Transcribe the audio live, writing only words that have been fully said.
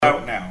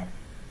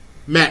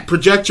Matt,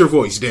 project your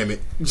voice, damn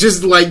it.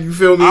 Just like, you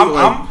feel me?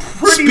 I'm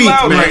pretty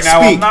loud Matt, right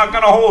now. Speak. I'm not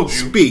going to hold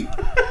you. Speak.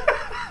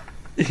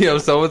 Yo,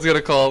 someone's going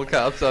to call the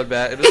cops on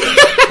Matt.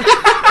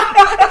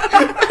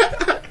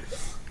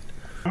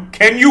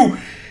 Can you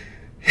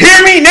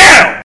hear me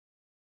now?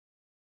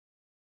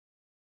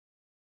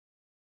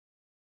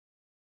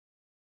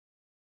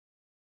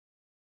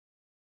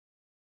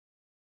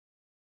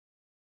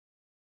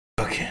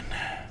 Again.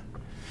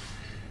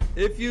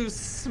 If you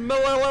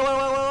smell,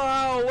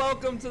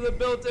 welcome to the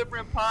Built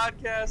Different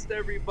podcast,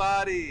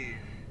 everybody.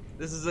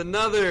 This is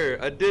another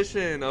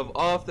edition of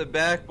Off the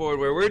Backboard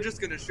where we're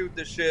just going to shoot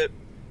the shit.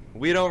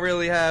 We don't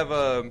really have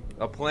a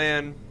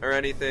plan or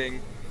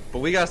anything, but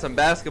we got some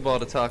basketball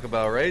to talk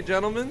about, right,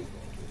 gentlemen?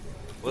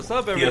 What's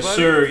up, everybody? Yes,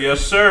 sir.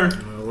 Yes, sir.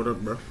 What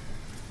up, bro?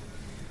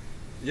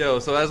 Yo,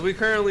 so as we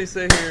currently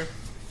sit here,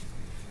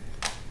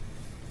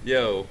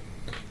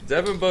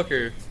 Devin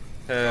Booker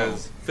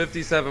has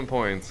 57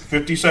 points.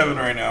 57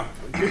 right now.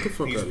 Get the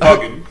fuck He's out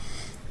bugging.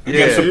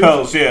 Against the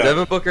Pels, yeah.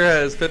 Devin Booker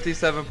has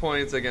 57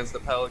 points against the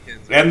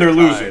Pelicans. And they're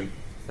losing.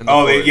 He hit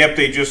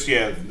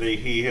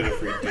a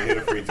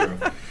free throw.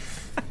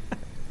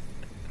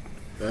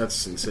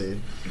 That's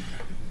insane.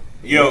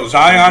 Yo,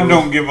 Zion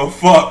don't give a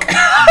fuck. Bro,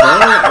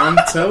 I'm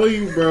telling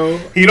you, bro.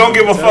 He don't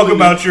give a fuck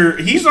about your...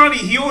 He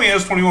only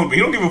has 21, but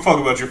he don't give a fuck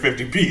about your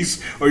 50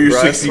 piece or your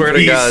 60 piece. I swear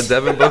to God,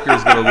 Devin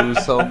Booker's going to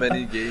lose so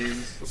many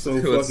games.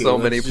 With so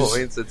many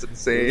points, it's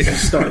insane.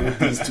 Start with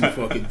these two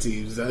fucking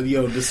teams.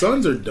 Yo, the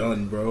Suns are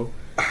done, bro.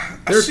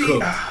 They're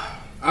cooked.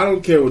 I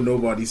don't care what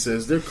nobody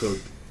says. They're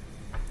cooked.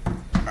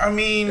 I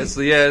mean, it's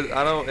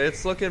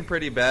looking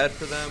pretty bad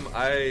for them.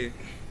 I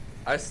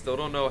still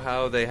don't know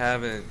how they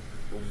haven't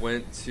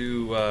went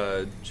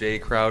to Jay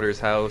Crowder's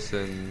house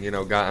and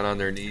gotten on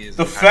their knees.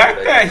 The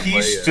fact that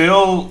he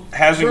still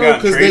hasn't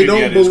gotten traded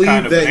yet is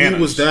kind of bananas. Because they don't believe that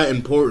he was that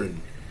important.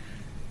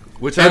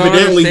 Which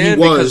evidently he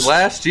was. Because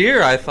last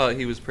year I thought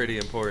he was pretty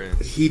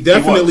important. He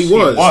definitely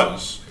was. He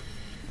was.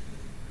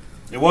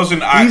 It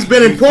wasn't. He's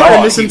been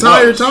important this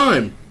entire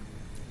time.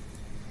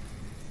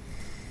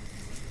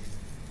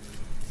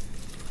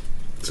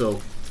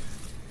 So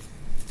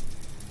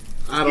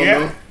I don't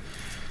know.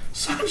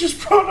 So I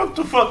just brought up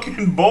the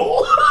fucking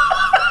bowl.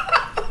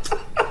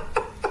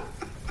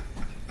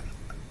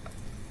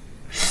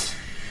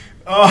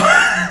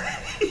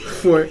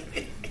 For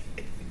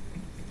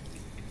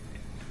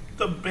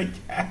the big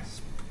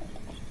ass bowl.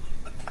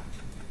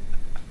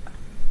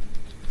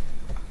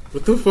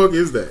 What the fuck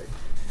is that?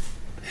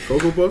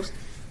 Cocoa Puffs?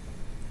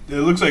 It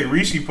looks like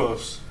Reese's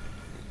Puffs.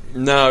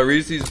 Nah,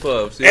 Reese's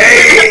Puffs. Yeah.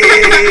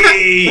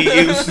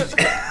 Hey!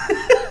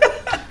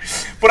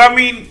 But I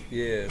mean,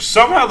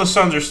 somehow the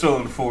Suns are still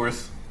in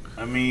fourth.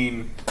 I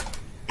mean,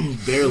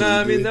 barely. Nah,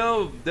 I mean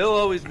they'll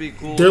always be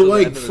cool. They're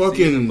like fucking.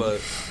 Season,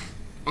 but...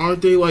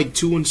 Aren't they like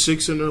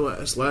 2-6 in their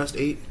last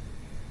 8?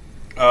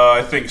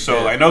 I think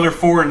so. Yeah. I know they're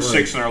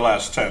 4-6 in their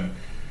last 10.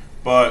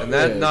 But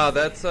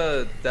that's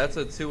a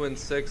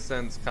 2-6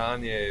 since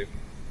Kanye.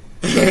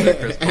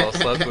 Chris Paul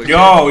slept with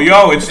yo,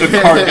 it's the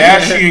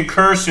Kardashian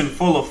curse in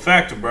full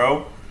effect,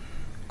 bro.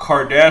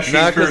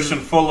 Kardashian curse in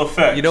full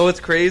effect. You know what's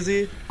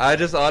crazy? I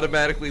just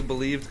automatically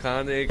believed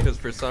Kanye because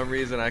for some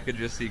reason I could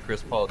just see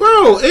Chris Paul.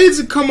 Bro,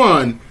 come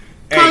on.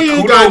 Hey, Kanye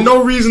ain't got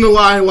no reason to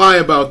lie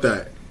about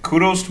that.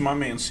 Kudos to my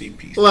man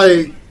CP.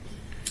 Like,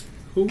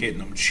 who? Getting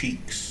them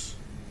cheeks.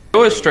 You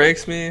know what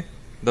strikes me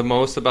the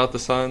most about the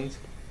Suns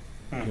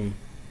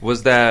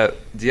was that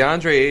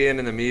DeAndre Ayton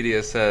in the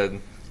media said,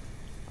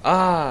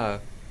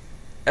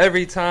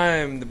 every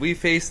time we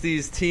face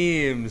these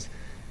teams,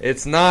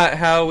 it's not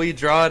how we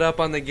draw it up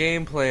on the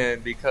game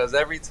plan because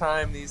every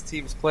time these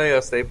teams play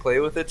us, they play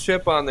with a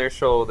chip on their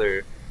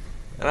shoulder.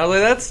 And I was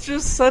like, that's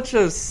just such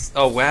a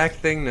whack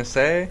thing to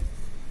say.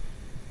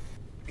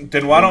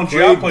 Then why don't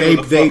y'all play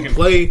with the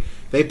fucking...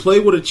 They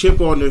play with a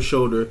chip on their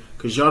shoulder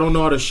because y'all don't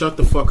know how to shut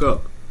the fuck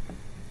up.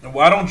 And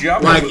why don't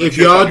y'all play with if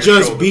y'all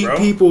just beat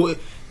people...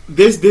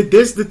 This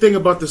the thing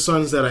about the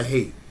Suns that I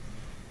hate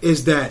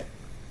is that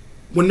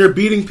when they're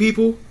beating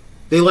people,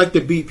 they like to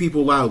beat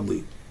people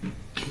loudly.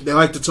 They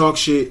like to talk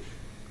shit,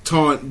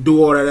 taunt,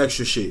 do all that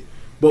extra shit.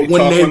 But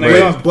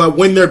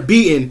when they're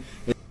beaten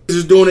and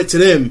is doing it to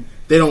them,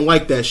 they don't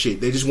like that shit.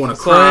 They just want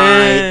to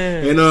cry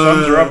and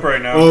Suns are up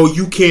right now. Oh,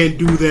 you can't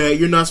do that.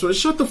 You're not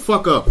supposed to. Shut the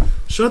fuck up.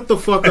 Shut the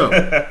fuck up.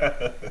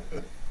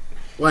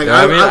 Like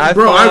I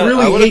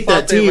really hate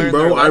that team,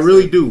 bro. I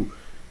really do.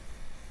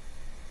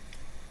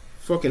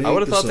 Fucking hate I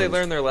would have thought they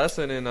learned their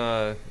lesson in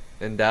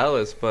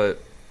Dallas,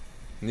 but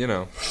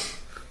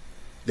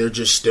they're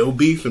just still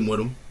beefing with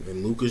them,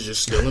 and Luka's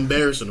just still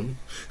embarrassing them.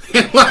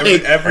 Now they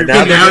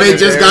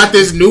just got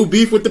this new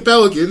beef with the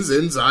Pelicans,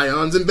 and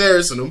Zion's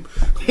embarrassing them.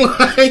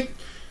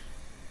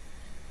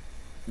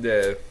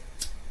 Yeah,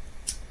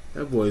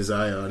 that boy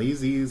Zion,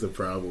 he's a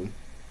problem.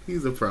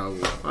 He's a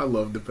problem. I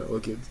love the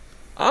Pelicans.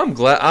 I'm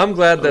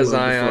glad that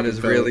Zion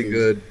is really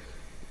good.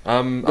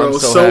 I'm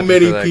so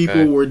many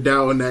people were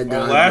down that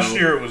guy. Last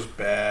year it was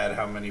bad.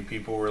 How many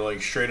people were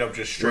like straight up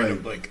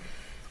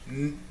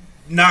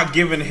not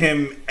giving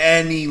him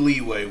any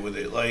leeway with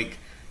it. Like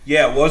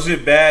Yeah, was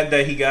it bad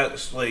that he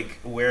got like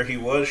where he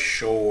was?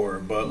 Sure,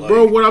 but like,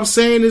 bro, what I'm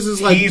saying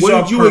is like,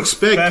 what did you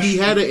expect? He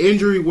had an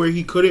injury where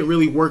he couldn't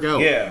really work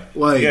out.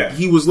 Yeah,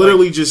 he was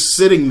literally just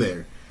sitting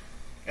there.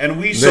 And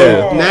we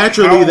saw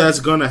naturally that's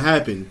gonna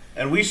happen.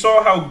 And we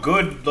saw how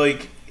good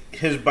like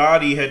his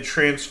body had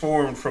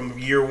transformed from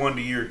year 1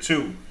 to year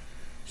 2.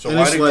 So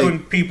why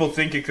couldn't people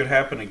think it could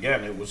happen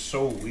again? It was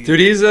so weird. Dude,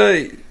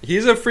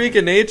 he's a freak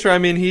of nature. I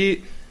mean,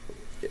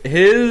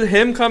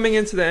 him coming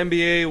into the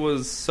NBA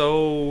was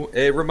so.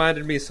 It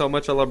reminded me so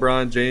much of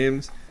LeBron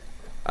James.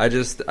 I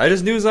just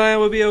knew Zion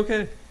would be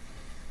okay.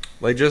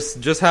 Like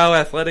just how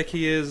athletic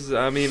he is.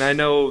 I mean, I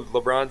know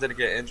LeBron didn't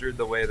get injured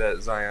the way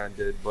that Zion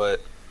did,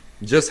 but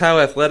just how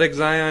athletic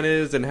Zion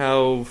is and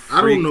how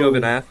freak of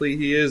an athlete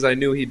he is, I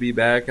knew he'd be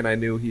back, and I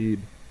knew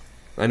he'd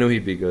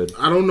be good.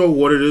 I don't know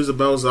what it is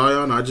about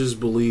Zion. I just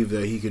believe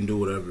that he can do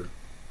whatever.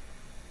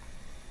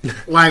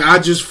 Like, I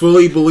just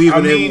fully believe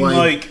in him.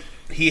 Like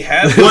he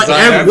has what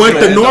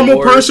the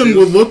normal person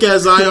would look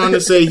at Zion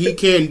and say he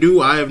can't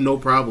do. I have no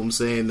problem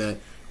saying that.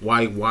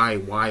 Why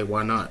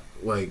not?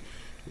 Like,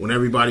 when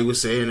everybody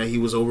was saying that he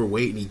was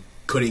overweight and he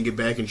couldn't get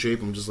back in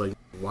shape, I'm just like,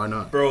 why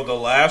not? Bro, the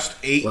last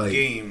 8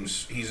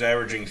 games, he's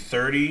averaging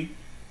 30,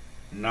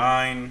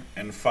 9,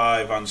 and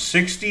 5 on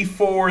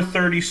 64,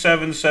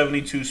 37,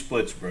 72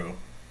 splits, bro.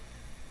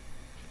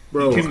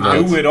 He can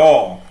do it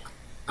all.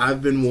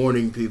 I've been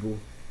warning people.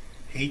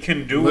 He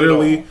can do it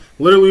all.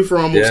 Literally for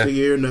almost a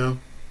year now.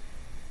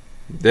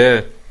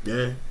 Yeah.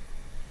 Yeah.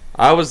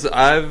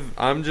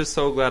 I'm just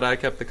so glad I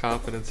kept the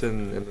confidence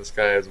in this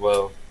guy as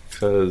well.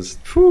 Because,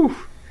 bro,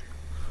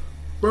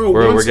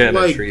 we're getting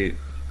a treat.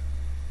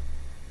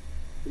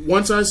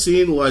 Once I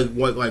seen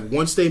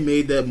once they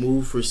made that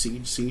move for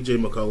CJ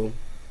McCollum,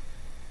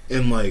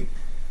 and I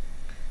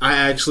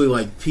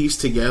actually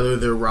pieced together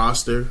their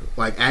roster,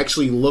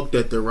 actually looked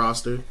at their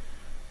roster,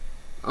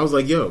 I was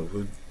like,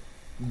 yo,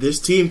 this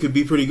team could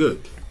be pretty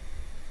good.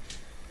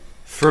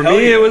 For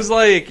me, it was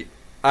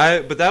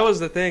but that was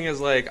the thing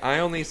is I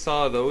only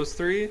saw those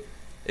 3.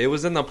 It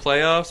was in the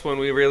playoffs when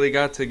we really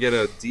got to get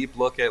a deep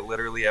look at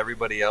literally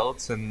everybody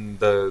else and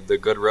the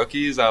good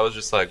rookies. I was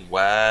just like,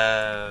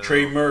 wow.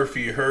 Trey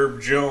Murphy,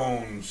 Herb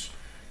Jones.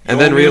 And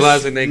then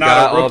realizing they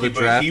got all the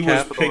draft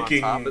capital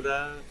on top of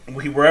that.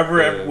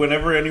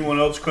 Whenever anyone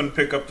else couldn't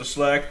pick up the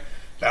slack,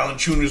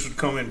 Valanciunas would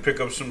come in and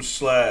pick up some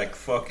slack.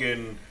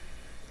 Fucking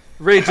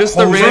just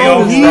the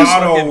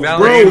random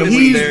bro,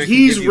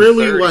 he's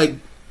really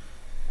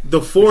the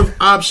 4th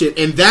option,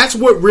 and that's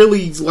what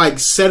really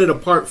set it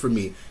apart for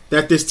me.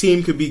 That this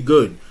team could be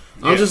good.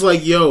 Yeah. I'm just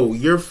like, yo,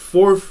 your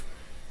fourth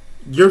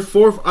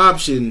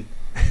option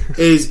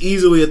is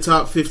easily a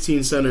top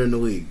 15 center in the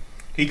league.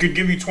 He could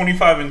give you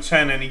 25 and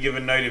 10 any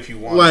given night if you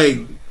want.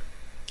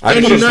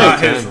 Any night.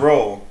 His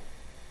role.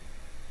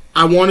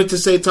 I wanted to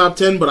say top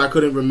 10, but I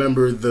couldn't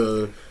remember I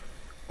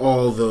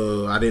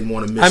didn't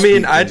want to miss. I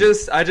mean, I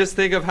just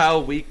think of how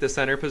weak the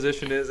center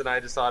position is, and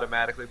I just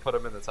automatically put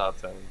him in the top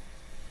 10.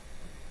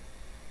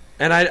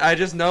 And I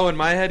just know in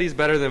my head he's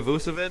better than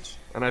Vucevic,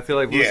 and I feel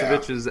like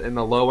Vucevic is in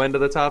the low end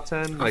of the top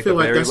 10. I feel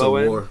like that's a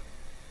war.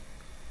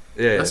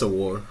 Yeah, that's a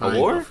war. A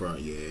war?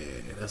 Yeah,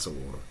 that's a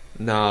war.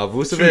 Nah,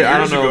 Vucevic, I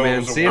don't know,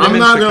 man. I'm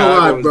not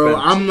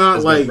gonna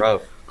lie,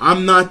 bro.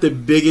 I'm not the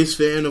biggest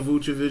fan of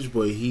Vucevic,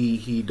 but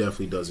he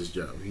definitely does his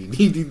job.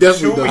 He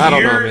definitely does. I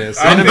don't know, man.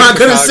 I'm not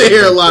gonna say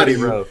here a lot of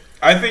you.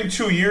 I think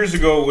 2 years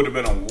ago it would have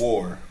been a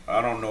war.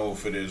 I don't know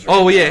if it is.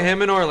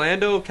 Him and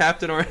Orlando,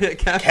 Captain Orlando.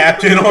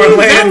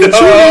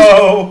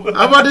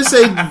 I'm about to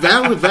say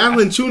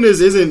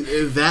Valanciunas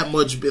isn't that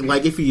much.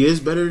 If he is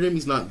better than him,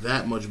 he's not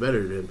that much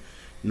better than him.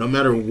 No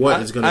matter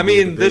what, it's gonna.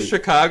 This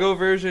Chicago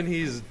version,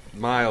 he's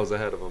miles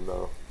ahead of him,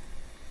 though.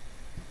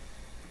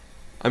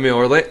 I mean,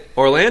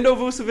 Orlando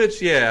Vucevic,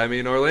 yeah. I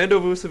mean,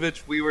 Orlando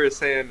Vucevic, we were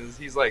saying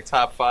he's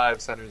top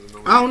 5 centers in the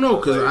league. I don't know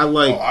because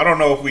I don't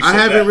know if we. I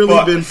haven't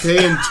really been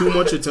paying too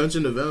much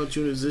attention to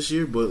Valanciunas this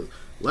year, but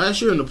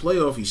last year in the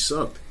playoff he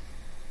sucked.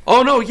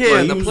 Oh no,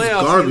 yeah, in the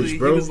playoffs, garbage,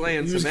 bro. He was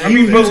laying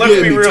cement. But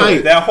let's be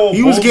real, that whole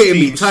he was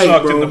getting me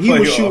tight, bro. He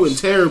was shooting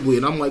terribly,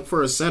 and I'm like,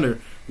 for a center,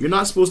 you're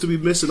not supposed to be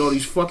missing all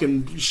these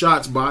fucking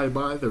shots by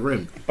the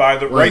rim, right at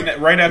the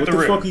rim. What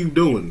the fuck are you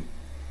doing?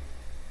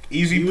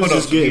 Easy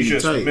put-ups. He's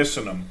just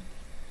missing them.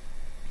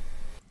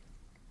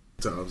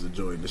 Tom's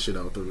enjoying the shit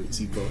out the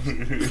Reese boss.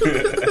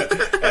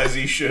 As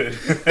he should.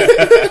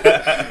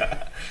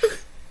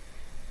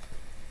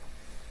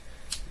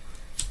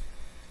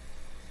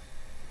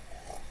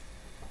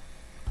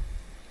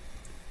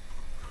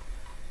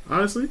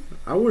 Honestly,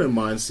 I wouldn't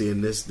mind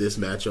seeing this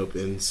matchup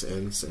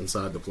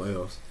inside the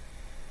playoffs.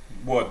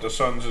 What, the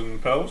Suns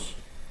and Pels?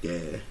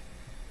 Yeah.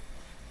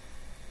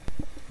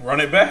 Run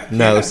it back.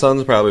 No, the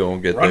Suns probably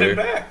won't get there. Run it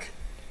back.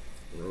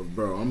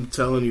 Bro, I'm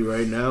telling you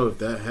right now, if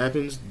that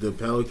happens, the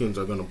Pelicans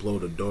are going to blow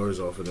the doors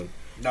off of them.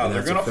 No,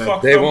 they're going to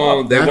fuck them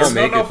up. They won't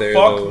make it there,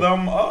 though.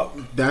 Them up.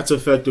 That's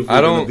effectively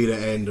going to be the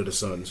end of the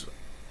Suns.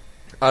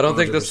 I don't 100%.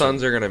 Think the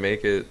Suns are going to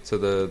make it to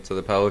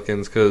the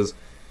Pelicans because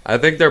I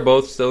think they're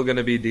both still going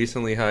to be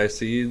decently high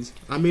seeds.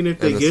 I mean, if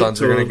they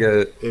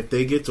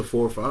get to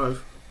 4 or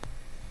 5.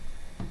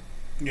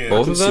 Yeah,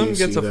 both of them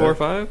get to 4 or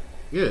 5.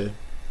 Yeah.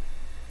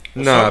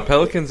 Nah,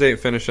 Pelicans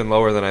ain't finishing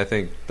lower than I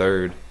think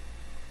third.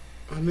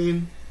 I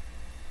mean,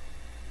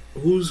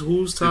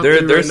 who's top?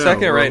 They're right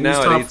second now, right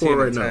now at 18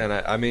 right and 10.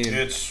 now? I mean,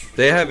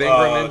 they have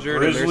Ingram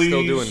injured and they're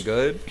still doing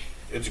good.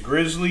 It's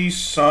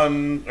Grizzlies,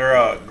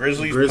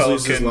 Grizzlies,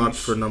 Pelicans is locked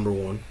for number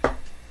 1.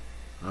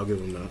 I'll give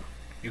them that.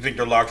 You think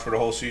they're locked for the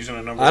whole season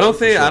at number 1?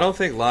 Sure. I don't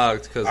think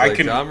locked because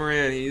Ja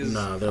Morant, he's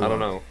I don't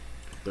know.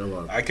 They're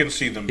locked. I can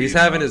see them. He's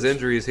having his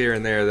injuries here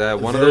and there.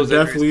 That one of those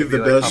definitely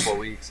injuries could be like a couple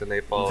weeks and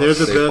they fall. They're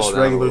the best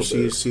regular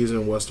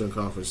season Western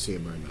Conference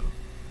team right now.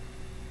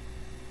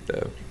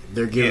 Yeah.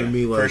 They're giving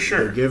me like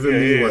sure. They're giving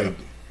me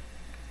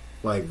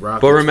like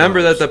Rockets. But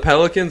remember that the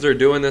Pelicans are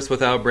doing this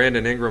without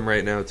Brandon Ingram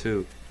right now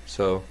too.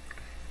 So,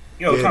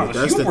 Thomas,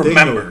 that's the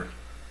remember. Thing,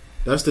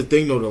 that's the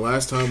thing, though. The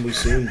last time we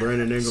seen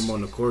Brandon Ingram on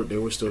the court, they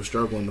were still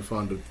struggling to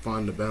find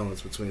the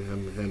balance between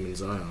him and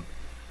Zion.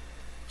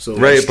 So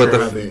right, but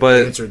haven't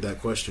answered that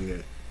question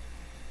yet.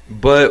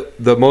 But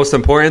the most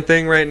important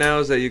thing right now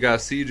is that you got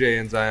CJ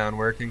and Zion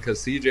working because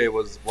CJ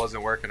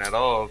wasn't working at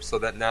all. So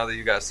that now that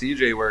you got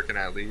CJ working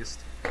at least,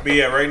 but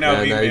yeah, right now,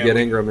 now you get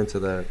Ingram into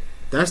that.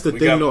 That's the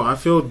thing, though. I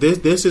feel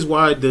this is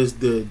why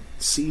the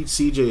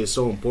CJ is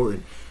so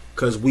important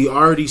because we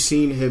already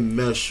seen him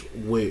mesh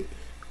with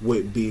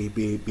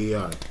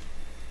BI.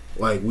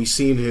 Like we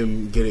seen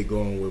him get it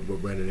going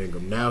with Brandon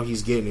Ingram. Now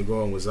he's getting it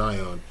going with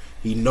Zion.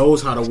 He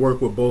knows how to work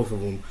with both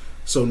of them.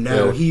 So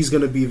now he's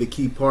going to be the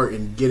key part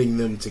in getting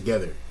them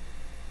together.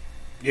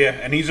 Yeah,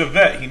 and he's a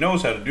vet. He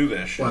knows how to do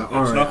that shit. Well,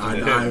 all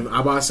right, I'm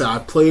about to say, I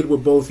played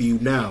with both of you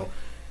now.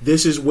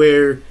 This is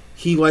where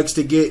he likes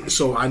to get,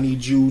 so I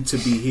need you to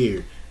be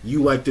here.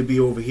 You like to be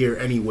over here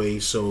anyway,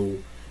 so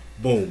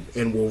boom.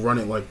 And we'll run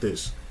it like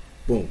this.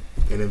 Boom.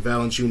 And then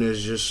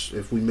Valanciunas just,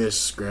 if we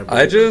miss, grab it.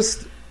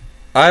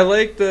 I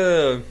like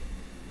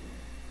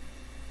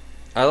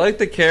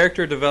the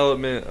character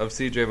development of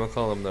CJ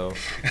McCollum though,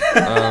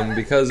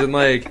 because in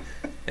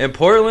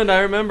Portland,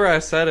 I remember I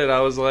said it. I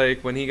was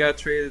like, when he got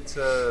traded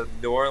to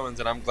New Orleans,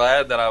 and I'm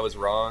glad that I was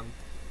wrong.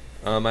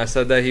 I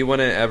said that he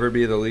wouldn't ever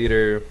be the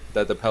leader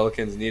that the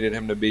Pelicans needed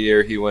him to be,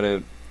 or he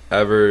wouldn't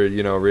ever,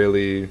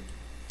 really,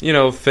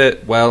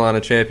 fit well on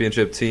a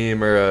championship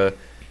team or a,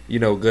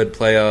 good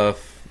playoff,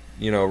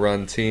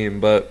 run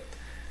team. But,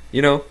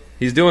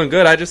 he's doing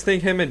good. I just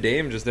think him and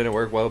Dame just didn't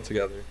work well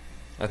together.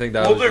 I think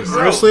that was just...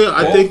 Honestly,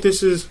 I think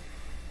this is...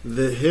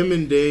 him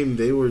and Dame,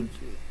 they were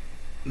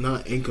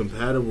not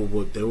incompatible,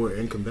 but they were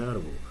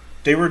incompatible.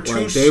 They were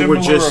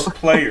similar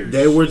players.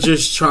 They were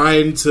just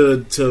trying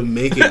to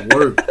make it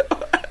work.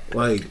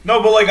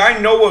 No, but I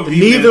know what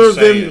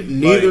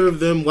neither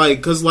of them,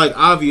 because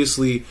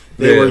obviously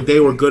they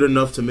were good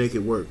enough to make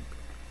it work.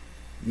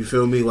 You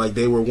feel me?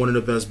 They were one of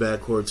the best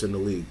backcourts in the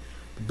league.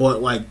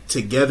 But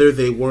together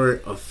they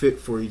weren't a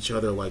fit for each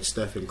other like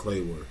Steph and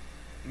Clay were.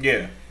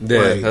 Yeah.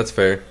 Yeah, that's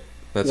fair.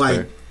 That's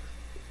fair.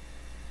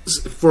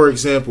 For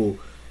example,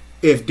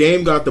 if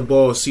Dame got the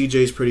ball,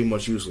 CJ's pretty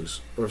much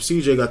useless. Or if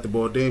CJ got the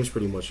ball, Dame's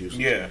pretty much useless.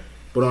 Yeah.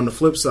 But on the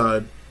flip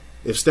side,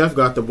 if Steph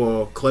got the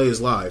ball, Clay is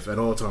live at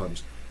all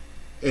times.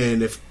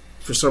 And if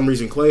for some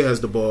reason Clay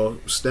has the ball,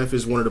 Steph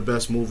is one of the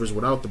best movers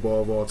without the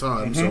ball of all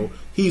time. Mm-hmm. So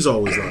he's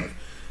always live.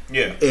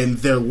 Yeah. And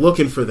they're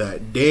looking for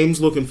that. Dame's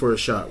looking for a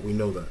shot. We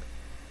know that.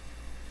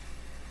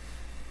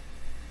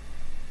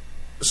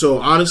 So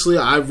honestly,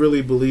 I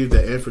really believe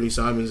that Anthony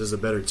Simons is a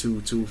better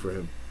 2-2 for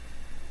him,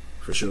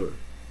 for sure.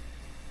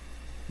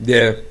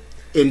 Yeah.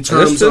 In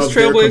terms of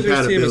their Trailblazers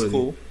compatibility. team is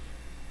cool.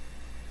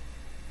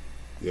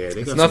 Yeah,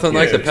 it's nothing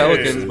like the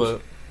Pelicans, but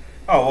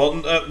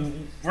oh well,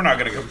 we're not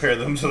going to compare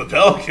them to the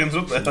Pelicans.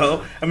 What the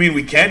hell? I mean,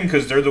 we can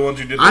because they're the ones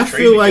who did the trade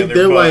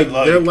together. I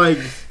feel like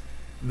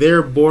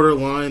they're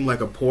borderline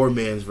like a poor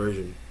man's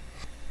version.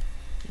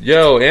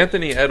 Yo,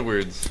 Anthony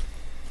Edwards,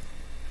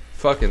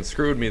 fucking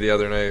screwed me the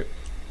other night.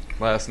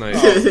 Last night.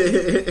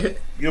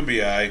 You'll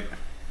be alright.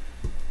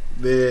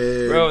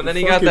 Bro, and then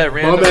he got that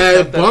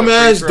random bum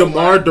ass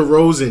DeMar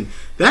DeRozan.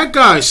 That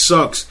guy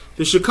sucks.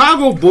 The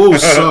Chicago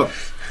Bulls suck.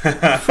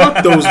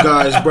 Fuck those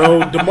guys,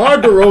 bro. DeMar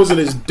DeRozan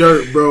is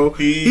dirt, bro.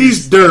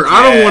 He's dirt.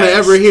 I don't want to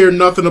ever hear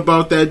nothing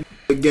about that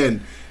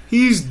again.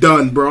 He's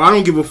done, bro. I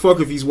don't give a fuck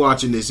if he's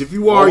watching this. If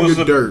you are,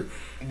 you're dirt.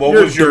 What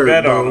was your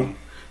bet on him?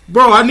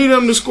 Bro, I need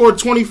him to score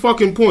 20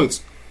 fucking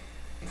points.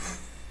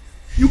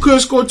 You could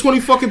have scored 20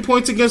 fucking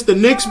points against the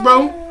Knicks,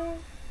 bro.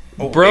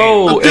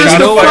 Bro,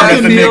 shots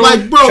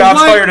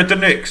fired at the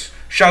Knicks.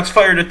 Shots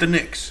fired at the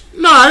Knicks.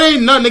 Nah, it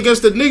ain't nothing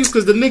against the Knicks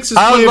because the Knicks is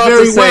playing very well. I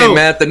was about to say,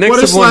 Matt, the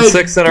Knicks have won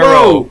 6 in a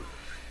row.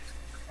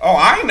 Oh,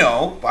 I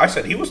know. I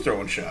said he was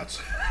throwing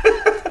shots.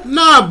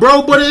 Nah,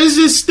 bro, but it's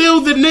just still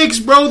the Knicks,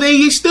 bro.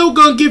 He's still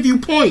gonna give you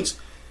points.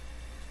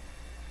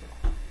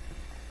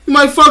 You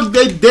might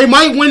they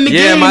might win the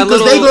game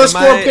because they gonna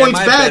score points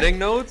back.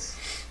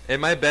 In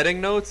my betting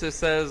notes, it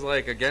says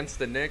against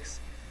the Knicks,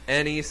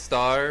 any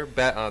star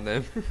bet on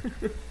them.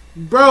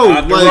 Bro,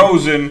 not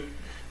DeRozan.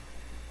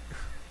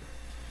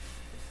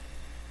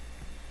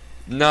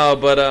 No,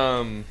 but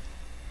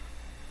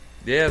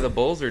yeah, the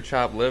Bulls are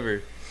chopped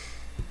liver.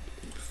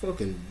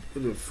 Fucking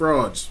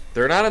frauds.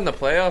 They're not in the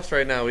playoffs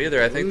right now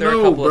either. I think they're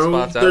a couple of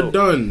spots out. They're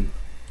done.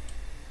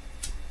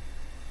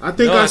 I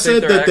think I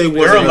said that they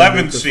were. They're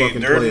 11th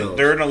seed. They're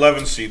an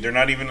 11th seed. They're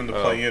not even in the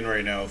play-in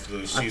right now for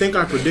the season. I think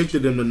I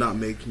predicted them to not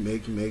make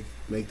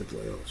the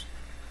playoffs.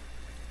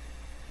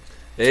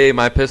 Hey,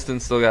 my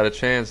Pistons still got a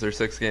chance. They're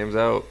 6 games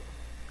out.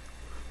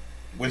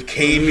 With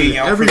Cade being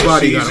out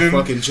everybody for the season. Got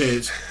a fucking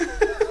chance.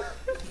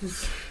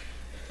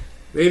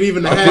 They ain't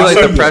even. I feel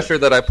like the pressure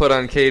that I put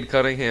on Cade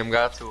Cunningham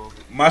got to him.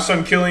 My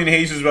son Killian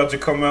Hayes is about to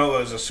come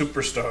out as a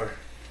superstar.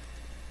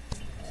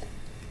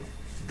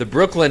 The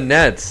Brooklyn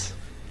Nets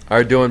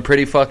are doing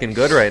pretty fucking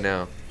good right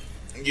now.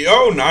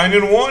 Yo,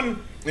 9-1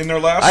 in their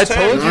last 10.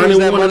 I told you it was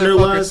that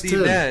motherfucker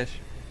Steve Nash.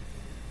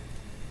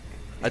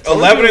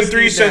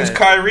 11-3 since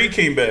Kyrie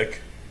came back.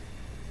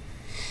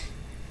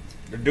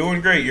 They're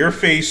doing great. Your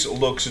face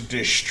looks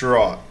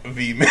distraught,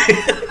 V-Man.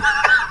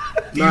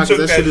 Nah,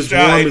 that shit is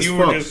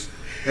warm as fuck.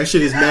 That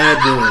shit is mad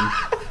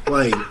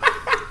warm. Like,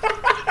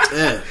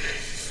 yeah.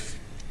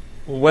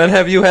 When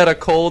have you had a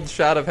cold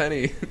shot of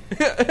Henny?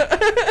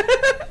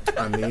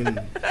 I mean,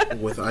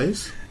 with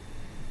ice.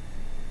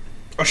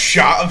 A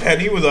shot of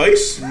Henny with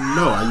ice?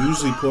 No, I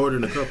usually pour it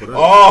in a cup of ice.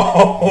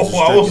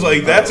 Oh, I was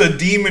like, that's a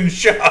demon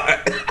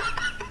shot.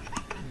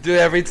 Dude,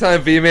 every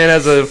time V-Man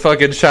has a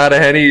fucking shot of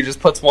Henny, he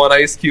just puts one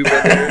ice cube in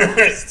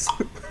there.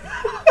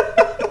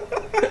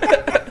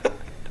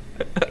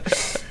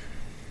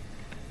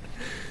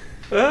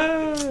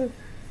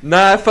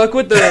 Nah, I fuck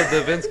with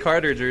the Vince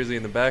Carter jersey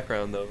in the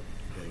background, though.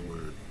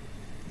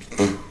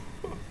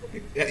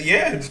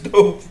 Yeah, it's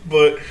dope,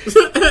 but...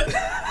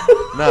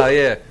 Nah,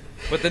 yeah.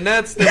 But the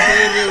Nets, they're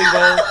playing really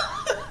well.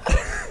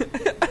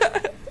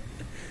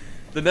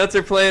 The Nets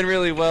are playing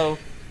really well.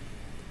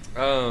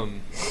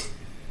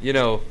 You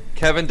know,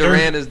 Kevin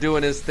Durant is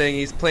doing his thing.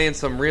 He's playing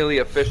some really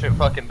efficient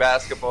fucking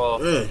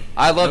basketball. Yeah.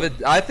 I love it.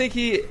 I think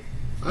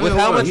with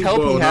how much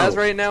help he has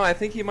right now, I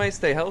think he might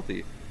stay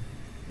healthy.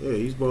 Yeah,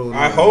 he's balling.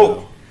 I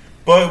hope.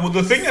 But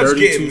the thing that's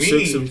getting me...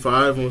 6-5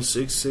 on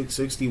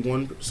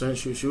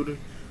 61% shooting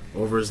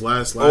over his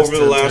last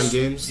 10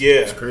 games. Yeah,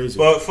 it's crazy.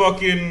 But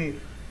fucking...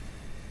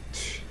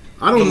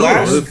 I don't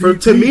know.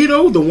 To me,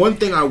 though, the one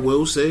thing I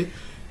will say,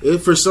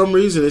 for some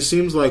reason, it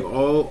seems like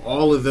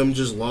all of them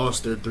just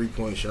lost their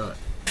 3-point shot.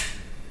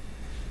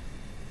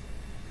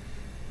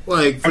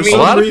 Like, for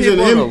some reason,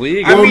 not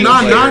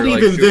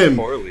even them.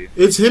 Poorly.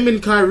 It's him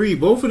and Kyrie.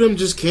 Both of them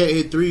just can't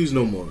hit threes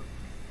no more.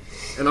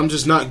 And I'm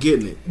just not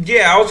getting it.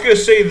 Yeah, I was going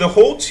to say, the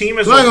whole team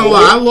is... I'm not gonna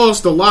lie, I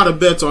lost a lot of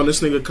bets on this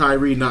nigga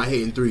Kyrie not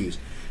hitting threes.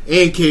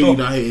 And KD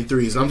not hitting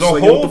threes. I'm just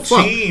like, what the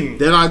fuck?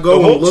 Then I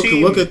go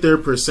and look at their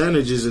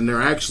percentages, and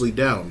they're actually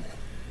down.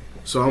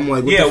 So I'm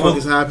like, what the fuck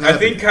is happening? I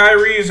think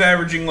Kyrie is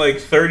averaging like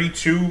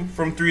 32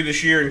 from 3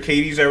 this year, and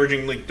KD's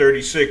averaging like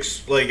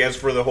 36, like, as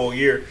for the whole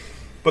year.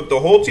 But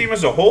the whole team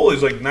as a whole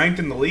is like 9th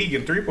in the league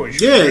in 3-point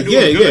shooting.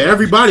 Yeah.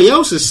 Everybody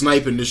else is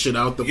sniping this shit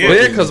out the fucking...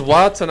 Yeah, because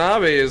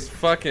Watanabe is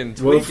fucking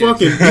tweaking. Well,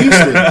 fucking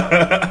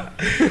beasting.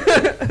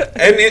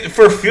 And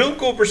for field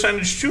goal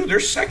percentage, too, they're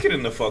second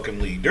in the fucking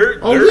league.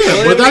 But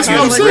that's what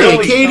I'm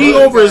saying. KD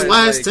over his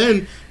last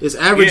 10 is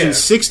averaging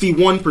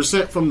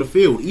 61% from the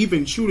field,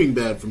 even shooting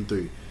bad from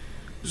 3.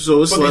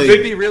 So it's like...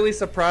 You'd be really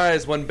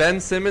surprised. When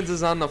Ben Simmons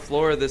is on the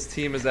floor, this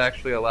team is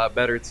actually a lot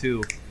better,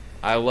 too.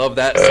 I love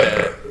that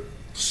stat.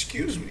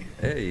 Excuse me.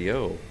 Hey,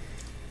 yo.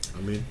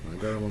 I mean, I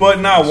got him. But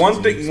now,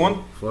 one thing...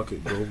 Fuck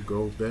it.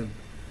 Go, Ben.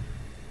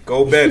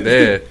 Go, Ben.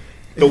 Yeah.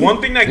 The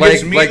one thing that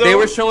gets me, though... they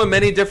were showing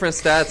many different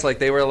stats. Like,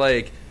 they were,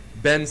 like,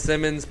 Ben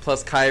Simmons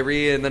plus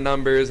Kyrie in the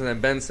numbers, and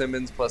then Ben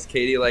Simmons plus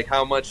KD. Like,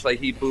 how much, like,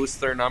 he boosts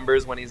their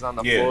numbers when he's on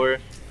the floor.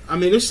 I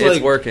mean, it's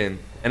working.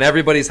 And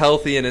everybody's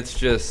healthy, and it's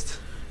just...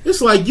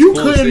 It's like, you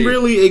couldn't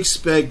really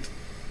expect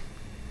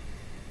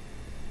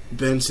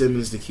Ben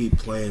Simmons to keep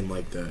playing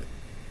like that.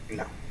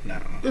 No.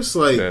 It's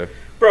like... Yeah.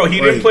 Bro, he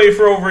didn't play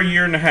for over a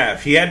year and a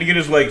half. He had to get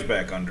his legs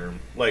back under him.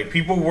 Like,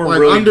 people were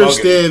really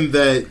understand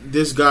that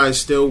this guy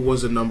still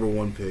was a number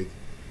 1 pick.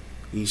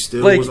 He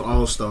still was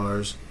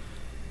all-stars.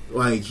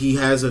 Like, he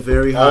has a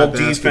very high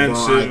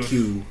basketball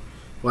IQ.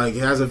 Like, he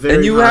has a very high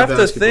and you have to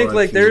basketball think, IQ.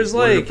 like, there's,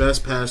 one like... of the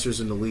best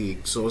passers in the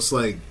league. So it's,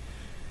 like,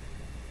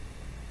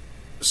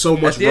 so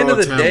much raw talent. At the end of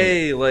the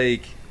day,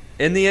 like...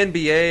 In the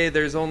NBA,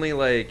 there's only,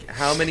 like,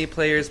 how many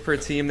players per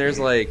team? There's,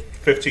 like,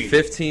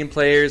 15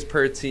 players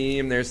per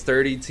team. There's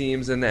 30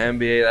 teams in the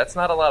NBA. That's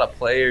not a lot of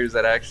players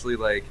that actually,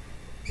 like,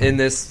 in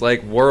this,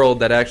 like,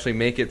 world that actually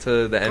make it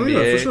to the NBA.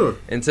 Yeah, for sure.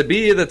 And to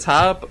be the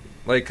top,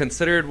 like,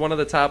 considered one of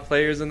the top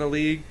players in the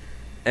league,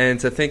 and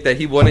to think that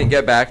he wouldn't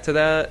get back to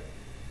that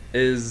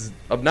is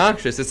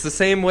obnoxious. It's the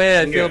same way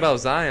I feel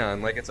about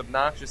Zion. Like, it's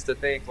obnoxious to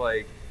think,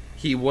 like,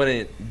 he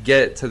wouldn't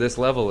get to this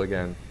level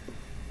again.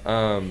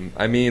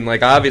 I mean,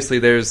 like, obviously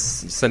there's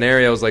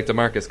scenarios like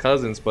DeMarcus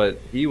Cousins, but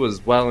he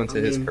was well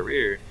into his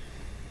career.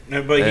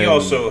 No, but he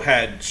also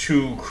had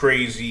 2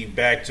 crazy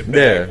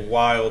back-to-back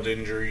wild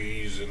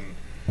injuries, and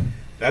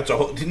that's a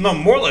whole... No,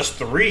 more or less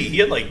 3. He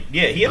had, like...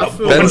 Yeah, he had a bunch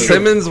Ben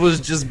Simmons was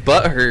just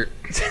butthurt.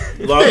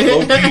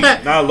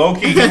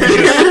 Low-key. He was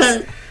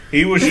just...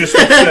 He was just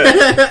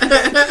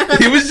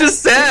upset. He was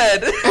just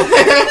sad.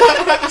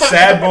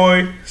 Sad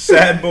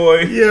boy.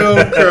 Yo,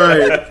 I'm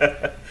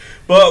crying.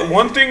 But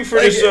one thing for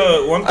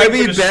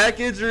this, back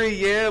injury,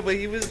 yeah, but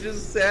he was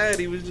just sad.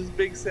 He was just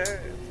big sad.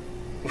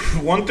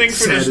 One thing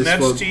for this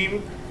Nets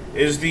team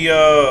is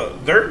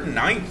they're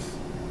 9th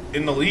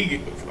in the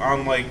league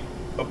on like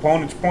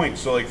opponents'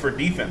 points. So like for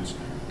defense,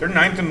 they're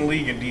 9th in the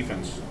league in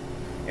defense.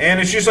 And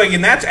it's just like,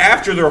 and that's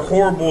after their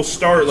horrible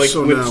start, like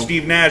so with now,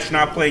 Steve Nash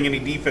not playing any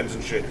defense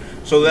and shit.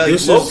 So that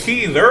like, low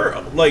key,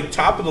 they're like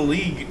top of the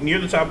league, near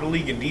the top of the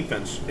league in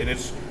defense, and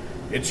it's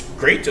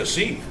great to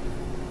see.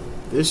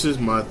 This is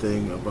my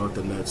thing about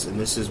the Nets, and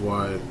this is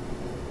why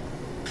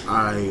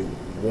I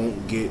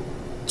won't get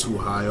too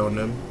high on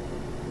them.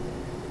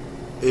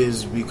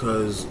 Is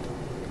because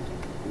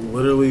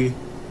literally,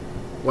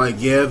 like,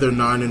 yeah, they're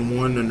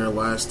 9-1 in their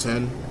last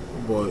 10,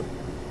 but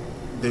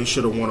they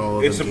should have won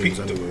all of them games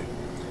anyway.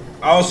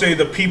 I'll say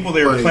the people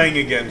they were playing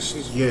against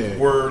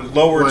were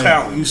lower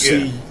talent. You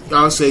see,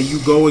 I'll say you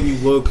go and you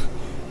look,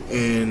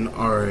 and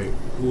all right,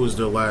 who was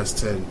their last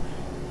 10?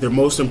 Their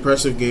most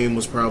impressive game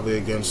was probably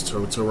against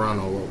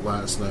Toronto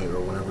last night or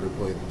whenever they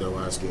played their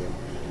last game.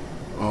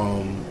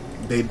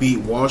 They beat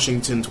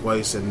Washington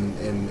twice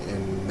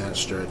in that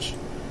stretch.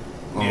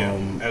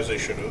 As they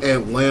should have.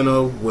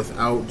 Atlanta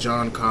without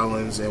John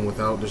Collins and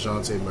without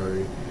DeJounte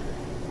Murray.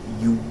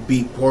 You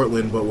beat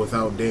Portland but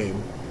without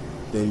Dame.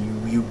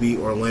 Then you beat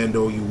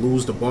Orlando. You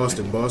lose to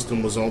Boston.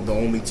 Boston was the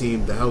only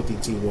team, the healthy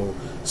team, well,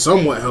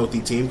 somewhat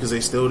healthy team because they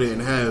still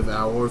didn't have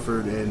Al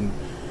Horford and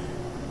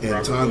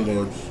Time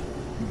Lord.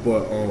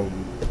 But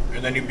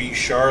and then you beat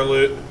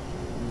Charlotte.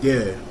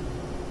 Yeah.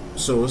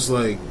 So it's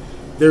like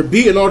they're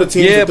beating all the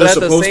teams that they're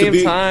supposed to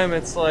beat. Yeah, but at the same time,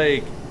 it's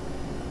like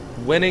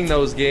winning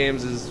those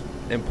games is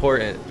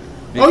important.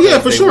 Oh yeah,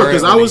 for sure.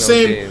 Because I was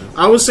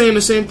saying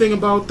the same thing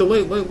about the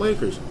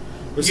Lakers.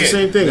 It's the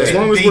same thing. As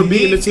long as we're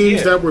beating the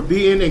teams that we're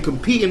beating and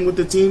competing with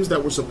the teams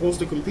that we're supposed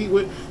to compete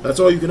with, that's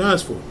all you can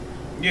ask for.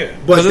 Yeah,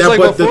 but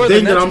the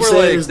thing that I'm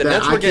saying is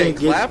that I can't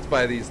get clapped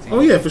by these teams. Oh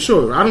yeah, for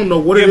sure. I don't know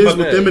what it is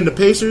with them and the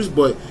Pacers,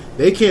 but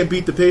they can't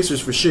beat the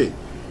Pacers for shit.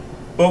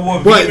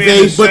 But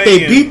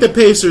they beat the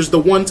Pacers the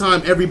one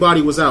time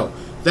everybody was out.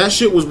 That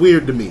shit was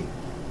weird to me.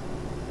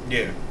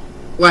 Yeah,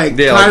 like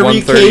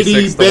Kyrie,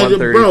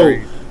 KD,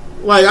 bro.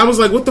 Like I was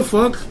like, what the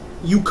fuck?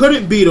 You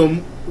couldn't beat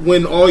them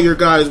when all your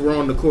guys were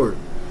on the court,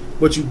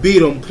 but you beat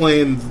them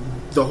playing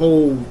the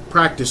whole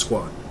practice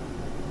squad.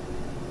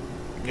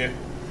 Yeah.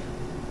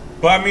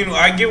 But, I mean,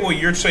 I get what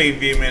you're saying,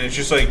 B-Man. It's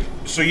just like,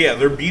 so yeah,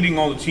 they're beating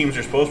all the teams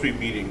they're supposed to be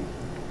beating.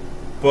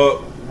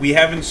 But we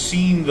haven't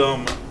seen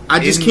them. I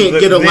just can't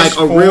get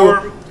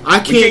I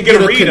can't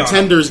get a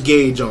contender's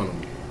gauge on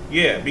them.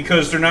 Yeah,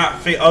 because they're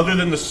not, other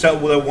than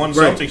the one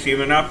Celtics team,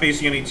 they're not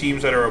facing any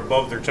teams that are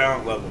above their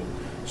talent level.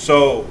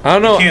 So, I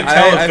don't know. You can't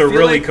tell if they're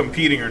really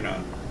competing or not.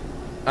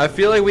 I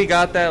feel like we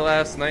got that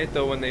last night,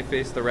 though, when they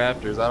faced the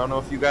Raptors. I don't know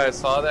if you guys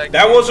saw that game.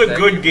 That was a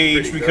good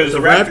gauge because the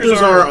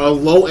Raptors are a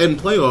low-end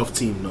playoff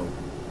team, though.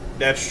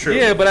 That's true.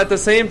 Yeah, but at the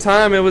same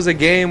time, it was a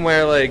game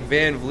where, like,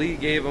 Van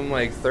Vliet gave him,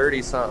 like,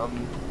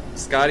 30-something.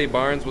 Scotty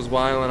Barnes was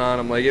wilding on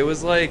him. Like, it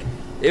was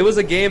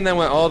a game that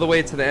went all the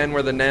way to the end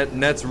where the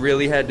Nets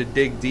really had to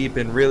dig deep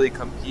and really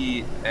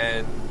compete.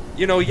 And,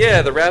 you know,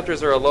 yeah, the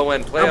Raptors are a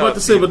low-end playoff I'm about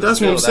to say, team, but that's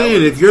what I'm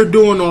saying. If you're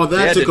doing all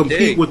that to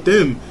compete with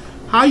them,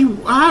 how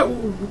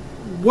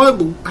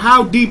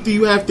deep do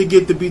you have to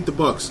get to beat the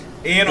Bucks?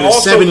 And in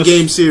also a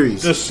 7-game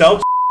series. The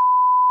Celtics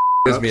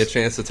gives me a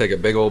chance to take a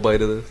big old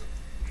bite of this.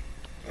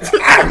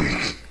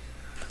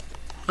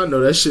 I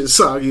know that shit's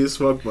soggy as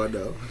fuck by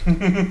now.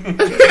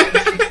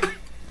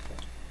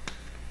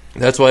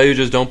 That's why you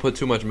just don't put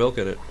too much milk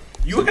in it.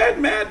 You had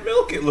mad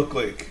milk, it looked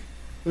like.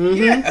 Mm-hmm.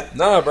 Yeah.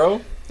 Nah,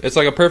 bro. It's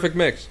like a perfect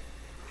mix.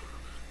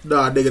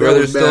 Nah, nigga, that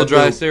was still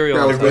dry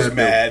cereal. There was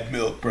mad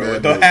milk,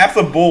 bro. Half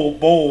the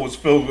bowl was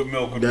filled with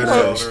milk when you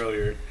saw it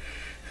earlier.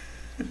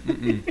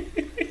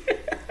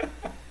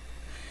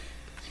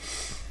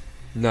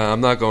 Nah,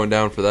 I'm not going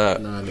down for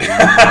that. Nah,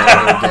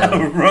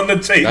 Run the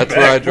tape That's back,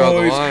 where I draw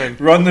boys. the line.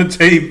 Run the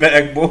tape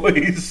back,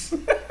 boys.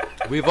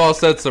 We've all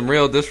said some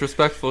real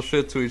disrespectful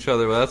shit to each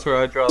other, but that's where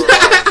I draw the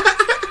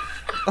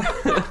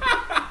line.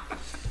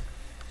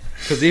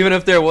 Because even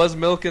if there was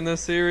milk in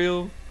this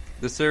cereal,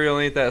 the cereal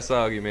ain't that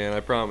soggy, man. I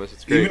promise.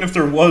 It's great. Even if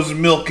there was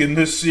milk in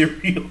this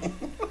cereal.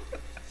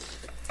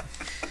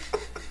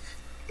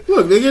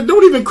 Look, nigga,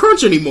 don't even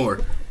crunch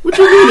anymore. What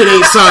you mean it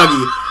ain't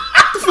soggy?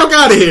 Get the fuck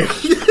out of here.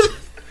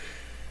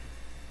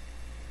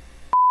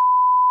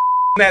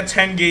 That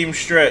 10-game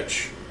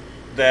stretch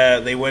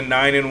that they went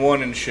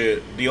 9-1 and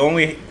shit, the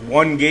only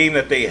one game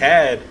that they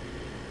had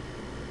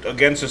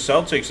against the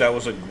Celtics that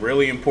was a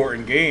really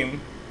important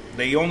game,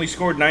 they only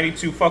scored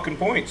 92 fucking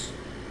points.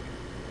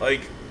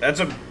 Like,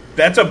 that's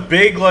a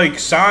big, like,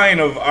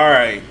 sign of,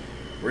 alright,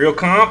 real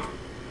comp,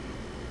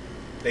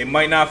 they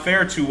might not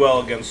fare too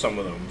well against some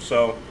of them.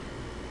 So,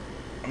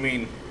 I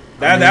mean,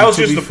 that was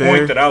just the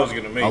point that I was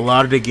going to make. A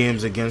lot of the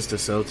games against the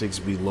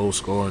Celtics be low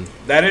scoring.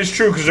 That is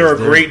true because they're a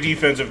great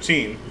defensive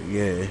team.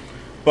 Yeah.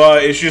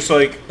 But it's just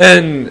like...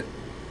 And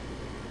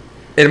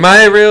In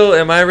my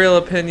real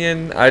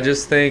opinion, I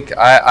just think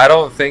I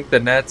don't think the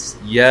Nets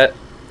yet.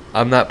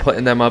 I'm not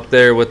putting them up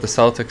there with the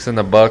Celtics and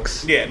the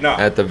Bucks. Yeah, no.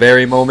 At the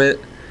very moment.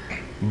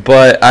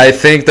 But I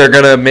think they're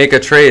gonna make a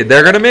trade.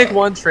 They're gonna make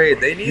one trade.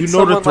 They need.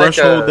 The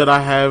threshold that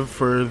I have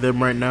for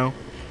them right now.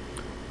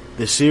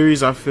 The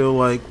series I feel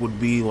like would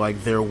be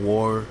like their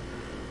war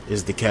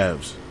is the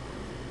Cavs.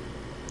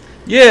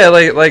 Yeah,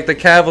 like the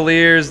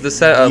Cavaliers,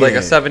 like a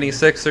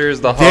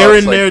 76ers, the Hawks.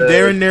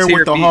 They're in there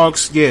with the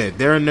Hawks. Yeah,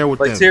 they're in there with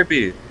them. Like tier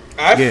B.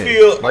 I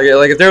feel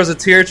like if there was a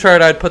tier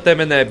chart, I'd put them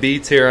in that B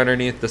tier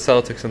underneath the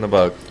Celtics and the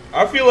Bucks.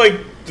 I feel like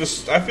the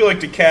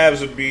Cavs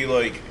would be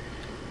like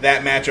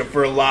that matchup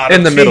for a lot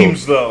of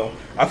teams, though.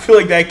 I feel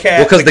like that Cavs.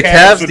 Well, because the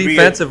Cavs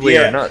defensively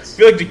are nuts. I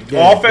feel like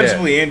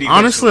offensively and defensively.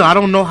 Honestly, I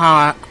don't know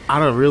how.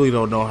 I really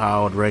don't know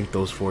how I would rank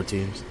those 4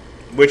 teams.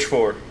 Which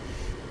 4?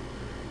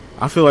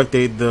 I feel like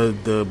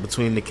the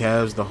between the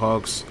Cavs, the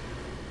Hawks,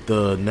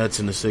 the Nets,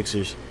 and the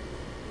Sixers,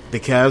 the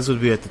Cavs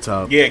would be at the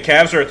top. Yeah,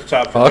 Cavs are at the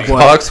top.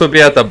 Hawks would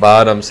be at the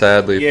bottom,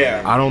 sadly.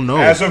 Yeah, I don't know.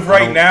 As of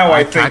right now,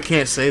 I think I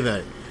can't say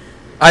that.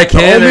 I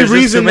can. The only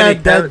reason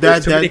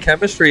there's too many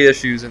chemistry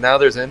issues, and now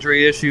there's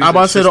injury issues. I'm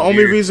about to say the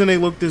only reason they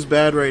look this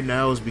bad right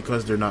now is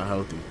because they're not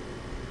healthy.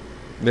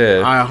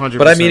 Yeah, I 100%.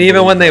 But I mean,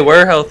 even when they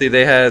were healthy,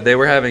 they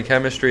were having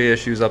chemistry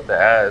issues up the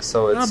ass.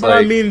 So it's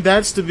I mean,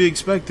 that's to be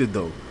expected,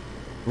 though.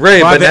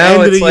 Right, by but the now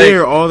end of it's the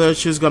year, all that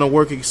shit's gonna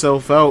work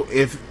itself out.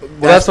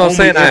 That's what I'm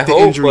saying. I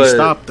hope, injuries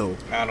stop, though.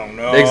 I don't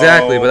know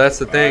exactly, but that's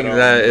the thing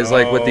that is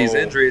like with these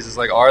injuries is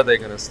like, are they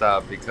gonna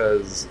stop?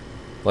 Because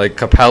like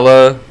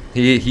Capella,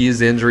 he's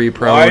injury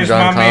prone. Why is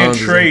John my Collins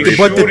man Trey is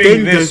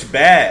shooting this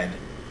bad?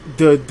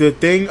 The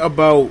thing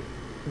about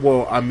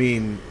I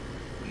mean.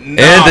 And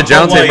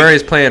DeJounte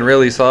Murray's playing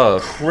really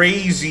soft.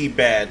 Crazy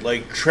bad.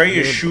 Like, Trey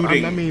is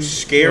shooting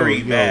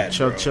scary bad.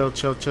 Chill.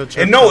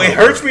 And no, it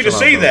hurts me to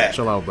say that.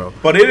 Chill out, bro.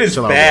 But it is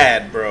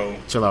bad, bro.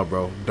 Chill out,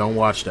 bro. Don't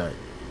watch that.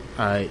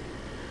 All right.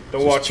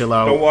 Chill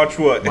out. Don't watch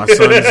what? My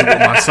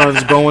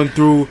son's going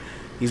through.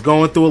 He's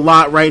going through a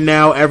lot right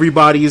now.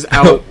 Everybody is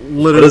out.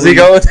 Literally. What is he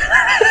going?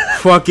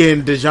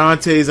 Fucking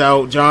DeJounte's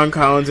out. John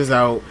Collins is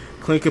out.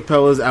 Clint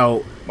Capella's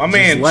out. My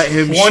man, let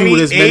him shoot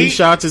as many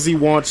shots as he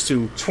wants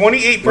to.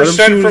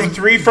 28% from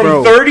 3,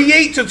 from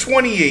 38 to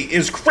 28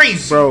 is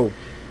crazy. Bro,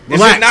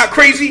 relax. Is it not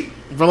crazy?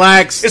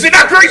 Relax. Is it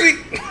not crazy?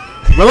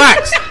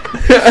 Relax.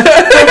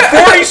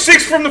 From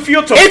 46 from the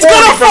field to 40 it's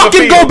gonna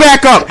fucking go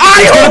back up.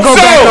 I hope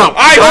so.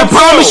 I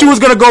promise you it's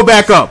gonna go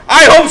back up.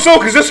 I hope so,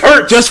 because this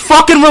hurts. Just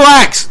fucking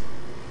relax.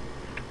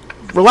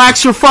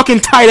 Relax your fucking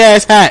tight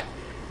ass hat.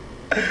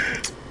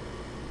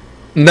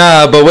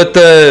 Nah, but with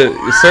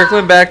the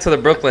circling back to the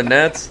Brooklyn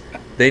Nets,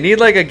 they need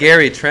like a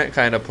Gary Trent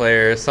kind of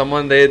player.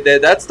 Someone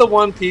that's the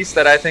one piece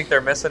that I think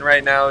they're missing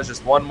right now is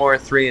just one more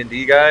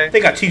 3-and-D guy. They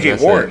got TJ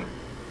Warren.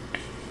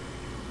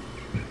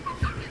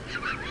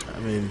 I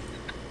mean,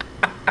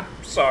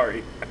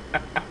 sorry.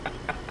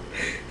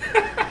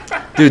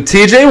 Dude,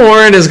 TJ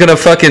Warren is gonna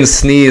fucking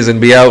sneeze and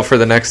be out for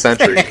the next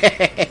century.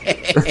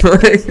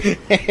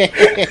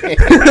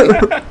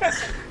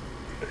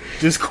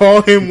 Just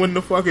call him when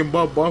the fucking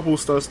bubble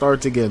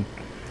starts again.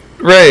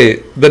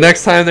 Right. The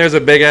next time there's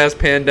a big ass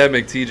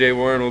pandemic, TJ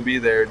Warren will be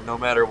there, no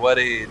matter what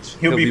age.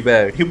 He'll be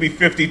back. He'll be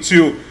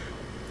 52.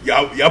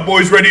 Y'all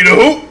boys ready to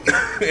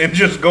hoop? And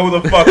just go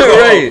the fuck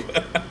right.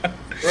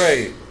 off.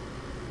 Right.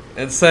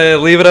 And say,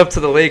 leave it up to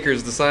the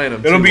Lakers to sign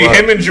him. It'll be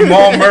him and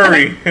Jamal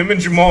Murray. Him and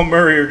Jamal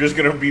Murray are just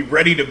gonna be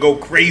ready to go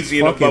crazy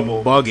in the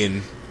bubble.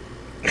 Bugging.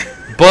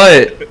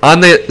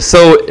 But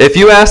so if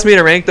you ask me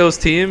to rank those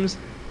teams,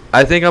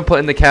 I think I'm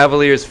putting the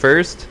Cavaliers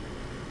first,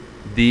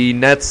 the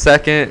Nets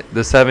second,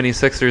 the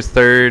 76ers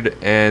third,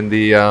 and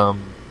the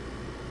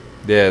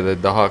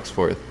Hawks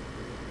fourth.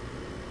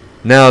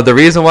 Now, the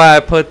reason why I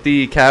put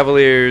the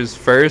Cavaliers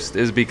first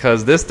is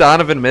because this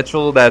Donovan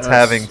Mitchell that's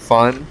having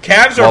fun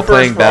while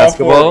playing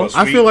basketball.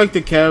 I feel like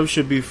the Cavs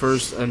should be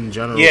first in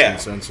general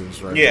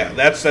consensus, right? Yeah,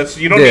 that's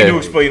you don't need to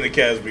explain the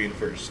Cavs being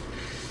first.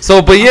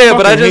 So, but I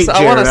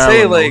want to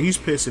say, like, he's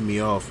pissing me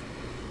off.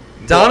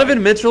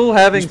 Donovan Mitchell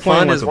having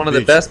fun is one of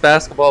the best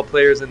basketball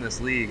players in this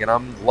league, and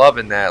I'm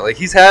loving that. Like,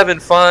 he's having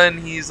fun.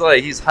 He's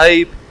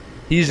hype.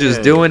 He's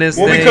just doing his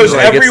thing. Well, because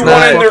like,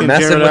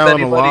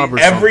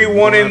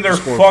 everyone in their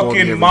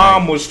fucking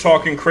mom was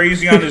talking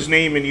crazy on his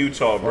name in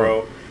Utah,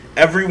 bro.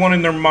 Everyone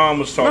in their mom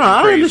was talking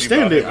crazy. I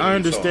understand it. I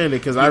understand it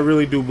because I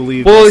really do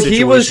believe. Well,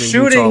 he was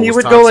shooting. He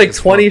would go like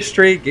 20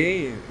 straight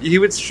games. He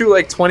would shoot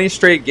like 20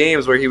 straight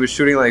games where he was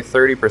shooting like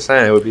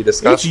 30%. It would be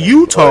disgusting. It's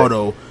Utah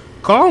though.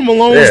 Karl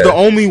Malone is the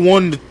only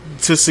one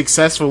to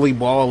successful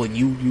ball in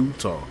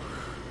Utah.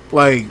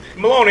 Like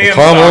Malone and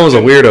Karl Malone was a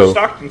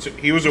weirdo.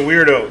 He was a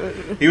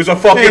weirdo. He was a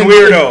fucking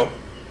weirdo.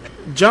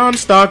 John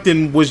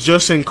Stockton was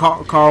just in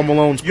Karl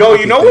Malone's pocket. Yo,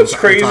 you know what's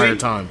crazy?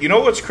 Time. You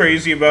know what's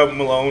crazy about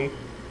Malone?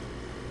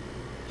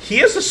 He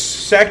has a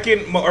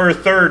second or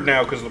third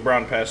now because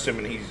LeBron passed him,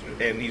 and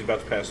he's about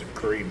to pass him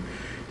Kareem.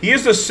 He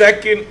is the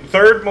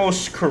third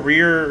most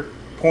career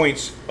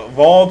points of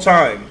all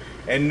time.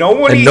 And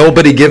nobody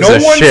gives a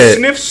shit. No one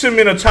sniffs him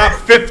in a top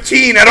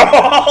 15 at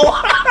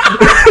all.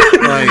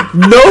 Like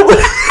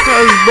nobody.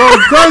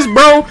 Cause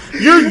bro,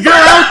 you're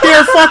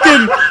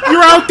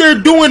out there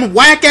doing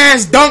whack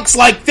ass dunks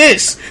like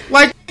this.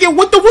 Like, yeah,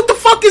 what the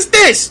fuck is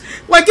this?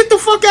 Like, get the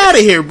fuck out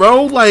of here,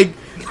 bro. Like,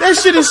 that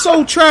shit is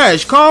so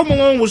trash. Karl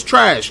Malone was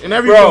trash, and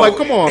everyone like,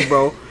 come on,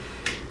 bro.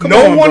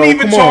 No one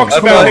even talks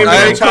about him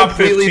in the top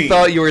 15. I completely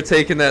thought you were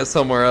taking that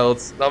somewhere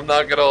else. I'm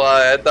not gonna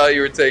lie. I thought you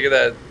were taking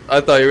that.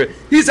 I thought you were.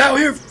 He's out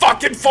here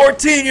fucking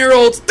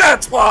 14-year-olds.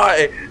 That's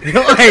why.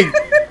 Like,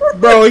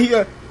 bro, he,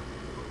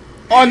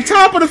 on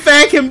top of the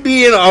fact him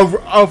being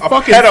a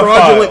fucking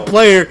fraudulent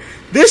player,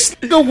 this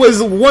nigga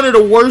was one of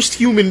the worst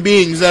human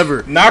beings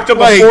ever. Knocked up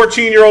a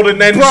 14-year-old and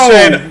then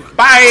said,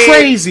 "Bye."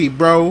 Crazy,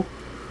 bro.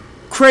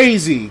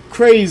 Crazy.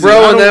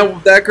 Bro,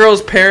 and that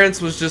girl's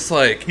parents was just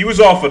like, he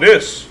was off of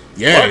this.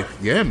 Yeah, what?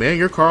 Yeah, man,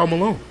 you're Karl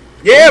Malone.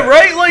 Yeah,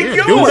 right? Like,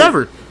 yo. Do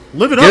whatever.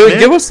 Live it up, man.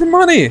 Give us some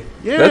money.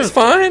 Yeah. That's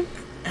fine.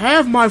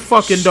 Have my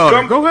fucking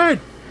daughter. Go ahead.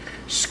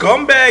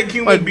 Scumbag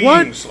human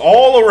beings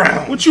all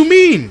around. What you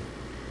mean?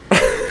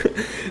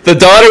 The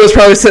daughter was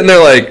probably sitting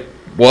there like,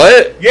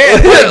 what? Yeah,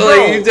 like,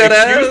 bro, you dead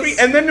excuse me?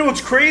 And then what's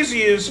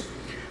crazy is,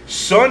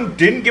 son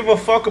didn't give a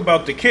fuck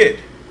about the kid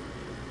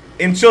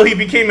until he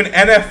became an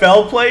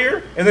NFL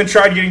player and then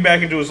tried getting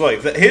back into his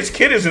life. His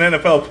kid is an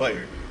NFL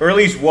player. Or at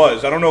least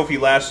was. I don't know if he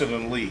lasted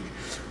in the league.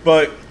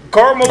 But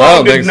Karl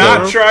Malone did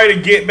not try to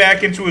get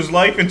back into his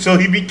life until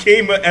he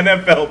became an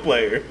NFL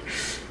player.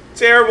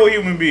 Terrible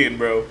human being,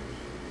 bro.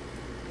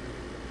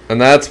 And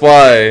that's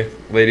why,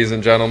 ladies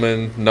and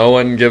gentlemen, no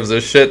one gives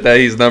a shit that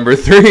he's number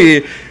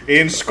 3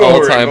 in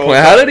scoring. All-time point.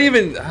 How did he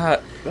even...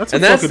 that's the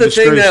disgrace.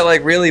 Thing that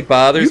like really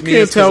bothers me. You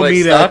can't tell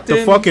me that Stockton,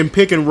 the fucking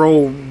pick and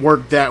roll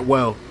worked that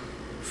well.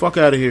 Fuck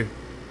out of here.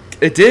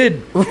 It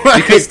did.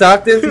 Because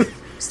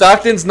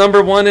Stockton's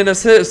number 1 in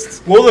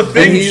assists. Well, the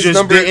thing is,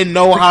 just didn't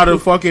know how to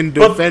fucking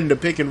defend the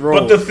pick and roll.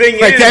 But the thing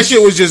is, that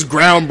shit was just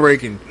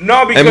groundbreaking.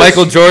 No, because and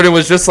Michael Jordan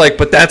was just like,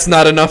 but that's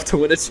not enough to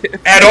win a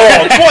championship at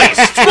all.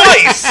 Twice.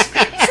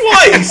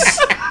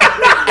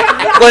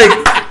 Like,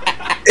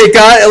 it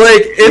got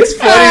it's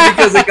funny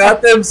because it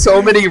got them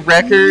so many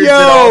records and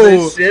all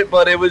this shit,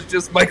 but it was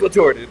just Michael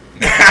Jordan.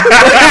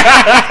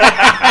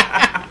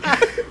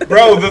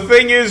 Bro, the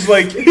thing is,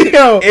 like,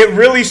 it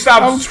really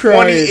stops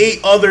 28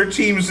 other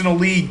teams in the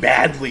league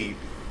badly,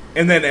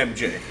 and then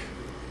MJ.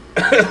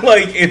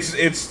 Like,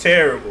 it's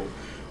terrible.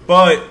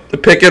 But the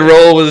pick and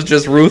roll was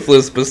just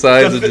ruthless.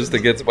 Besides it just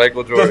against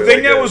Michael Jordan. The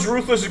thing that was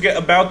ruthless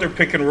about their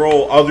pick and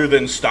roll, other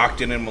than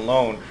Stockton and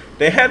Malone,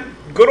 they had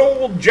good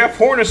old Jeff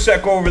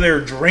Hornacek over there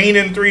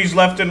draining threes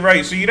left and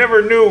right. So you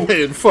never knew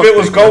if it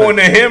was going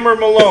to him or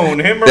Malone,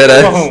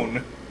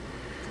 Malone.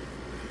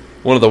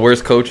 One of the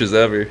worst coaches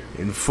ever.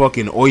 In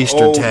fucking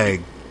oyster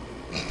tag.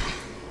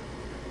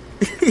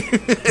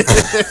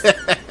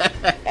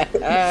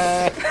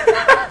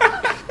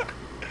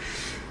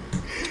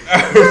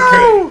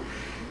 No,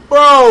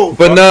 bro.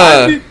 But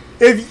nah.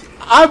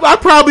 I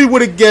probably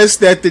would have guessed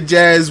that the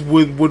Jazz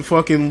would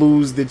fucking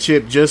lose the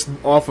chip just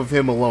off of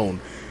him alone.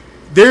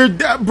 There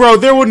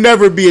would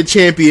never be a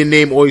champion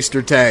named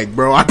Oyster Tag,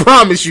 bro. I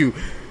promise you.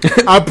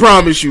 I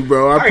promise you,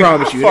 bro. I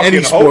promise you. In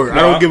any sport, I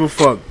don't give a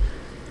fuck.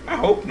 I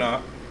hope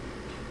not.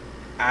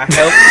 I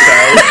hope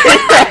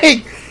so.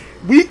 Like,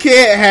 we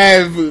can't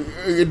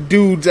have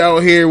dudes out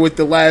here with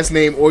the last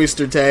name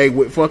Oyster Tag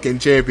with fucking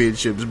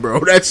championships, bro.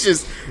 That's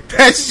just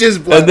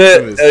blasphemous. And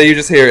then you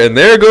just hear, and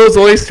there goes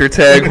Oyster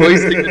Tag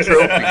hoisting the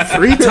trophy.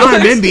 3-time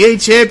NBA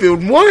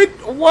champion. What?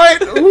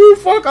 Who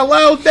the fuck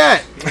allowed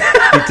that?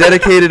 He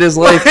dedicated his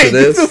life to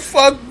this. What the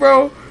fuck,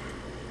 bro?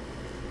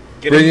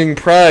 Bringing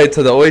pride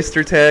to the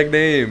Oyster Tag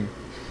name.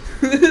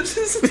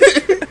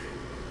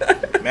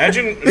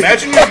 Imagine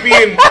just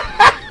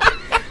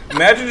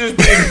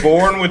being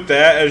born with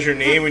that as your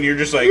name, and you're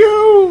just like,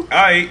 all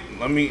right,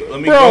 let me.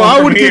 Bro, go I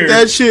would get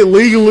that shit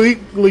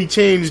legally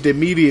changed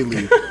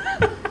immediately.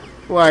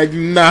 Like,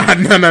 nah. I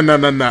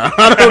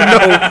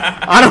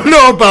don't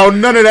know about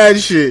none of that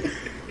shit.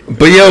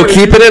 But yo,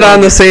 keeping it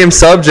on the same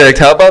subject,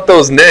 how about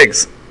those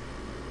Knicks?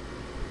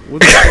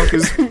 What the fuck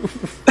is?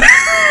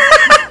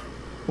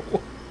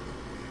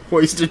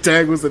 Oyster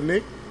Tag was a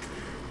Knick.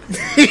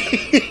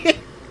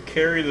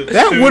 Carry the.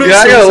 That would have.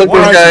 I gotta look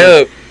this guy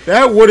up.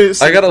 That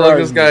wouldn't. I gotta look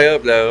this guy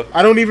up now.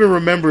 I don't even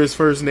remember his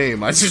first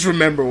name. I just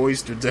remember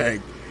Oyster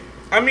Tag.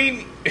 I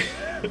mean,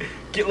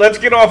 let's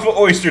get off of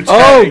Oyster Tag.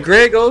 Oh,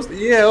 Greg Oyster.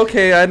 Yeah,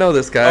 okay, I know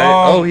this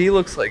guy. He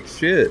looks like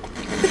shit.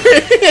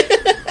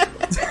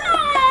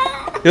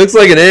 He looks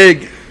like an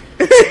egg.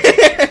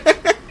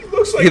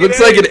 He looks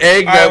like an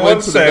egg that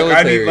went to the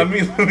military. Let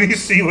me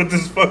see what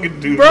this fucking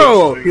dude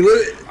looks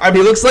like.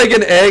 He looks like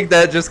an egg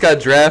that just got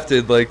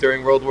drafted like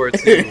during World War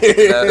II.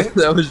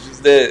 That was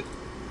just it.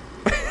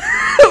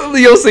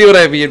 You'll see what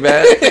I mean,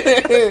 Matt.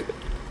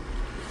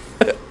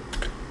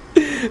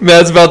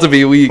 Matt's about to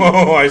be weak.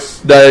 Oh,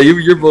 Nah,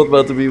 you're both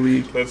about to be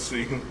weak. Let's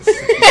see.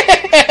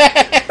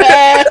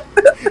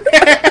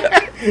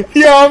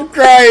 Yo, I'm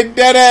crying,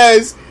 dead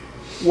ass.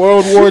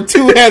 World War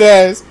II head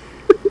ass.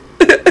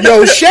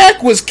 Yo,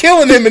 Shaq was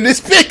killing him in this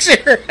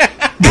picture.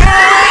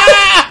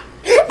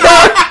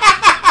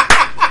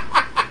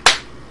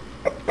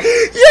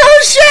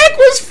 Shaq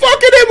was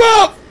fucking him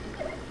up.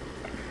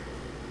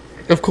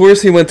 Of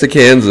course, he went to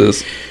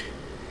Kansas.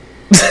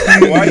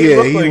 Why He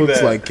look looks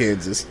that? like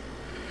Kansas.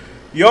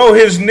 Yo,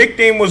 his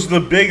nickname was the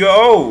Big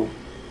O.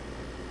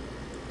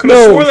 Could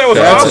have swore that was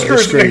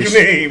Oscar's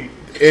nickname.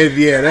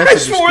 That's I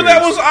swore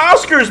that was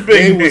Oscar's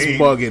big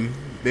name.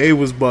 They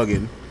was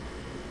bugging.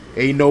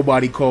 Ain't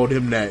nobody called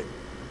him that.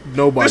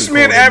 Nobody. This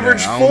man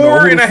averaged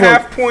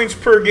 4.5 points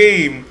per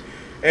game,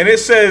 and it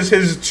says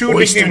his two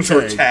nicknames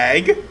were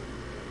Tag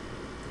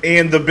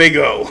and the Big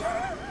O.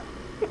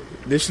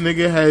 This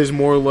nigga has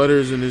more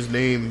letters in his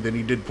name than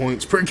he did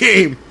points per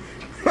game.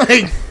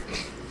 Like,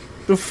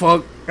 the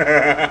fuck?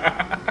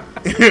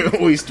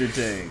 Oyster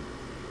Tag.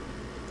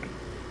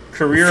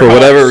 Career For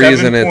whatever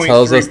reason, it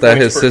tells us that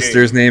his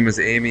sister's name is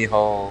Amy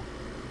Hall.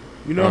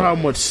 You know how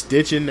much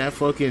stitching that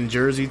fucking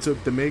jersey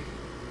took to make?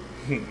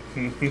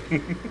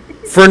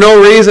 For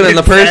no reason, and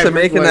the person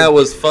making that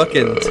was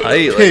fucking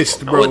tight.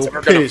 Pissed, bro. No one's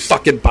gonna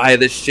fucking buy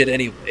this shit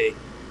anyway.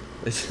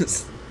 It's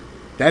just...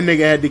 That nigga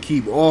had to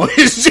keep all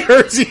his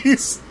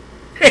jerseys.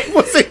 He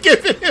wasn't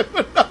giving him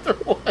another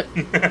one.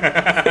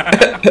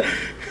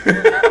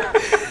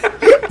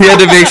 He had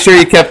to make sure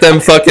he kept them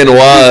fucking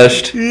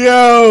washed.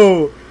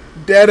 Yo,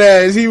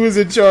 deadass, he was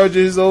in charge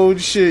of his own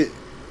shit.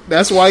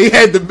 That's why he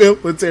had the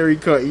military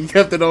cut. He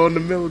kept it on the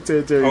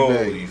military bag.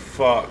 Holy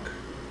fuck.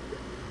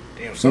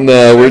 Damn,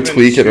 no, we're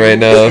tweaking right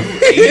now.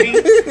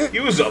 He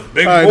was a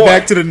big boy.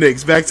 Back to the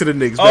Knicks. So the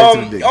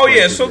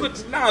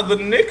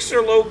Knicks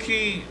are low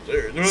key.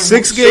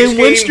 6 game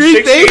win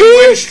streak.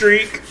 Win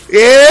streak.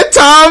 Yeah,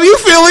 Tom, you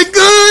feeling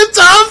good?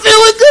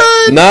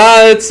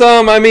 Nah, it's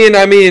I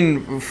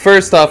mean,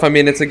 first off,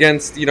 it's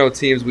against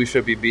teams we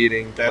should be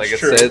beating. That's like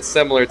true. It's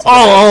similar to.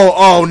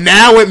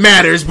 Now it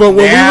matters. But when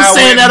we were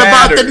saying that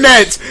about the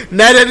Nets,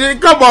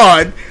 come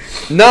on.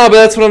 No, but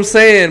that's what I'm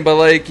saying. But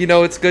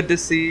it's good to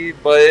see.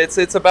 But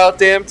it's about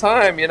damn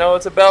time.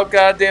 It's about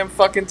goddamn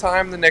fucking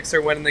time. The Knicks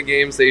are winning the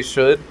games they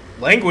should.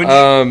 Language.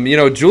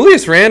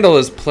 Julius Randle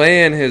is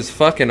playing his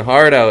fucking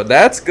heart out.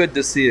 That's good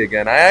to see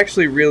again. I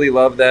actually really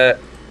love that.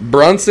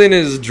 Brunson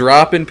is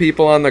dropping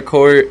people on the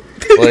court.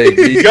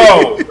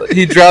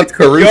 He dropped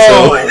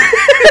Caruso.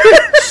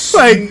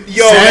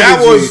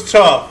 That was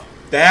tough.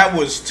 That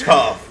was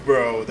tough,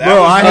 bro.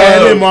 I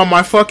had him on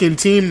my fucking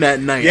team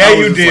that night. Yeah,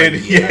 you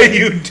did. Yeah,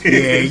 you're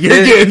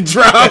getting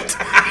dropped.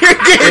 You're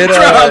getting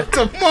dropped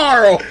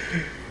tomorrow.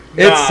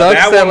 It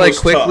sucks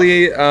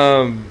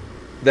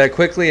that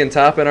Quickly and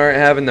Toppin aren't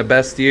having the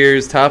best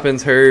years.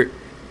 Toppin's hurt.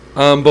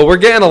 But we're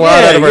getting a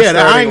lot out of our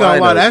starting I ain't gonna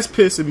lie. lineup. That's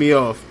pissing me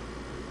off.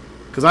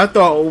 Because I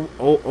thought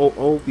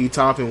Opie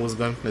Toppin was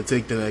going to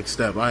take the next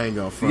step. I ain't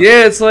gonna front.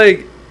 Yeah, it's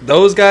like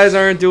those guys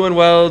aren't doing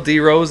well.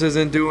 D-Rose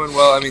isn't doing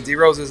well.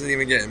 D-Rose isn't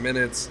even getting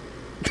minutes.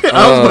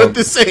 I was about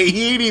to say,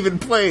 he ain't even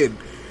playing.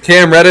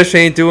 Cam Reddish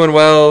ain't doing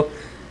well.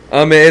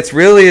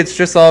 It's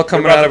just all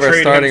coming out of our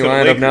starting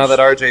lineup now that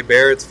RJ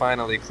Barrett's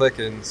finally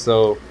clicking.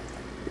 So,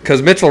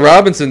 because Mitchell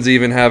Robinson's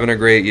even having a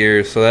great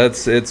year, so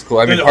it's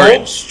cool.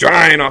 Harden's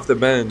trying off the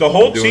bench. The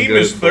whole team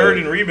is third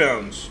in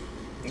rebounds,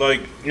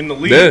 in the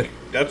league. Yeah.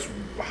 That's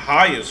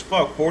high as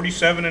fuck.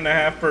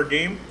 47.5 per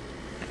game.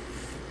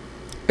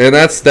 And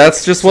that's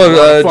just what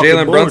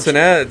Jalen Brunson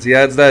adds. He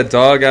adds that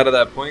dog out of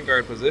that point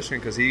guard position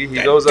because he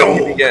goes up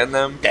and getting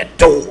them. That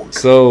dog.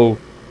 So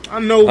I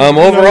know.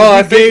 Overall,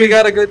 I think we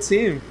got a good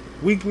team.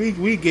 We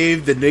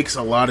gave the Knicks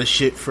a lot of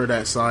shit for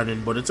that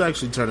signing, but it's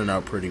actually turning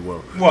out pretty well.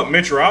 What,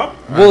 Mitch Rob?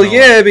 Well,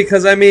 yeah,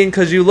 because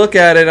you look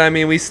at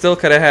it. We still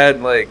could have had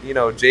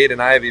Jaden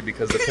Ivey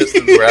because the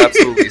Pistons were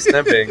absolutely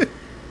snipping.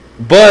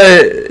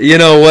 But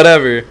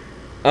whatever.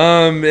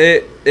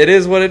 It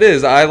is what it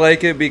is. I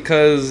like it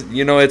because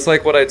it's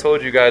like what I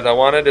told you guys. I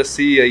wanted to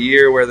see a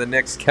year where the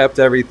Knicks kept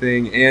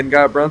everything and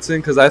got Brunson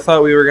because I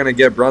thought we were gonna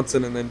get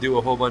Brunson and then do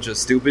a whole bunch of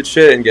stupid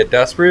shit and get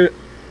desperate.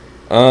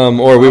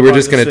 Or we were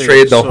just going to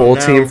trade the whole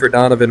team for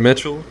Donovan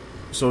Mitchell.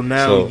 So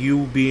now,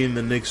 you being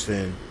the Knicks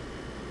fan,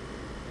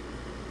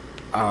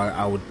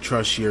 I would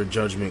trust your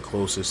judgment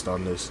closest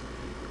on this.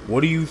 What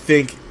do you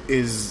think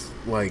is,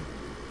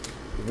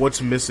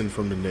 what's missing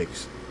from the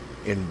Knicks?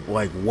 And,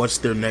 what's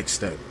their next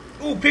step?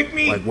 Ooh, pick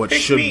me. What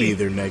should be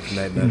their next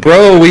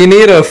Bro, we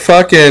need a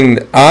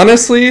fucking...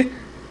 Honestly,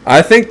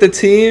 I think the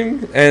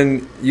team,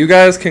 and you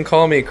guys can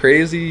call me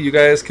crazy, you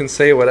guys can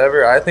say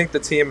whatever, I think the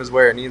team is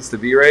where it needs to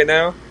be right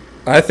now.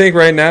 I think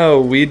right now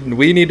we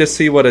need to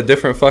see what a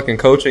different fucking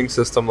coaching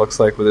system looks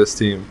like with this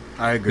team.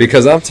 I agree.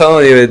 Because I'm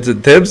telling you,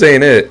 Tibbs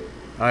ain't it.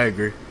 I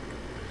agree.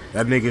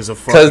 That nigga's a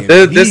fucking...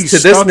 Because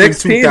this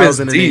Knicks team is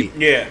deep.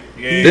 Yeah.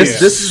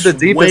 This is the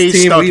deepest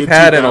team we've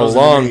had in a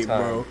long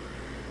time. Bro.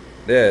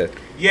 Yeah.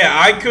 Yeah,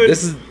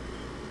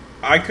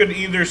 I could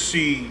either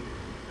see...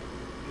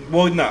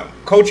 Well, no.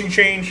 Coaching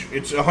change,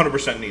 it's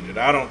 100% needed.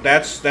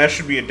 That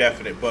should be a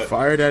definite, but...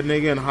 Fire that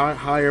nigga and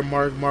hire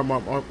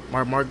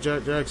Mark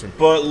Jackson.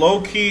 But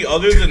low-key,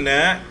 other than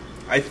that,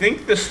 I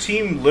think this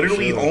team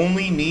literally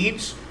only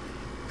needs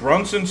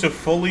Brunson to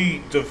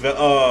fully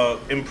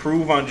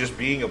improve on just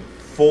being a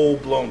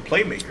full-blown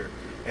playmaker.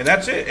 And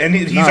that's it. And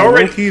he's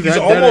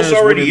almost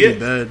already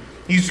it.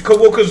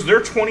 Because they're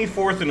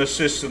 24th in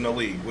assists in the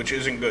league, which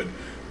isn't good.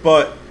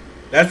 But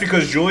that's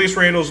because Julius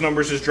Randle's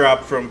numbers has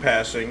dropped from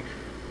passing.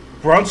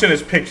 Brunson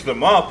has picked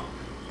them up,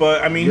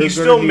 but I mean he's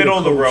still middle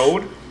of the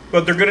road.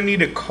 But they're going to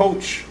need a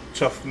coach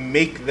to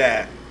make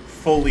that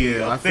fully a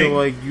thing. I feel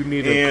like you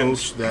need a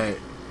coach that.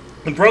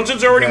 And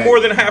Brunson's already more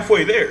than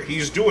halfway there.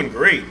 He's doing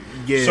great.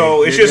 Yeah,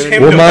 so it's just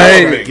him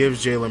developing.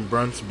 Gives Jalen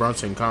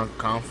Brunson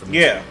confidence.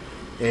 Yeah.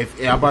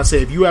 I'm about to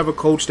say, if you have a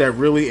coach that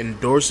really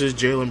endorses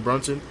Jalen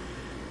Brunson,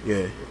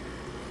 yeah.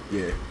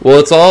 Well,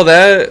 it's all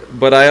that,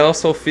 but I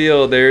also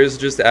feel there's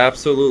just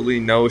absolutely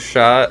no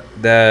shot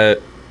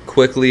that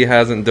Quickly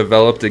hasn't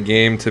developed a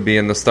game to be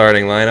in the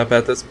starting lineup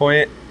at this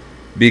point,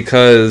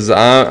 because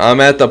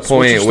I'm at the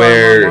point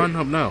where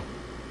now?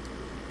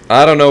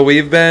 I don't know.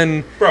 We've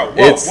been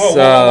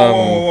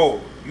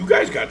whoa. You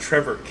guys got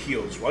Trevor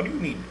Keels. Why do you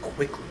need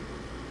Quickly?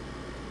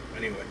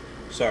 Anyway,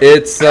 sorry.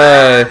 It's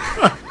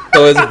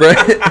So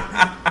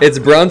it's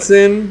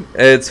Brunson,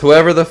 it's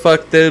whoever the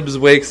fuck Thibs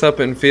wakes up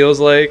and feels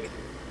like,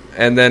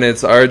 and then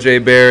it's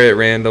RJ Barrett,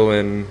 Randall,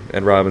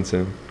 and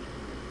Robinson.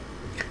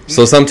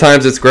 So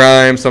sometimes it's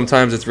Grimes,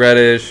 sometimes it's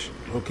Reddish.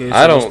 Okay,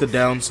 so what's the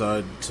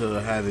downside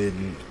to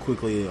having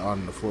Quickly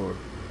on the floor?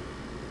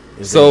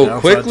 So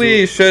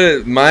Quickly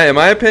should, in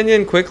my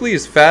opinion, Quickly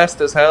is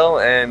fast as hell,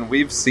 and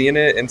we've seen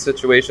it in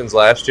situations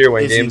last year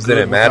when games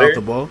didn't matter.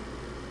 The ball?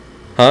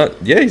 Huh?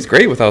 Yeah, he's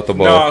great without the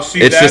ball. No,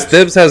 see, it's just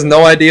Thibs has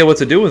no idea what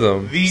to do with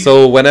him.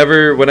 So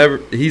whenever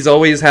he's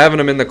always having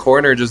him in the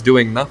corner just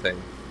doing nothing.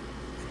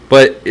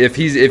 But if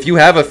you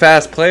have a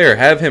fast player,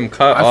 have him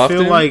cut often.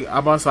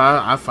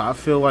 I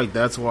feel like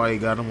that's why he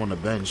got him on the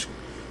bench,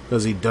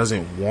 because he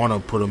doesn't want to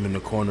put him in the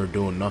corner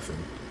doing nothing.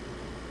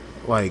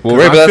 Like,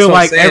 I feel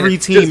like every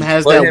team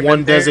has that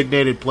one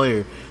designated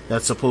player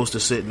that's supposed to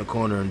sit in the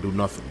corner and do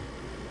nothing.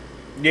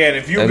 Yeah,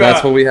 and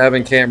that's what we have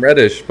in Cam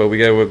Reddish, but we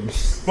get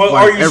with. But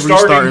like, are you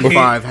starting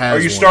five? Are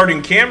you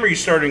starting Cam or are you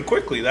starting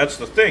Quickly? That's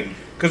the thing.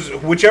 Because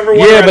whichever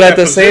one. Yeah, but at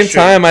the same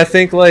time, I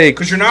think like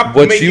you're not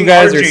what you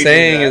guys are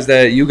saying is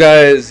that you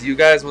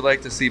guys would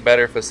like to see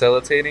better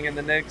facilitating in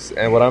the Knicks,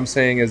 and what I'm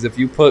saying is if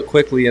you put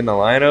Quickly in the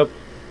lineup,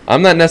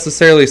 I'm not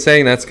necessarily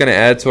saying that's going to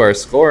add to our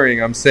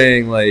scoring. I'm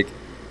saying like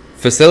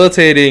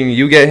facilitating,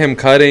 you get him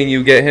cutting,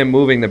 you get him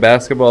moving the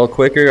basketball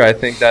quicker. I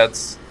think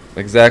that's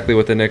exactly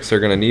what the Knicks are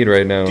going to need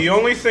right now. The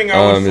only thing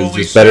I would is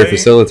just better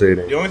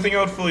facilitating. The only thing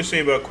I would fully say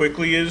about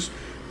Quickly is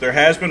there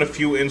has been a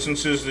few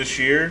instances this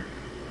year,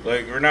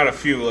 or not a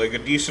few, like a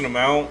decent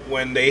amount,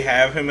 when they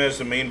have him as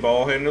the main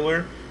ball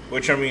handler,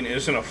 which I mean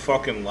isn't a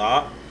fucking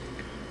lot,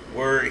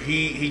 where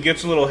he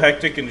gets a little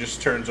hectic and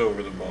just turns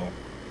over the ball.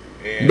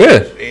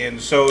 And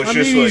so it's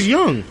he's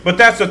young. But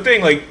that's the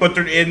thing, but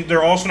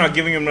they're also not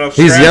giving him enough.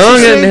 He's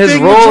young and his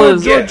role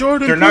is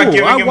Jordan Poole. Not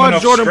giving him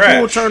watched Jordan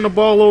Poole turn the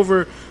ball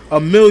over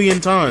 1,000,000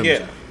 times.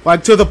 Yeah.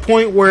 Like to the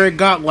point where it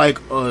got like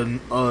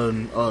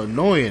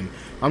annoying.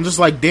 I'm just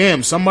like,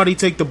 damn, somebody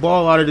take the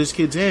ball out of this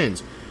kid's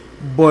hands.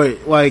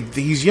 But like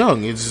he's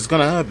young, it's just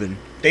gonna happen.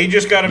 They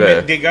just gotta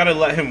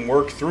let him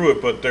work through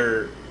it, but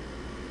they're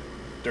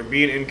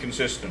being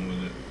inconsistent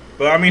with it.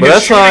 But I mean,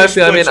 that's how I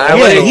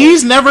feel.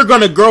 He's never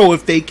gonna grow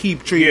if they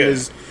keep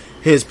treating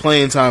his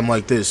playing time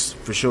like this.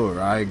 For sure,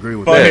 I agree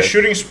with that. But his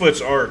shooting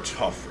splits are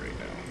tough right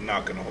now. I'm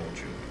not gonna hold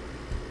you.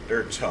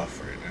 They're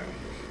tough right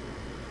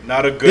now.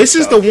 Not a good. This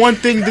is the one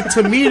thing that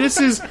to me.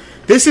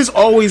 This has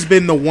always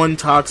been the one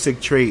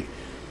toxic trait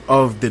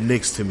of the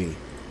Knicks to me,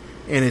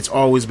 and it's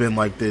always been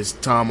like this.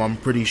 Tom, I'm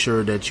pretty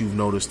sure that you've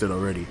noticed it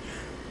already.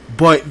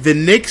 But the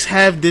Knicks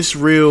have this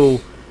real,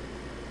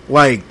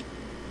 like,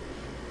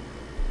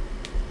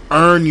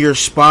 earn your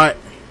spot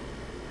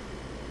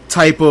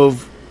type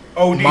of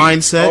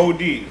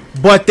mindset,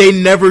 but they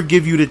never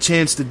give you the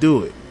chance to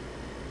do it.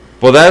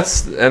 Well,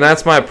 that's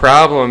my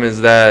problem is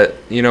that,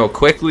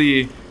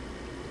 Quickly,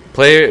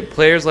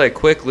 players like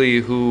Quickly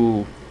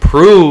who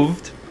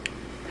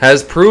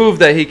has proved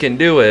that he can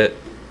do it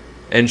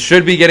and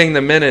should be getting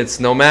the minutes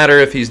no matter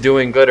if he's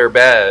doing good or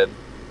bad,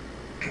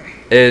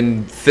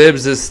 and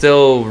Thibs is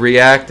still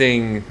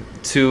reacting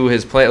to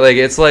his play. Like,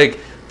 it's like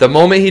the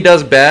moment he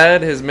does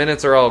bad, his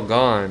minutes are all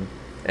gone.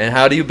 And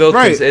how do you build?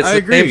 Right, it's the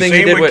same thing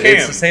he did with.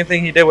 It's the same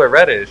thing he did with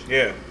Reddish.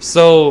 Yeah.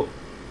 So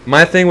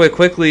my thing with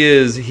Quickly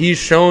is he's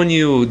shown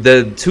you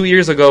the 2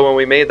 years ago when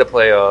we made the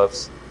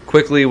playoffs,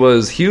 Quickly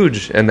was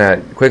huge, and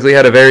that Quickly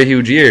had a very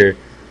huge year.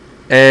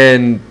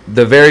 And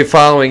the very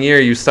following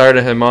year, you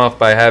started him off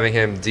by having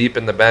him deep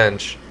in the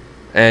bench,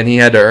 and he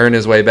had to earn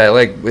his way back.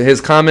 Like his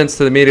comments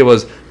to the media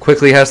was,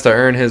 Quickly has to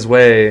earn his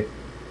way,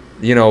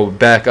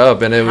 back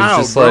up, and it was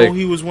just bro? like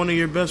He was one of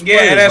your best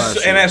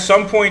players. And at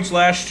some points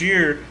last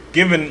year,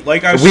 given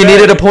like I said, we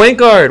needed a point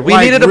guard. We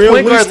needed a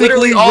point guard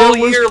literally all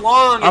year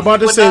long. I'm about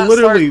to say,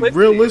 literally,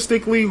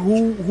 realistically,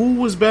 who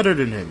was better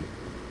than him?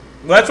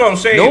 Well, that's what I'm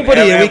saying.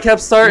 Nobody. We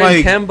kept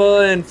starting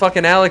Kemba and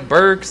fucking Alec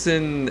Burks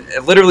and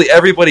literally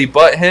everybody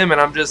but him,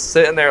 and I'm just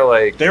sitting there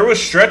like... There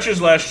was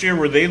stretches last year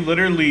where they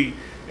literally...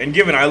 And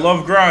given, I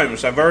love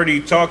Grimes. I've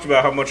already talked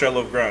about how much I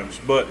love Grimes.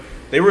 But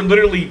they were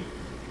literally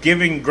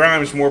giving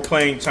Grimes more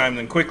playing time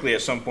than Quickly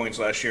at some points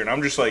last year. And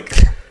I'm just like,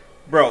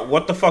 Bro,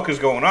 what the fuck is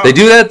going on? They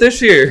do that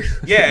this year.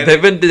 Yeah,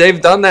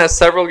 they've done that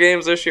several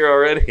games this year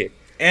already.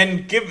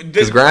 And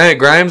because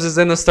Grimes is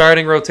in the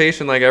starting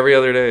rotation like every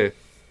other day.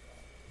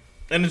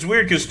 And it's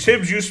weird because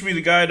Tibbs used to be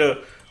the guy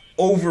to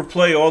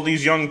overplay all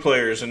these young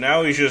players, and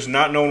now he's just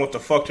not knowing what the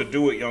fuck to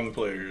do with young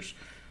players.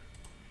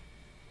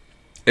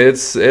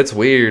 It's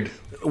weird.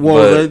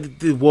 Well,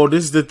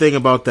 this is the thing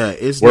about that.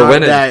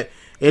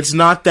 It's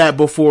not that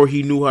before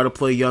he knew how to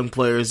play young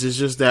players. It's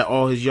just that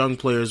all his young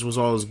players was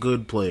all his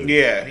good players.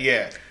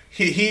 Yeah.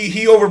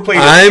 He overplayed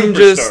the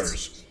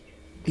superstars.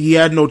 He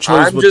had no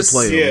choice but to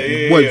play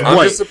him. Yeah. I'm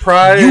just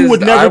surprised. You would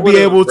never be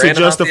able to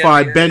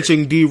justify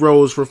benching D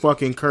Rose for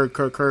fucking Kirk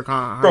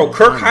Heinrich. Bro,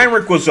 Kirk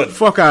Heinrich was a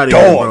fuck out of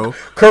dog. here, bro.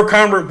 Kirk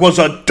Heinrich was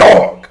a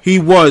dog. He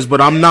was,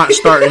 but I'm not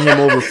starting him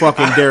over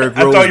fucking Derrick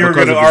Rose. I thought you were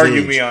going to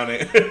argue me on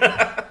it.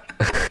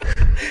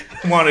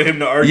 Wanted him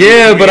to argue.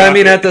 Yeah, but I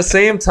mean, at the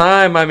same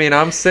time, I mean,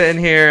 I'm sitting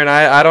here and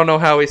I don't know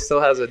how he still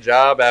has a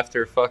job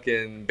after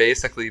fucking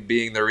basically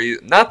being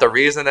not the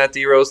reason that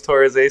D Rose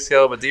tore his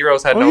ACL, but D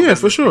Rose had no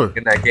business for sure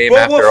in that game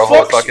after a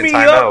whole fucking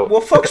timeout.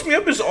 What fucks me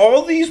up is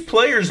all these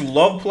players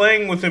love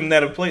playing with him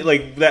that have played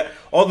like that.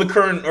 All the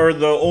current or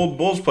the old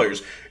Bulls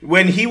players.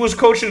 When he was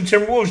coaching the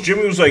Timberwolves,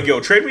 Jimmy was like, "Yo,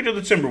 trade me to the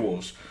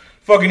Timberwolves."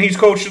 Fucking, he's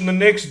coaching the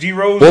Knicks. D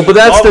Rose. Well, but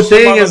that's the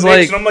thing is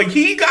like, and I'm like,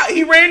 he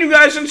ran you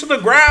guys into the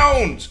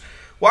ground.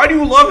 Why do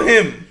you love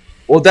him?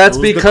 Well, that's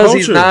because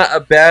he's not a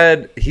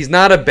bad coach,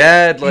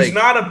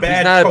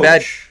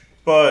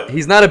 but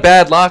he's not a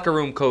bad locker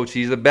room coach.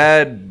 He's a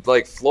bad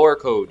like floor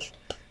coach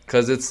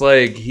because it's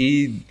like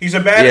he's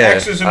a bad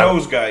X's and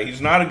O's guy. He's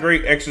not a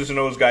great X's and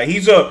O's guy.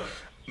 He's a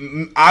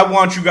I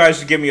want you guys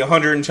to give me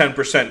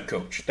 110%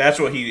 coach. That's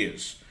what he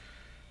is.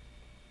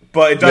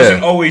 But it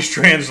doesn't always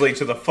translate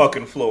to the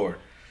fucking floor.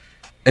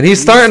 And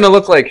he's starting to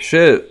look like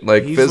shit,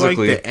 like he's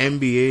physically. Like the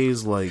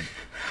NBA's like.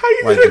 How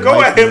you gonna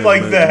go at him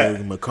like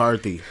that?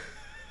 McCarthy.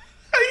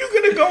 How you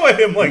gonna go at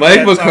him like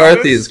that? Mike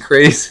McCarthy is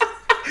crazy.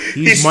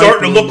 He's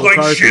starting to look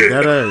like shit.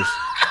 That is.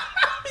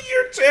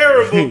 You're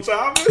terrible,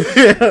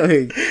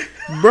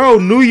 Thomas. Bro,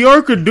 New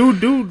Yorker do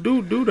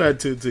that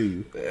to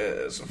you. Yeah,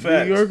 it's a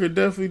fact. New Yorker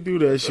definitely do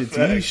that shit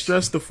to you. He's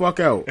stressed the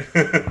fuck out.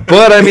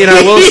 But I mean,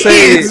 I will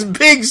say he's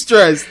big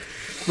stressed.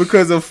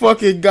 Because of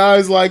fucking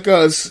guys like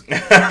us.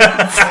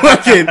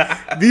 Fucking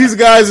these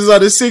guys is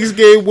on a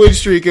 6-game win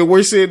streak and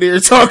we're sitting there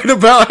talking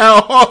about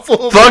how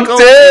awful fuck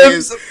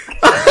Tibbs.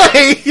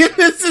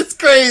 This is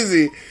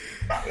crazy.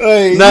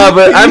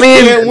 But I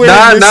mean,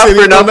 not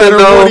for nothing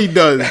though. What he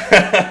does.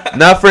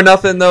 Not for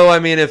nothing though. I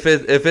mean, if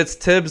it's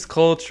Tibbs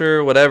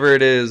culture, whatever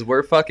it is,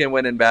 we're fucking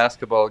winning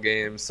basketball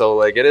games. So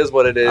like, it is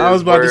what it is. I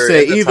was about to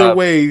say either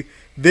way.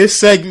 This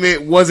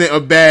segment wasn't a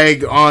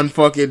bag on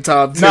fucking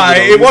Tom Thibodeau. Nah,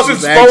 it wasn't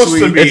supposed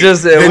to be.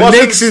 The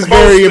Knicks is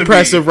very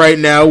impressive right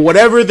now.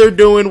 Whatever they're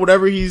doing,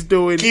 whatever he's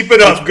doing, keep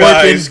it up,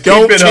 guys.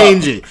 Don't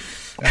change it.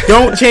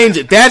 Don't change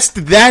it. That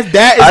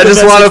is. I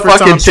just want a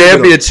fucking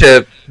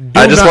championship.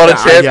 I just want a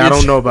championship. I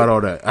don't know about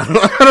all that.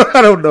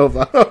 I don't know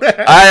about all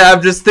that.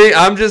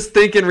 I'm just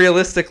thinking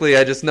realistically.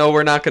 I just know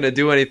we're not going to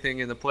do anything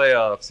in the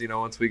playoffs.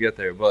 Once we get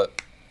there, but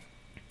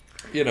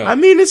I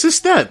mean, it's a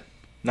step.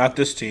 Not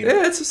this team.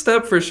 Yeah, it's a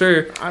step for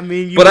sure. I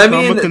mean,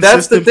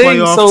 that's the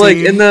thing. So, like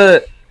in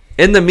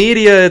the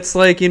media, it's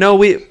like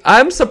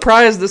I'm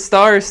surprised the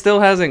star still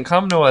hasn't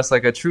come to us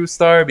like a true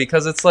star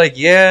because it's like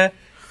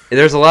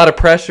there's a lot of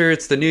pressure.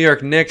 It's the New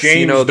York Knicks.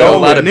 A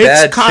lot of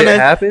bad shit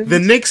happens. The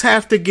Knicks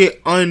have to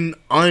get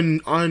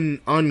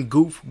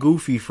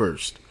goofy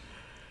first.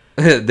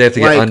 They have to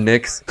get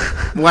un-Knicks.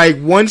 Like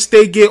once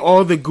they get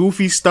all the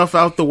goofy stuff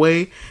out the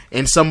way,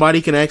 and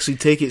somebody can actually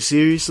take it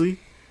seriously.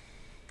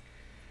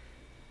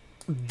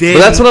 Then, but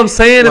that's what I'm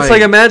saying. It's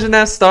like imagine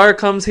that star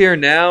comes here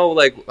now.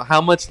 Like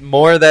how much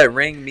more that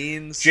ring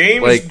means,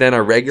 than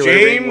a regular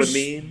ring would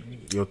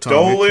mean. Yo, Tom,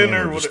 Dolan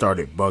or what?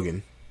 Started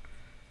bugging.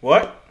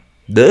 What?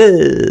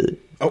 Duh.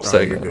 Oh,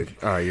 you're good.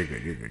 All right, you're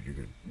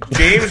good.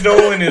 James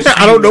Dolan is.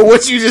 I don't know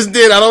what you just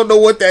did. I don't know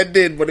what that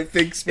did, but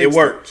it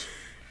worked.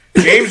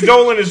 James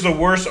Dolan is the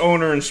worst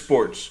owner in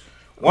sports.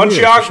 Once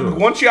y'all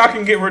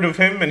can get rid of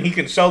him and he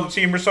can sell the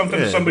team or something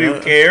to somebody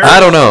who cares. I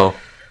don't know.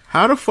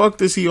 How the fuck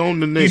does he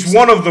own the Knicks? He's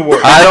one of the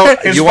worst.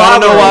 You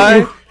want to know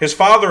why? His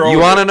father owned You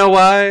want to know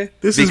why?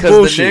 Because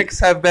the Knicks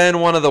have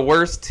been one of the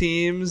worst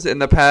teams in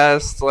the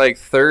past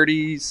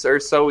 30 or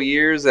so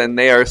years, and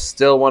they are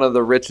still one of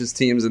the richest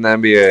teams in the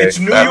NBA. It's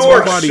New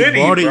York City,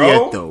 bought it bro.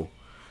 Yet, though.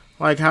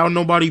 Like, how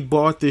nobody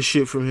bought this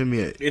shit from him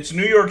yet? It's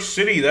New York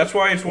City. That's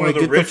why it's one of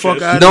the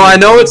richest. I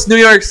know it's New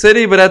York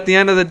City, but at the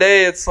end of the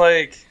day, it's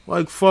like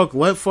fuck,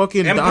 let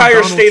fucking Empire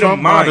Donald State Trump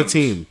of Mind. buy the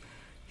team.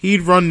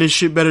 He'd run this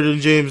shit better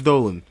than James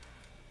Dolan.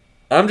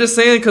 I'm just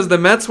saying because the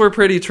Mets were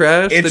pretty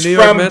trash. The New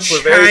York Mets were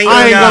very.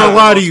 I ain't gonna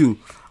lie to you.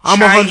 I'm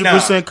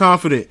 100%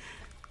 confident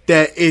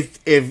that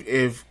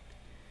if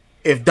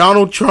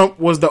Donald Trump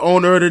was the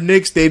owner of the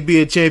Knicks, they'd be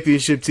a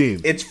championship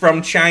team. It's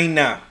from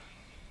China.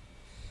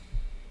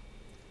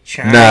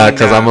 Nah,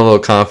 because I'm a little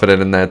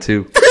confident in that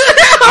too.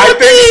 I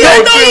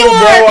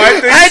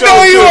I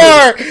know you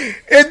are.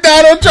 If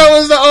Donald Trump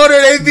was the owner,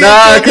 they'd be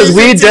because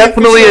we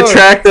definitely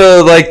attract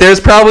there's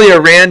probably a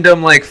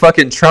random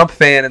fucking Trump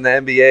fan in the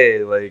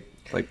NBA,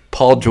 like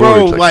Paul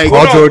George. Bro,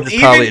 Paul George is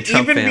probably a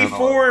Trump fan. Even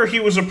before he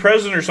was a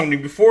president or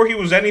something, before he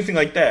was anything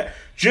like that,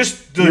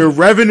 just your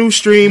revenue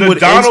stream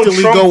would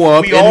instantly go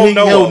up, and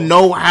he'll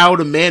know how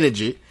to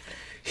manage it.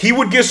 He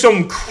would get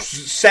some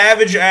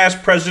savage ass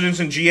presidents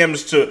and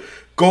GMs to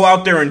go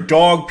out there and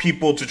dog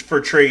people for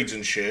trades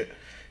and shit.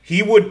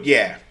 He would,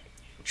 yeah.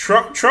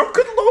 Trump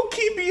could low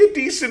key be a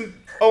decent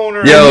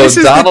owner. Yo,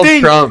 Donald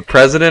Trump,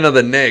 president of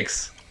the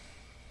Knicks.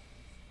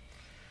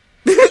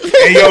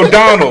 Hey, yo,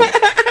 Donald,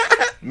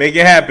 make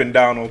it happen,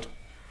 Donald.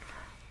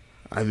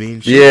 I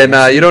mean, you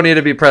don't need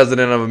to be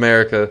president of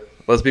America.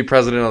 Let's be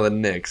president of the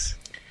Knicks.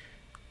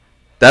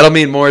 That'll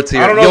mean more to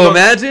you.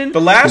 Imagine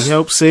the last. He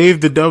helped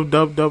save the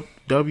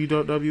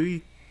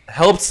WWE.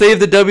 Helped save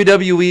the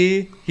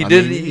WWE.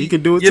 He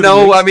could do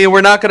it.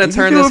 We're not going to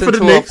turn this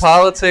into a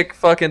politic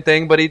fucking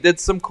thing, but he did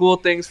some cool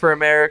things for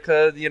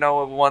America.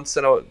 Once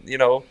in a,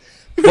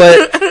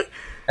 but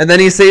and then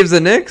he saves the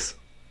Knicks.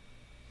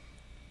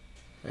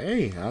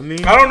 Hey, I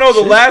don't know.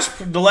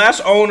 The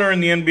last owner in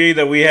the NBA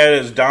that we had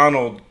as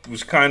Donald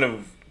was kind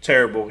of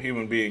terrible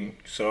human being.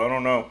 So I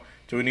don't know.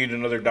 Do we need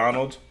another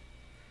Donald?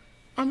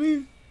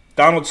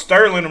 Donald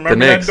Sterling.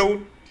 Remember that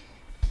dude?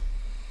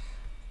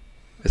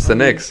 It's the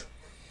Knicks.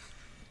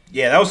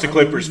 Yeah, that was the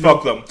Clippers.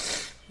 Fuck them.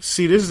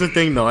 See, this is the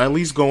thing, though. At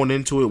least going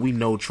into it, we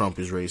know Trump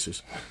is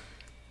racist.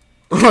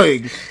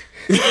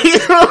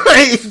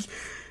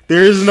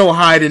 There is no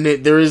hiding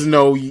it. There is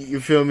no,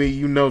 you feel me?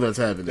 You know that's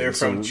happening. They're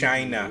from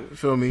China. You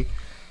feel me?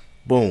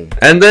 Boom.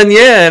 And then,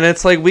 and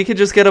it's we could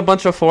just get a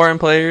bunch of foreign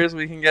players.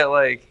 We can get,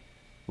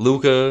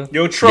 Luka,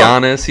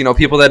 Giannis,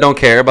 people that don't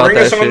care about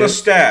that shit. Bring us on the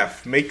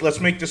staff. Let's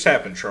make this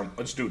happen, Trump.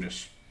 Let's do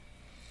this.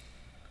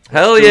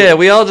 Hell yeah,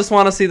 we all just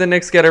want to see the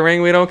Knicks get a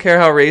ring. We don't care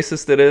how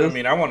racist it is.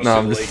 I want to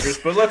see the Lakers,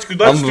 but let's do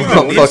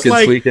it.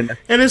 Fucking tweaking.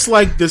 And it's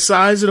the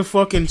size of the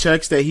fucking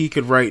checks that he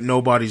could write,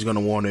 nobody's going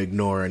to want to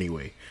ignore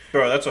anyway.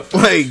 Bro, that's a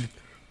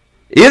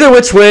either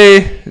which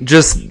way,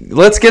 just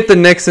let's get the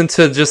Knicks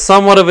into just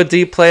somewhat of a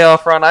deep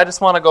playoff run. I just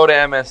want to go to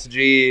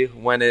MSG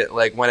when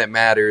it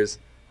matters.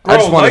 Bro, I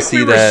just want to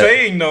see that.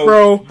 Saying, though,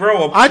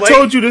 bro, I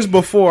told you this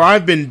before.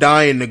 I've been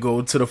dying to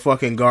go to the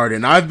fucking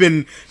Garden. I've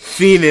been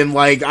feeling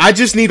I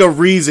just need a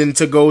reason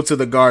to go to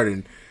the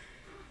Garden.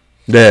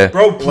 Yeah,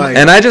 bro.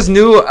 And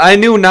I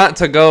knew not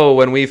to go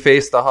when we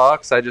faced the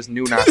Hawks. I just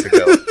knew not to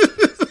go.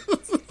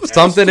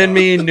 Something in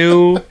me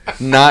knew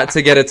not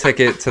to get a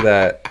ticket to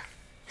that.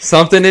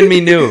 Something in me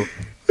knew.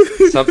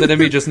 Something in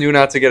me just knew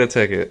not to get a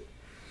ticket.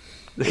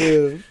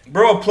 Yeah.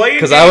 Bro, playing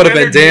because I would have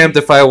been damned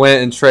if I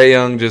went and Trae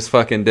Young just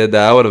fucking did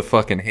that. I would have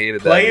fucking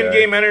hated that. Playing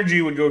game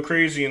energy would go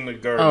crazy in the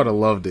Garden. I would have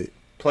loved it.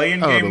 Playing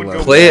game would go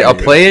a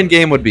playing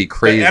game would be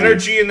crazy. The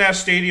energy in that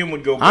stadium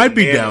would go. I'd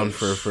be down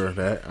for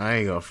that. I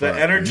ain't gonna front.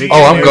 The energy.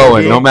 I'm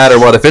going no matter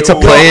what. If it's a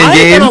playing game, I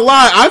ain't gonna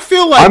lie. I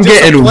feel like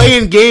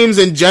playing games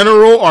in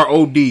general are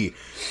OD.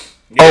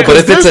 Yeah, but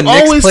if it's a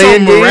Knicks always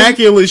playing some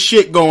miraculous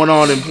shit going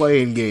on in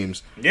playing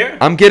games. Yeah,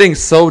 I'm getting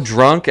so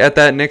drunk at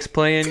that Knicks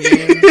playing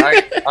game.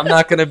 I'm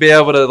not gonna be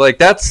able to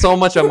that's so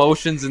much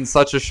emotions in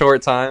such a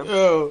short time.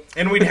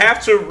 And we'd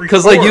have to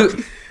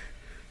record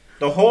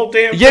the whole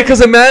damn. Yeah, because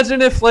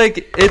imagine if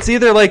it's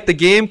either the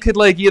game could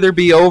either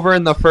be over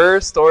in the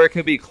first or it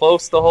could be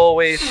close the whole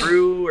way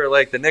through, or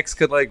the Knicks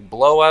could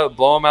blow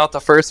them out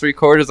the first 3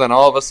 quarters and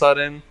all of a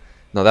sudden,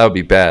 no, that would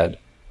be bad.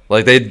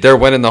 They're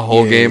winning the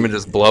whole game and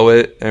just blow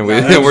it, and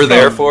we're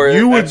there for it.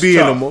 You would be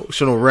an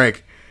emotional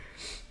wreck.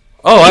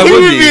 Oh, I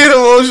would be an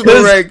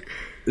emotional wreck.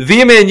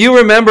 V-Man, you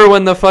remember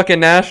when the fucking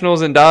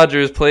Nationals and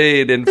Dodgers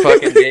played in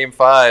fucking Game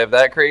 5?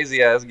 That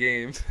crazy ass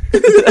game.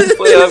 That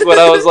playoff when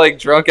I was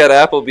drunk at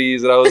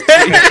Applebee's and I was.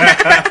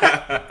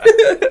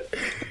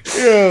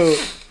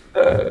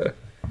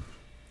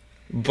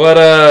 But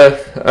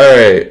all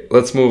right,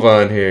 let's move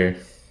on here.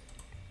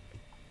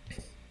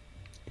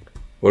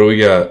 What do we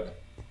got?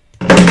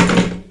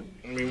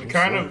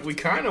 We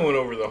kind of went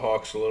over the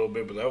Hawks a little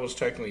bit, but that was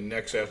technically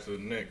next after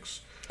the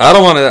Knicks. I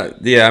don't want to.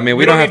 Yeah, I mean,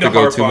 we don't have to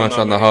go too much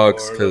on the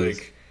Hawks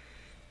because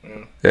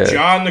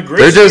John the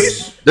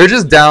Grizzlies. They're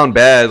just down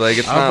bad.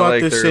 It's I'm not about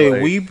to say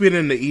we've been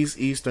in the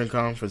Eastern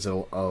Conference a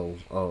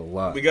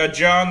lot. We got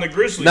John the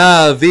Grizzlies.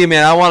 Nah,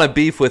 V-Man, I want to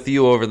beef with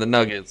you over the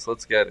Nuggets.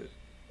 Let's get it.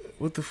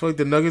 What the fuck?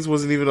 The Nuggets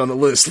wasn't even on the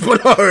list,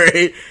 but all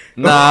right.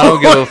 Nah, I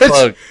don't give a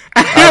fuck.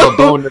 I have a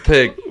bone to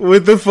pick.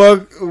 What the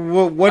fuck?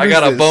 What I is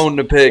got this? a bone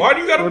to pick. Why do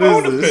you got a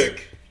bone to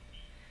pick?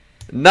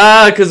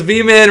 Nah, because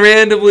V-Man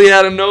randomly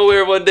out of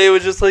nowhere one day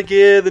was just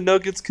yeah, the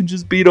Nuggets can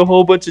just beat a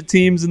whole bunch of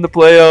teams in the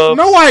playoffs.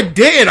 No, I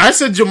didn't. I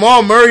said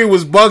Jamal Murray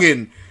was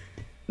bugging.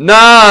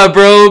 Nah,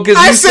 bro, because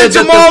I said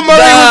Jamal Murray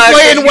was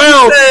playing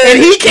well, and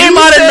he came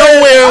out of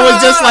nowhere and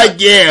was just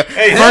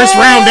first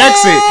round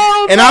exit.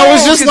 And I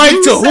was just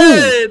to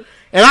who?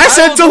 And I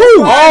said to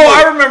who? Oh,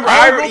 I remember.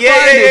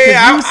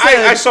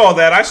 I saw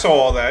that. I saw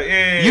all that.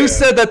 Yeah. You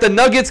said that the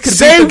Nuggets could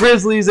beat the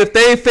Grizzlies if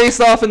they faced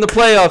off in the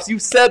playoffs. You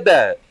said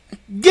that.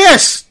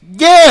 Yes.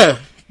 Yeah.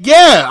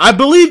 I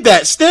believe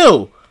that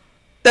still.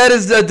 That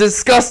is a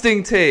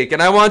disgusting take,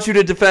 and I want you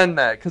to defend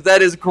that because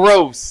that is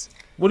gross.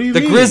 What do you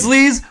mean? The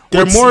Grizzlies,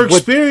 they're more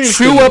experienced.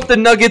 Chew up the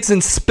Nuggets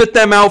and spit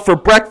them out for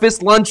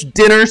breakfast, lunch,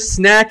 dinner,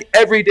 snack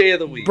every day of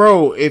the week.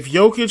 Bro, if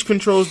Jokic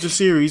controls the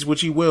series,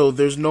 which he will,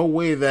 there's no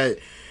way that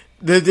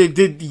the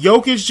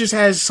Jokic just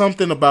has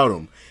something about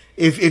him.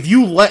 If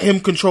you let him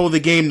control the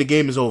game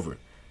is over.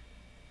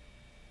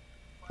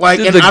 Like,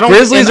 dude, the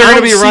Grizzlies are going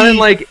to be running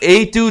like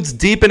 8 dudes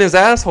deep in his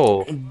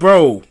asshole,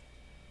 bro.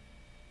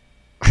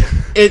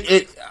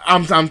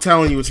 I'm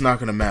telling you, it's not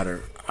going to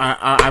matter.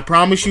 I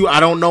promise you, I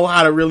don't know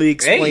how to really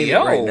explain it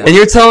right now. And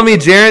you're telling me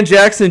Jaren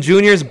Jackson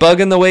Jr. is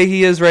bugging the way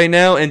he is right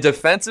now, and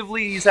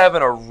defensively he's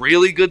having a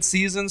really good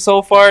season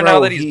so far. Bro, now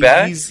that he's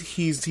back,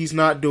 he's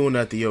not doing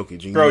that to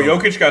Jokic. Bro,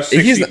 Jokic got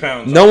 60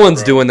 pounds. No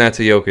one's doing that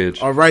to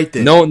Jokic. All right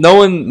then. No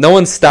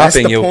one's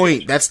stopping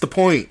Jokic. That's the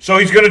point. So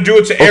he's gonna do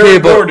it to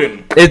Aaron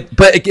Gordon.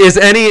 But is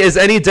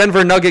any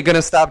Denver Nugget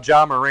gonna stop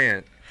Ja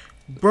Morant?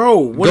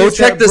 Bro, go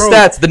check the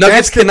stats. The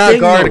Nuggets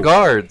cannot guard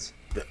guards.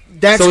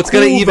 So it's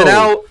gonna even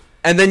out.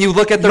 And then you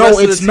look at the rest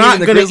of the team,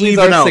 and the Grizzlies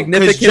are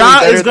significantly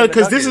better.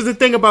 Because this is the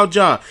thing about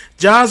Ja.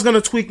 Ja's going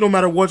to tweak no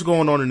matter what's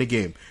going on in the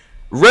game.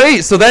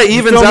 Right, so that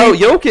evens out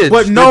Jokic.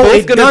 But no,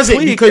 it doesn't,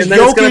 because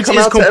Jokic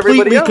is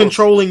completely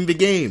controlling the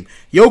game.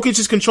 Jokic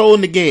is controlling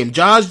the game.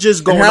 Ja's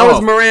just going off. How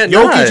is Morant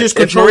not? Jokic is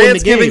controlling the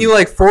game. Giving you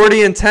like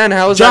 40 and 10,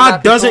 how is that Ja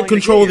doesn't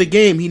control the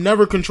game. He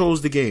never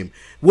controls the game,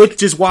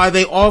 which is why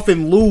they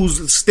often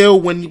lose still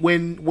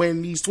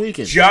when he's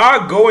tweaking.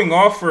 Ja going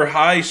off for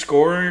high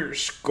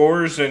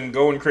scores and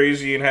going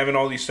crazy and having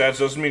all these stats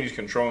doesn't mean he's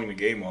controlling the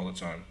game all the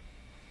time.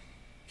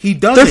 He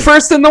doesn't. They're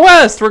first in the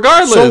West,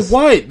 regardless. So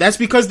what? That's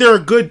because they're a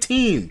good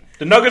team.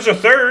 The Nuggets are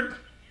third.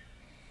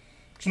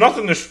 It's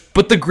nothing to...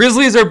 But the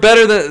Grizzlies are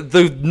better than...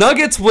 The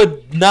Nuggets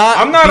would not...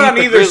 I'm not on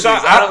either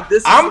side.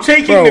 I'm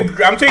taking the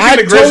Grizzlies. I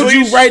told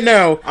you right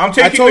now.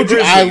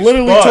 I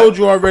literally told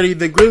you already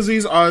the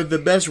Grizzlies are the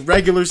best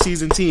regular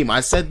season team.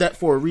 I said that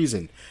for a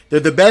reason.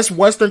 They're the best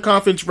Western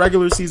Conference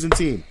regular season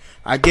team.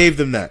 I gave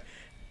them that.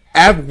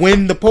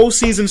 When the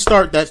postseason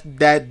start,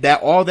 that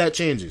all that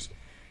changes.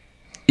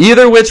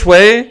 Either which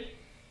way,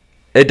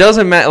 it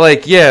doesn't matter.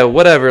 Like, yeah,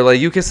 whatever. Like,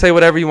 you can say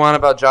whatever you want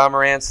about Ja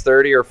Morant's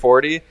 30 or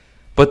 40,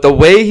 but the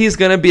way he's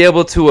going to be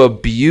able to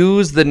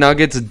abuse the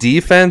Nuggets'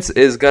 defense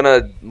is going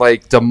to,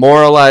 like,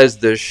 demoralize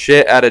the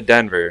shit out of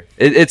Denver.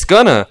 It's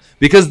going to.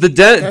 Because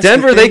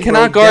Denver, they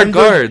cannot guard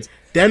guards.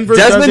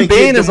 Desmond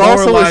Bane is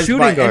also a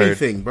shooting guard.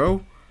 Anything,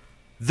 bro.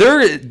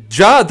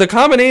 The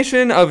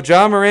combination of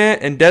Ja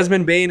Morant and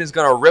Desmond Bane is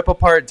going to rip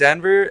apart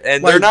Denver,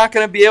 and they're not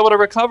going to be able to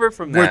recover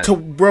from that.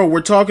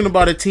 We're talking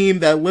about a team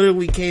that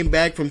literally came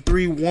back from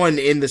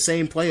 3-1 in the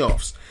same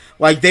playoffs.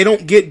 Like, they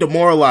don't get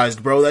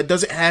demoralized, bro. That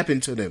doesn't happen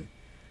to them.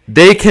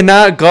 They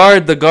cannot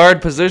guard the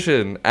guard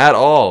position at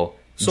all.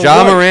 So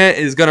Ja Morant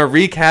is going to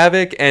wreak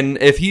havoc, and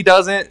if he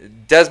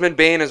doesn't, Desmond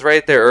Bane is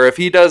right there. Or if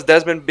he does,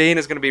 Desmond Bane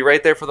is going to be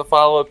right there for the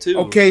follow-up, too.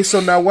 Okay, so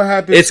now what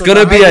happens? It's going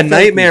to be a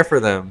nightmare for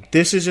them.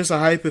 This is just a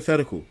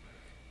hypothetical.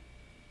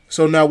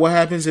 So now what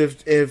happens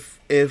if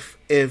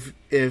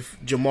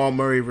Jamal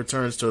Murray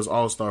returns to his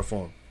all-star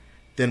form?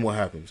 Then what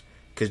happens?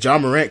 Because Ja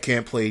Morant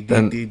can't play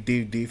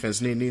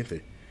defense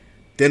neither.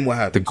 Then what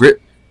happens?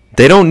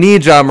 They don't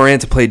need Ja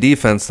Morant to play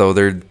defense, though.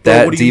 They're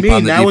that deep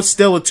on the now it's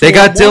still a 2-on-1. They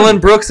got Dillon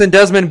Brooks and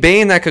Desmond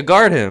Bane that could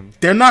guard him.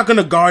 They're not going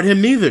to guard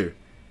him neither.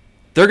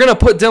 They're going to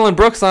put Dillon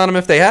Brooks on him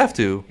if they have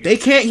to. They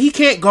can't. He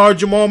can't guard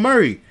Jamal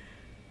Murray.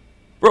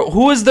 Bro,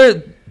 who is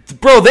there?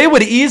 Bro, they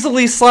would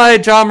easily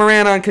slide Ja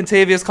Morant on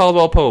Kentavious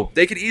Caldwell-Pope.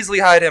 They could easily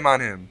hide him on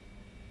him.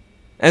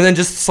 And then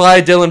just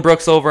slide Dillon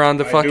Brooks over on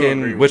the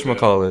fucking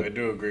whatchamacallit. I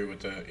do agree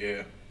with that,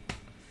 yeah.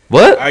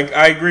 What?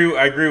 I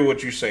agree with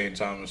what you're saying,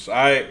 Thomas.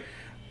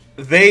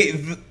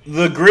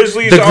 The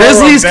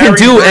Grizzlies can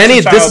do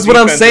any. This is what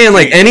I'm saying.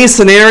 Like any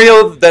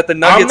scenario that the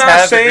Nuggets have. I'm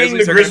not saying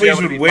the Grizzlies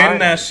would win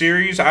that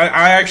series.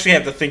 I actually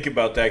have to think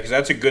about that because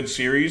that's a good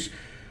series.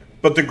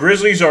 But the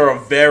Grizzlies are a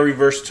very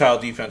versatile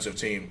defensive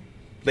team.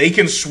 They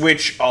can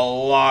switch a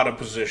lot of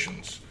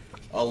positions,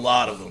 a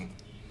lot of them.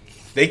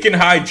 They can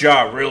hide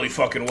Ja really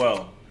fucking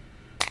well.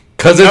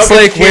 Because it's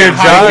like where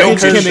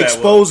Jokic can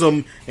expose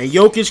him, and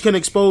Jokic can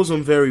expose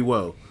him very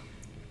well.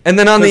 And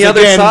then on the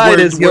other side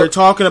we're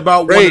talking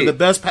about one of the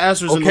best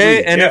passers in the league.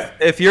 Okay, and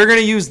if you're going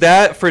to use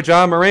that for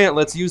Ja Morant,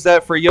 let's use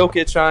that for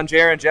Jokic on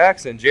Jaren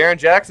Jackson. Jaren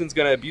Jackson's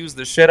going to abuse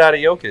the shit out of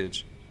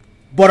Jokic.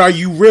 But are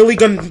you really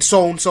going to...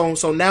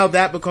 So now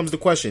that becomes the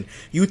question.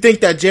 You think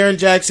that Jaren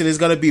Jackson is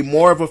going to be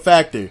more of a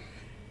factor?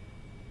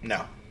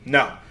 No.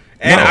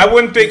 And I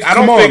don't think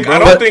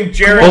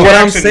Jaren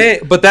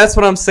Jackson... But that's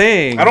what I'm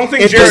saying. I don't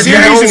think Jaren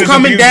Jackson is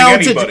abusing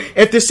anybody.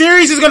 If the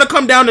series is going to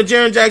come down to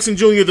Jaren Jackson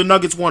Jr., the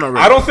Nuggets won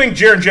already. I don't think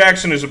Jaren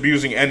Jackson is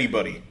abusing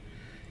anybody.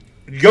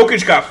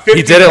 Jokic got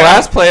 50 He did it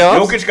last playoffs.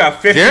 Jokic got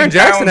 50 Jaren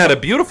Jackson had a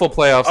beautiful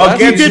playoffs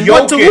against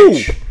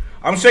Jokic.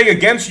 I'm saying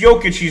against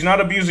Jokic, he's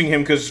not abusing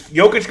him because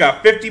Jokic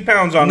got 50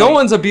 pounds on him. No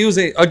one's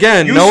abusing...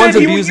 Again, no one's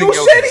abusing Jokic.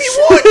 You said he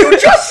would. You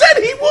just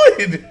said he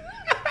would.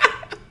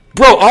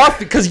 Bro,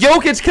 because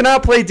Jokic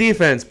cannot play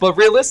defense. But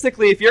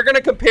realistically, if you're going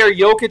to compare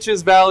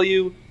Jokic's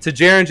value to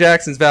Jaren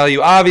Jackson's value,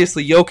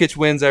 obviously Jokic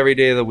wins every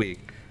day of the week.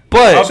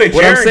 But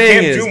what I'm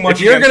saying is, if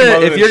you're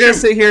gonna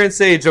sit here and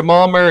say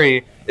Jamal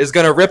Murray is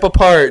gonna rip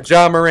apart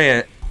Ja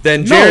Morant,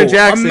 then Jaren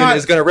Jackson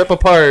is gonna rip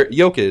apart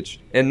Jokic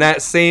in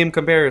that same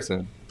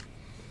comparison.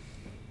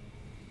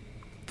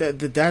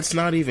 That's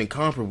not even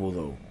comparable,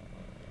 though.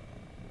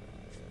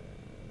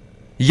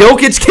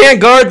 Jokic can't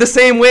guard the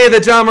same way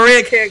that Ja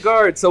Morant can't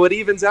guard, so it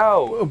evens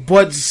out.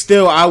 But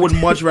still, I would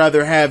much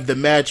rather have the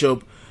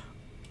matchup.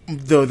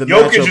 The Jokic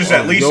matchup is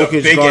at least Jokic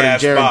a big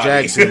ass body.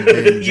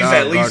 Jackson He's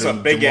at least a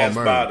big ass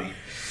body.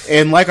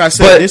 And like I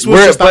said, this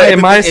was just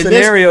in my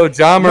scenario,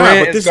 Ja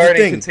Morant is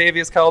guarding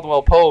Kentavious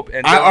Caldwell-Pope.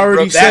 And I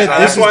already said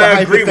that's why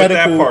I agree with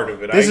that part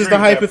of it. This is the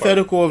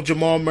hypothetical of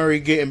Jamal Murray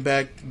getting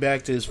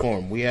back to his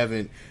form. We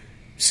haven't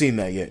seen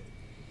that yet.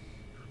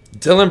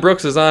 Dylan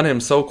Brooks is on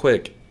him so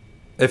quick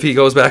if he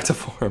goes back to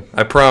form.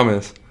 I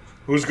promise.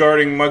 Who's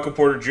guarding Michael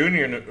Porter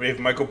Jr. if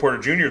Michael Porter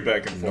Jr. is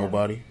back in form?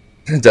 Nobody.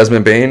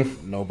 Desmond Bane?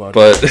 Nobody.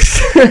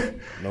 But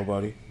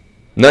nobody.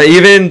 No,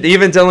 even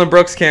Dylan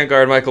Brooks can't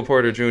guard Michael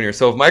Porter Jr.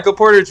 So if Michael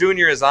Porter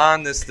Jr. is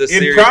on this series,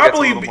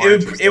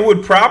 it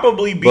would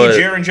probably be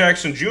Jaren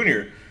Jackson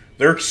Jr.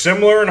 They're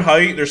similar in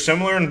height. They're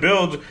similar in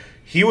build.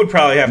 He would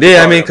probably have.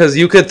 Yeah, I mean, because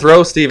you could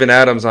throw Steven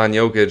Adams on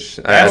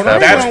Jokic. That's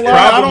probably what it would be.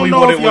 I don't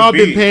know if y'all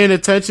been paying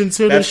attention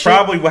to this. That's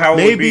probably how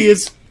it would be.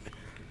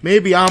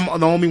 Maybe I'm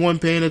the only one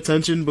paying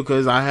attention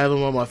because I have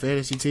him on my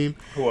fantasy team.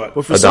 What?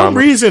 But for some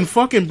reason,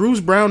 fucking Bruce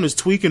Brown is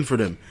tweaking for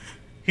them.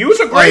 He was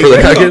a great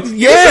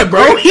yeah,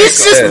 bro.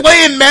 He's just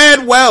playing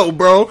mad well,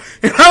 bro.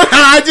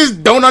 I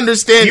just don't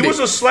understand He was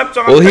a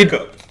slept-on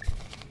pickup.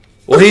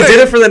 Well, he did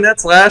it for the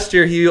Nets last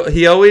year.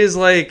 He always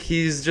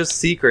he's just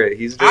secret.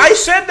 I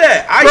said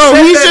that.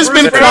 He's just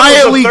been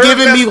quietly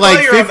giving me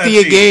like 50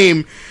 a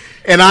game,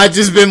 and I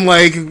just been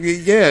like,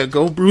 yeah,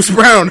 go Bruce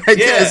Brown, I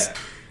guess.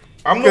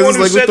 I'm the one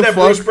who said that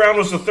Bruce Brown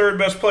was the third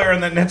best player on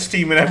that Nets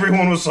team, and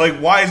everyone was like,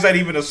 why is that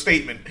even a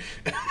statement?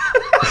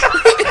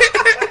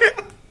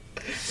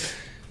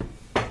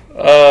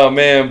 Oh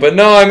man, but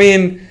no, I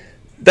mean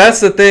that's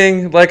the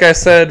thing. Like I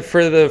said,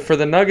 for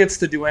the Nuggets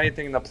to do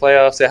anything in the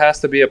playoffs, it has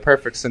to be a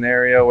perfect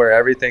scenario where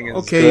everything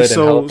is good and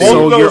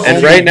healthy.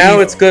 And right now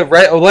it's good.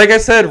 Right, like I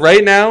said,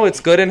 right now it's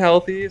good and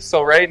healthy.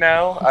 So right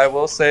now, I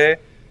will say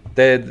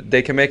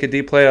they can make a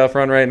deep playoff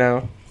run right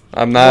now.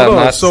 I'm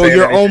not. So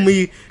your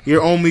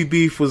only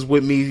beef was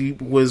with me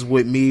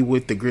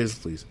with the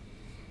Grizzlies.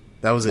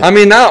 That was it. I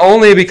mean, not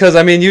only because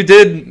you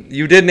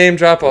did name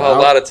drop a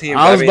lot of teams.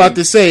 I was about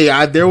to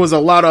say there was a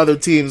lot of other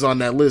teams on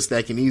that list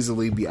that can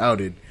easily be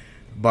outed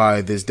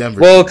by this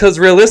Denver. Well, because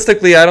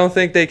realistically, I don't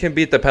think they can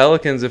beat the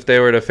Pelicans if they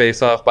were to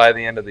face off by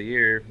the end of the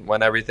year when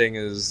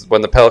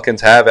the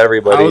Pelicans have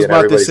everybody. I was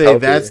about to say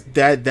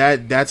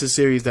that's a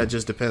series that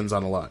just depends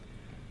on a lot.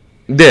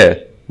 Yeah.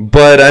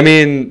 But I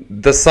mean,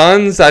 the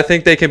Suns. I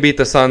think they can beat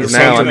the Suns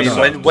now. I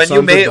mean,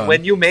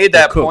 when you made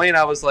that point,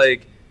 I was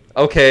like,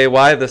 okay,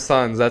 why the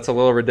Suns? That's a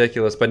little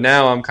ridiculous. But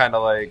now I'm kind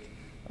of like,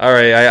 all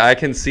right, I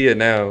can see it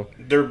now.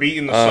 They're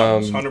beating the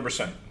Suns,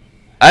 100%.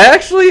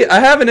 I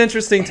have an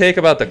interesting take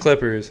about the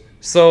Clippers.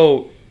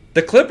 So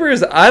the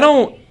Clippers,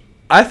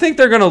 I think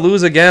they're going to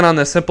lose again on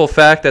the simple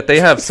fact that they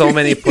have so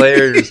many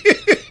players.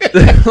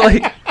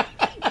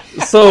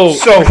 So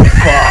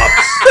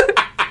flops.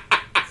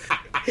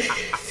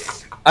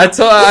 I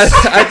told you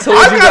I've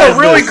guys got a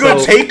really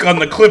good take on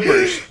the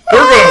Clippers.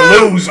 They're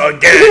gonna lose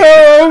again.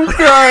 Oh, I'm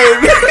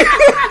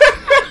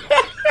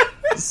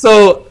crying.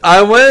 So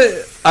I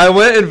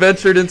went and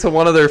ventured into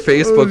one of their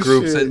Facebook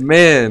groups, and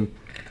man,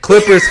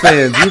 Clippers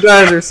fans, you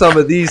guys are some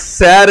of the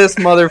saddest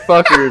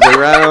motherfuckers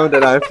around,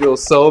 and I feel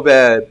so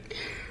bad.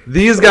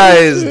 These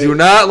guys do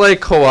not like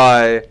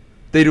Kawhi.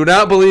 They do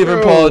not believe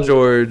in Paul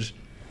George.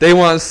 They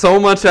want so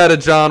much out of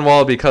John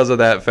Wall because of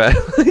that fact.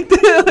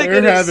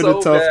 They're having a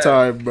tough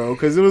time, bro.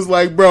 Because it was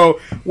like, bro,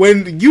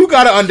 when you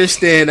got to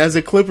understand, as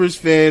a Clippers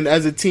fan,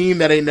 as a team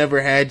that ain't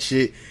never had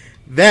shit,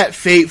 that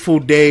fateful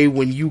day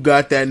when you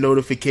got that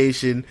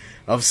notification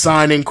of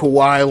signing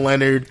Kawhi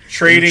Leonard,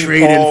 trading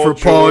for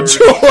Paul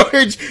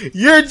George,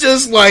 you're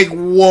just like,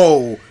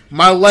 whoa,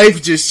 my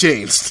life just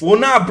changed. Well,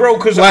 nah, bro,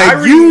 because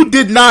you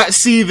did not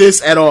see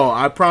this at all.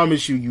 I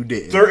promise you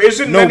did. There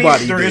isn't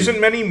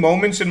many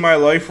moments in my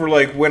life where,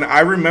 like, when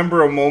I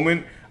remember a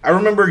moment, I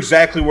remember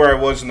exactly where I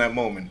was in that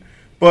moment.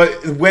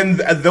 But when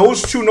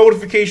those two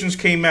notifications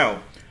came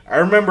out, I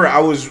remember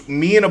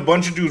me and a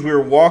bunch of dudes, we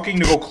were walking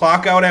to go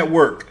clock out at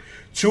work.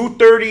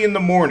 2:30 in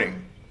the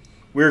morning.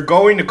 We were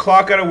going to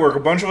clock out at work. A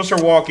bunch of us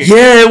are walking.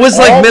 Yeah, it was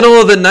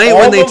middle of the night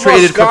when they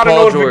traded for Paul George.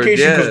 All of us got a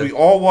notification because we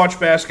all watch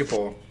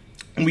basketball.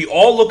 And we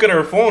all look at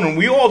our phone, and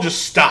we all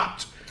just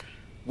stopped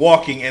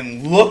walking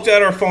and looked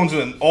at our phones,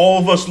 and then all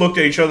of us looked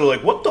at each other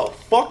like, what the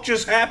fuck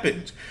just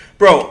happened?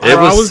 Bro, I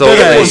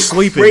was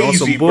sleeping crazy, on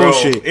some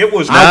bullshit. It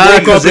was I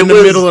woke up in the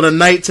middle of the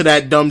night to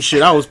that dumb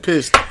shit. I was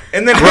pissed.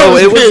 And then bro,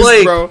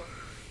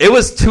 It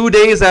was 2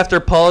 days after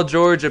Paul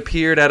George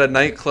appeared at a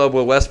nightclub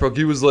with Westbrook.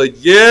 He was like,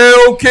 "Yeah,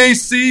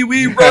 OKC,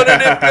 we running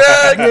it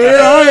back. Yeah,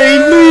 I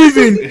ain't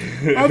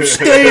leaving. I'm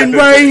staying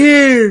right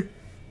here."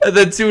 And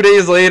then 2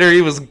 days later,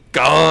 he was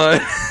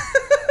gone.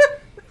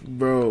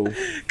 Bro.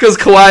 Because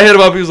Kawhi hit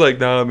him up. He was like,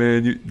 "Nah,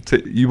 man,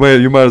 you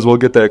might as well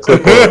get that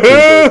clip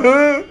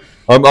off."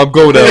 I'm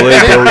going to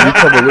LA, bro. You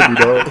coming with me,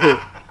 dog?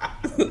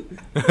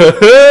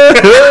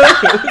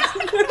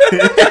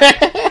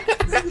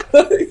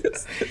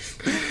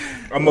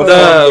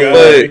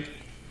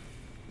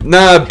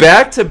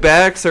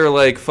 Back-to-backs are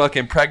like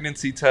fucking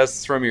pregnancy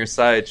tests from your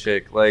side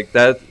chick. Like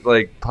that,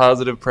 like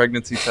positive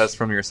pregnancy tests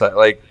from your side.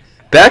 Like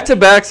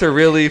back-to-backs are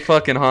really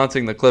fucking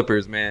haunting the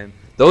Clippers, man.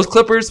 Those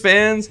Clippers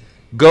fans,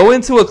 go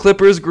into a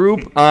Clippers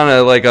group on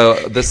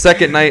the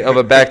second night of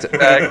a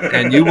back-to-back,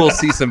 and you will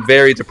see some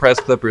very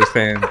depressed Clippers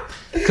fans.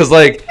 Because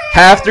like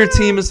half their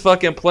team is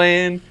fucking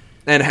playing,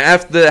 and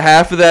half of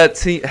that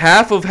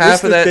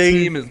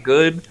team is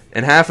good,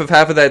 and half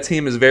of that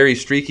team is very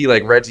streaky,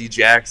 like Reggie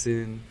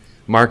Jackson,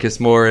 Marcus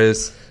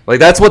Morris. Like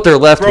that's what they're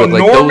left with,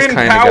 like Norman those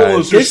kind Powell of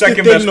guys. is your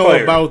second best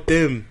player. About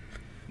them.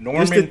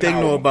 Norman Here's the thing,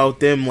 Powell. though, about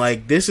them.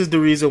 Like, this is the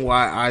reason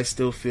why I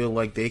still feel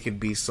like they could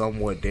be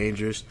somewhat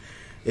dangerous,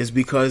 is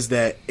because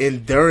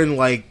during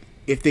like,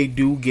 if they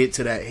do get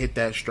to hit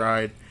that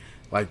stride,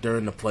 like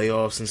during the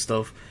playoffs and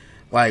stuff,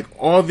 like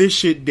all this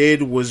shit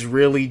did was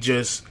really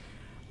just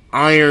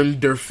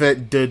iron their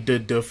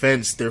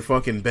defense, their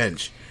fucking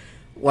bench.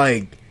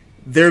 Like,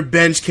 their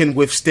bench can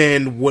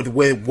withstand with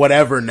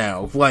whatever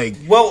now. Like,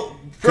 well,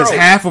 because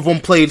half of them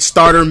played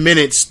starter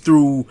minutes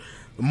through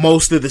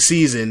most of the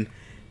season.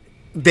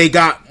 They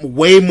got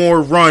way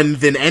more run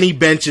than any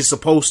bench is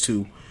supposed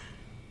to.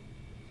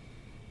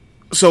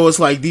 So it's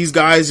like these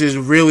guys is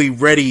really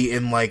ready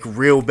in like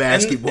real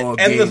basketball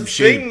game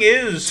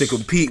shape to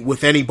compete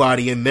with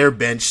anybody in their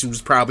bench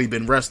who's probably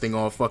been resting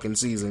all fucking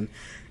season.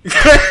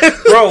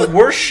 Bro,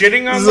 we're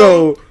shitting on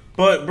them.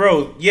 But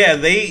bro, yeah,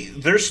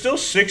 they're still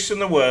 6th in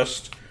the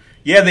West.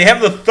 Yeah, they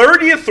have the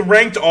 30th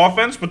ranked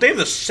offense, but they have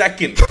the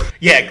second.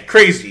 Yeah,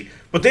 crazy.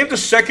 But they have the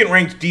second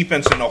ranked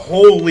defense in the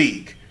whole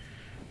league.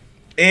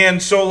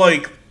 And so,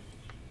 like,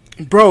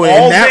 bro,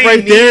 and that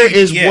right there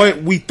is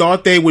what we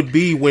thought they would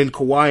be when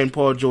Kawhi and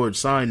Paul George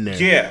signed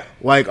there. Yeah.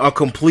 Like a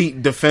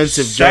complete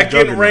defensive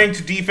second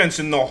ranked defense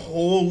in the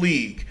whole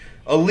league.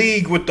 A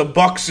league with the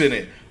Bucks in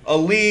it. A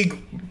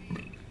league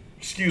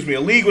with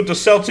the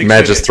Celtics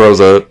Matt just throws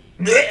up.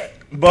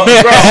 But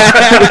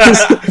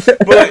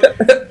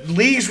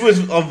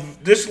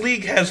this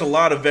league has a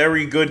lot of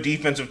very good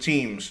defensive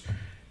teams.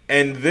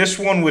 And this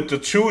one with the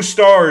 2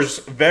 stars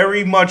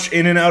very much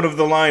in and out of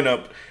the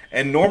lineup,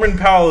 and Norman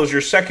Powell is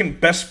your second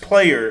best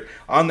player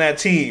on that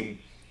team.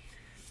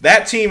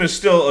 That team is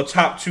still a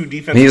top 2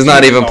 defensive team. He's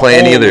not even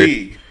playing either.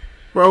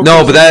 Bro,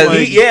 no, but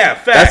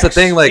facts. That's the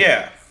thing.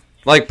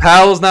 Like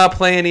Powell's not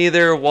playing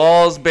either.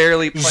 Wall's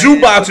barely playing.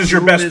 Zubats is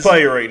your best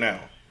player right now.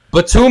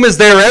 Batum is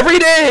there every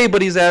day,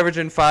 but he's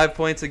averaging 5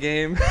 points a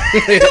game.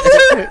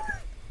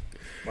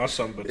 My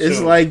son Batum. It's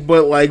like,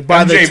 but like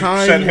by MJ the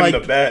time, sent him like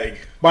the bag.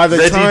 By the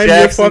Reggie time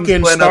Jackson's your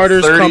fucking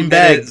starters come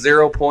back,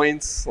 0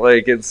 points.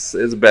 Like it's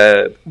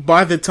bad.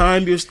 By the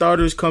time your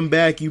starters come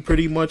back, you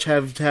pretty much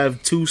have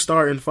 2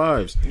 starting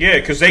 5s. Yeah,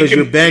 because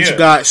your bench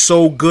got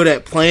so good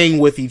at playing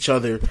with each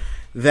other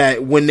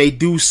that when they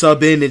do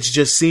sub in, it's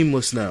just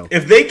seamless now.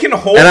 If they can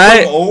hold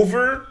them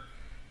over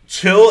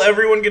till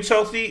everyone gets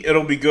healthy,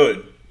 it'll be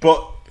good.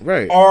 But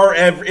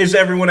is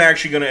everyone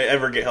actually going to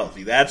ever get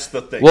healthy? That's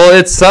the thing. Well,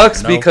 it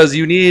sucks because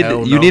you need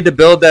to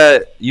build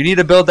that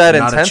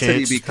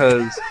intensity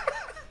because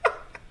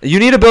you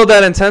need to build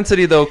that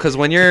intensity though, because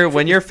when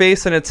you're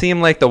facing a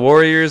team like the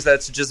Warriors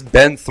that's just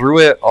been through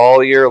it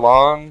all year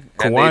long,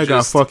 Kawhi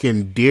got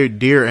fucking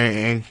deer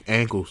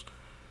ankles.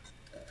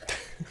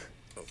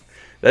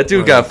 That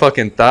dude got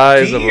fucking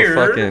thighs of a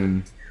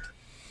fucking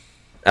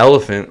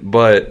elephant,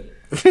 but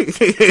what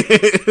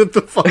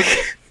the fuck?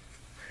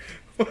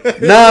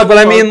 Nah, but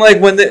I mean, like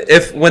when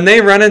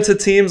they run into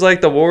teams like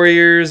the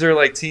Warriors or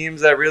like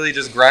teams that really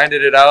just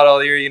grinded it out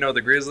all year, you know,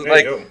 the Grizzlies,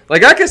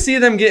 like I could see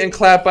them getting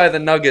clapped by the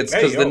Nuggets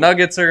because the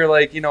Nuggets are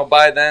like, you know,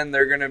 by then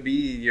they're gonna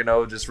be, you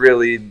know, just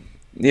really,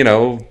 you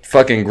know,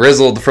 fucking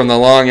grizzled from the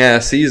long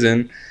ass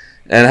season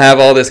and have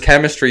all this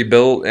chemistry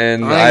built.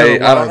 And I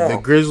don't know.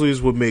 The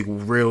Grizzlies would make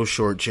real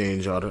short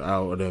change out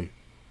of them.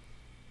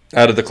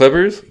 Out of the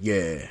Clippers?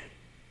 Yeah.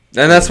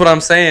 And that's what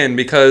I'm saying,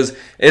 because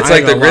it's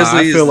like the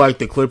Grizzlies. I feel like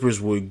the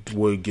Clippers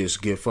would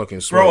get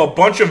fucking swept. Bro, a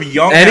bunch of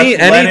young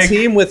any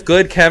team with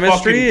good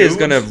chemistry is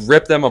gonna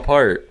rip them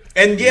apart.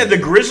 And yeah, the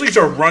Grizzlies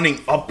are running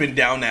up and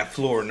down that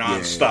floor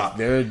nonstop.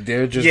 Yeah,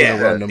 they're just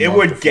gonna run them. It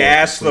would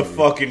gas the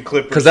fucking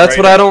Clippers. Because that's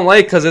what I don't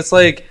like. Because it's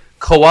like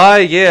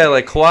Kawhi. Yeah,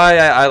 like Kawhi.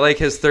 I like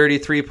his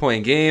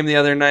 33-point game the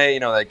other night. You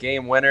know, that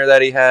game winner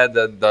that he had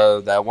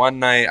that one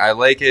night. I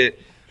like it.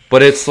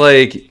 But it's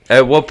like,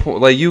 at what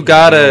point, like, you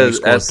gotta,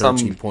 at some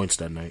 13 points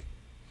that night.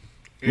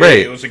 Yeah, right.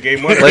 It was a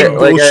game winner.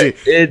 Bullshit.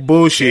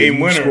 Game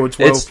winner. You scored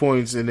 12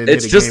 points and then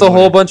it's just a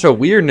whole bunch of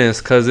weirdness,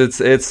 because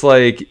it's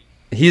like,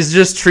 he's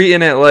just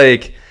treating it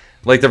like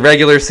Like the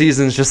regular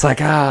season's just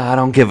like, I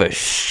don't give a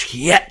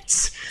shit.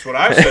 That's what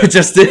I said.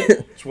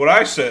 That's what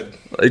I said.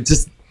 It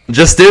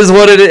just is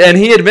what it is. And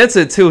he admits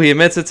it, too. He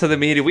admits it to the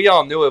media. We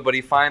all knew it, but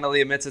he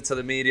finally admits it to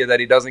the media that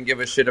he doesn't give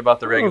a shit about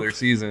the regular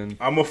season.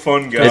 I'm a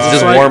fun guy.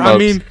 It's just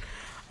warm-ups.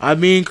 I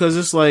mean, because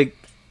it's like,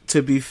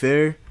 to be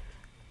fair,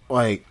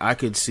 like, I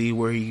could see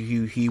where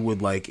he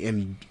would, like,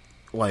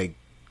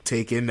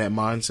 take in that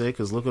mindset,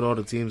 because look at all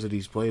the teams that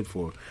he's played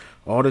for.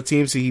 All the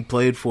teams that he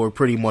played for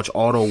pretty much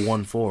auto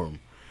won for him.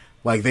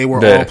 Like, they were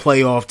all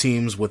playoff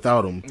teams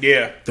without him.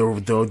 Yeah. The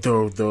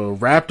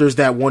Raptors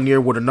that one year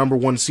were the number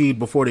one seed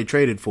before they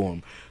traded for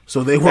him.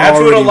 So they were That's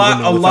already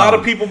what a lot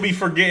of people be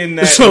forgetting,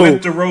 that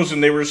with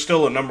DeRozan, they were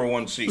still a number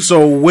one seed.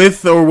 So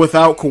with or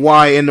without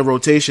Kawhi in the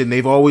rotation,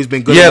 they've always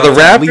been good. Yeah, the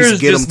Raptors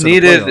just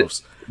needed...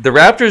 The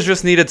Raptors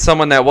just needed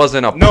someone that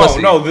wasn't a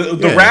pussy. No,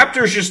 the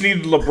Raptors just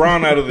needed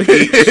LeBron out of the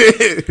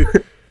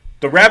East.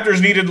 The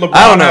Raptors needed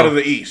LeBron out of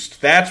the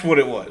East. That's what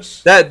it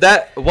was.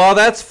 While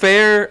that's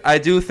fair, I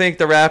do think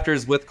the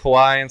Raptors with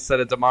Kawhi instead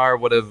of DeMar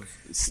would have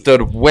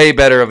stood way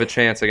better of a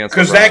chance against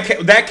LeBron.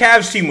 Because that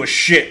Cavs team was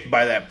shit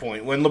by that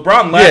point. When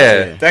LeBron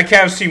left, that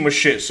Cavs team was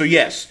shit. So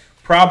yes,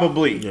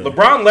 probably. Yeah.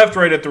 LeBron left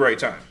right at the right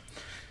time.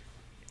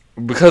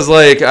 Because,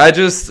 I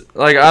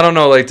don't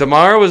know. Like,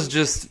 DeMar was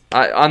just...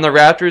 on the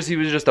Raptors, he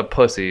was just a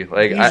pussy.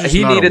 Like,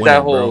 he needed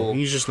that whole... Bro.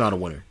 He's just not a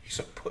winner. He's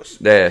a pussy.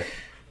 Yeah.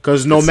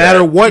 Because no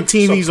matter what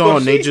team he's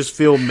on, they just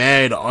feel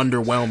mad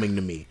underwhelming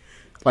to me.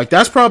 Like,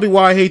 that's probably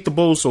why I hate the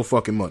Bulls so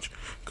fucking much.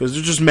 Because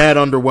they're just mad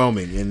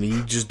underwhelming, and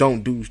he just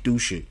don't do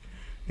shit.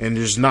 And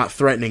they're just not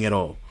threatening at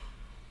all.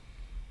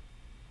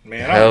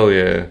 Man, Hell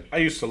yeah. I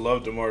used to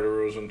love DeMar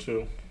DeRozan,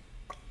 too.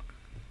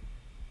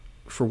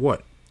 For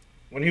what?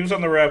 When he was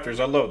on the Raptors,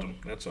 I loved him.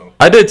 That's all.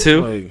 I did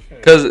too,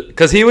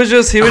 because he was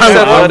just I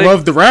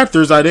loved the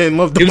Raptors. I didn't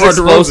love DeMar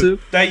DeRozan.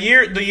 That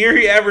year, the year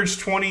he averaged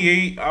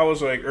 28, I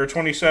was like, or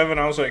 27.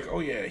 I was like, oh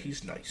yeah,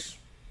 he's nice.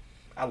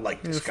 I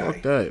like this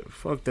guy.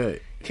 Fuck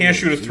that. Can't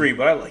shoot a three,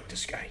 but I like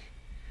this guy.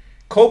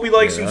 Kobe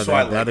likes him, so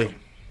I like him.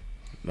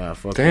 Nah,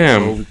 fuck.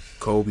 Damn.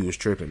 Kobe was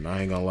tripping.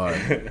 I ain't gonna lie.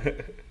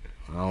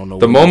 I don't know.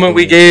 The moment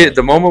we gave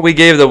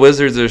the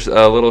Wizards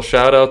a little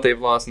shout out, they've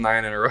lost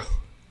 9 in a row.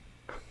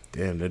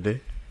 Damn, did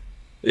they?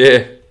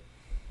 Yeah.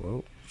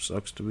 Well,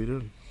 sucks to be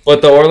done.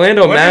 But the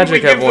Orlando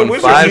Magic have won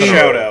 5 in a row.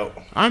 Shout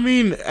out? I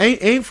mean,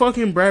 ain't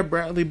fucking Brad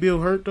Bradley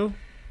Beal hurt though?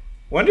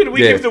 When did we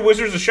give the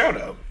Wizards a shout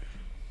out?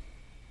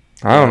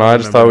 I don't know. I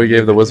just thought we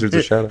gave the Wizards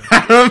a shout out.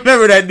 I don't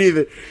remember that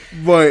neither.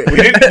 But we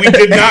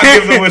did not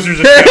give the Wizards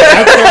a shout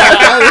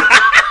out.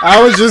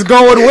 I was just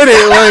going with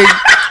it, like.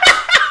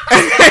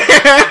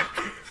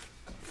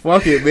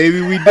 Fuck it,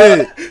 maybe we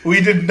did. We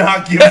did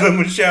not give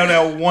them a shout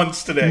out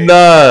once today.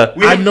 Nah.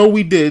 I know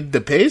we did. The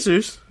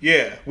Pacers.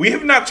 Yeah. We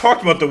have not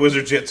talked about the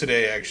Wizards yet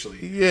today,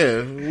 actually.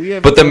 Yeah. We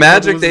have. But the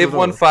Magic, they've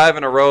won 5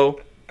 in a row.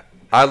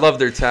 I love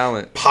their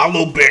talent.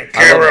 Paulo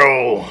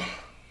Banchero.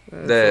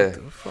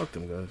 Fuck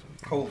them guys.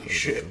 Holy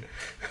shit.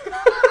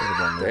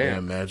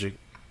 Damn Magic.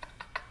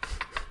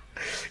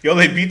 Yo,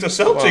 they beat the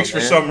Celtics for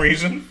some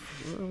reason.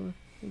 I don't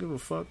give a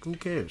fuck. Who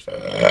cares?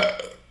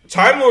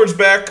 Time Lord's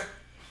back.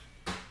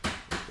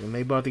 And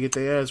they about to get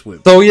their ass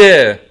whipped. So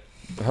yeah,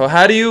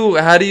 how do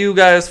you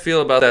guys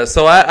feel about that?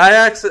 So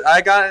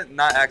I got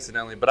not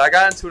accidentally, but I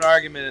got into an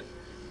argument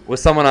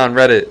with someone on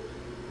Reddit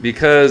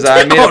because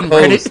I made a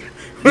post.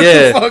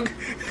 Yeah.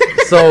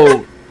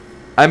 So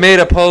I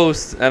made a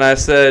post and I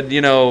said,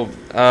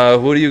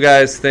 who do you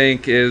guys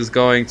think is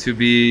going to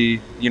be,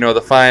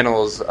 the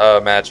finals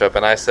matchup?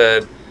 And I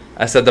said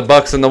the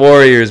Bucks and the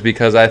Warriors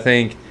because I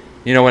think,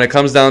 when it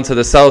comes down to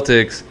the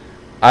Celtics,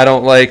 I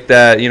don't like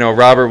that,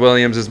 Robert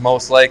Williams is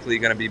most likely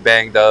going to be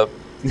banged up.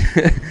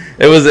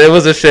 It was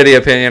a shitty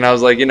opinion. I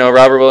was like,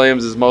 Robert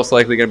Williams is most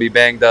likely going to be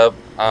banged up,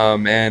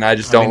 and I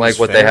just don't like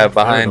what they have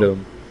behind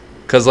him.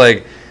 Because,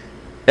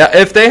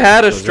 if they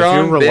had a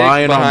strong big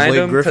behind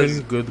him,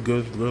 Griffin,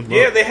 good luck.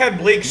 Yeah, they had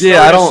Blake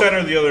Snell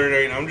center the other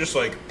night, and I'm just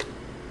like,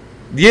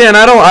 yeah, and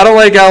I don't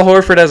like Al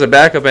Horford as a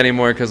backup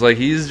anymore because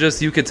he's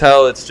just, you could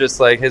tell it's just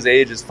like his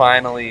age is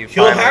finally.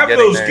 He'll have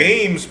those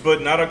games,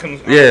 but not on a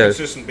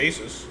consistent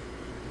basis.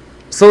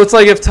 So it's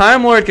like if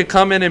Time Lord could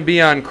come in and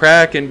be on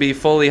crack and be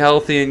fully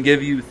healthy and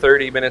give you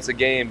 30 minutes a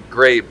game,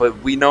 great.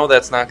 But we know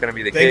that's not going to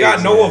be the case. They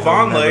got Noah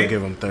Vonleh.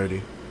 Give him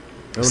 30.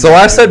 So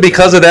I said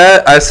because of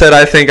that,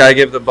 I think I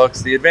give the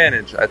Bucks the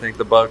advantage. I think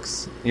the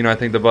Bucks,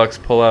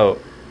 pull out.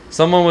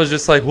 Someone was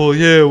just like, well,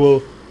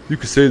 you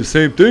could say the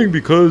same thing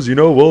because,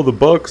 the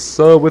Bucks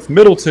with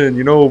Middleton,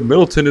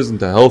 Middleton isn't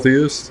the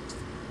healthiest.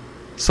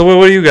 So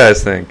what do you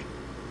guys think?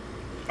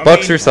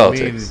 Bucks or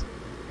Celtics?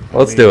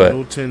 Let's do it.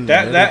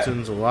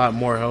 Middleton's a lot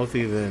more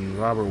healthy than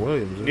Robert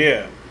Williams.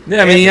 Yeah.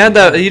 Yeah, I mean,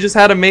 he just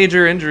had a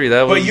major injury.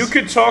 But you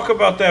could talk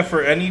about that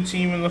for any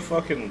team in the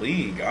fucking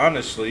league,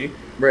 honestly.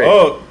 Right.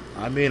 Oh,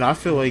 I mean, I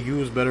feel like you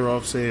was better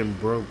off saying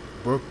Brooke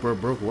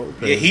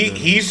Lopez. Yeah,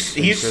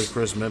 he's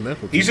Chris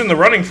Middleton. He's in the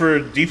running for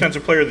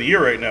Defensive Player of the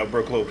Year right now,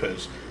 Brooke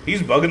Lopez.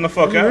 He's bugging the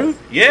fuck out.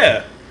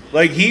 Yeah.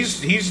 Like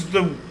he's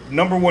the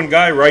number one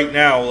guy right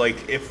now.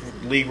 Like if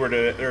league were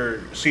to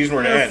or season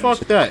were to end. Fuck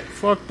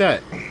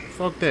that.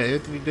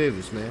 Anthony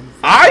Davis, man.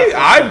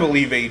 I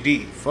believe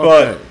AD, fuck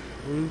but that.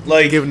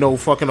 Like give no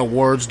fucking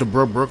awards to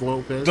Brooke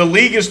Lopez. The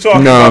league is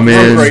talking about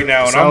Brooke right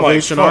now, and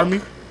Salvation I'm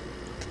like, Army.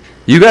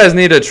 You guys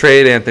need to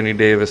trade Anthony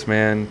Davis,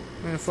 man.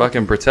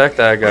 Fucking protect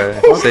that guy.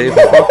 Save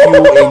him. Fuck you,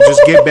 and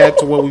just get back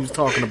to what we was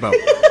talking about.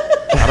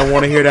 I don't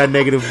want to hear that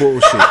negative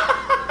bullshit.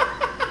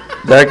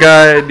 That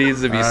guy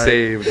needs to be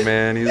saved,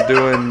 man.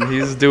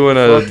 He's doing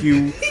a fuck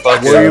you.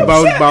 Worry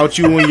about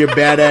you and your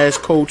badass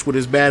coach with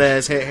his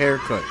badass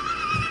haircut.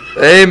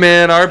 Hey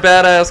man, our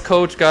badass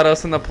coach got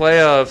us in the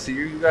playoffs.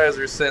 You guys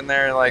are sitting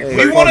there and like,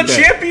 we won a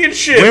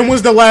championship. When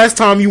was the last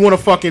time you won a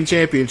fucking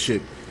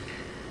championship?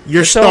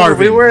 You're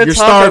starving. You're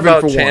starving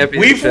for one.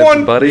 We've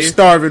won, buddy. You're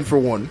starving for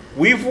one.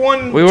 We've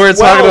won. We weren't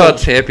talking about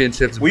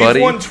championships, buddy.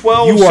 We've won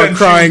 12. You are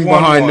crying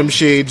behind them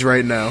shades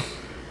right now.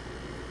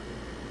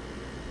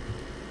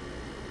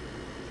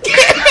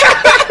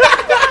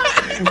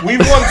 We've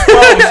won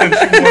 12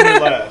 since you won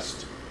it last.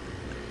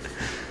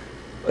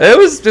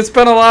 It's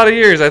been a lot of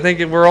years. I think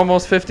we're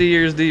almost 50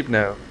 years deep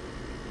now.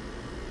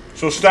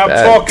 So stop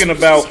talking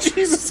about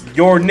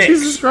your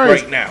Knicks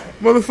right now.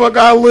 Motherfucker,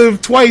 I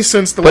lived twice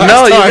since the last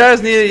time. But no,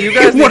 you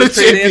guys need to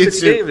trade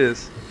Anthony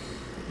Davis.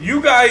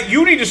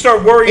 You need to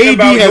start worrying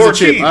about your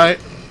team. Right?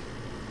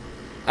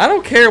 I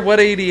don't care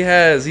what AD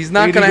has. He's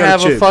not going to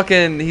have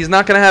he's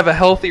not going to have a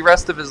healthy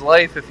rest of his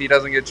life if he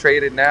doesn't get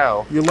traded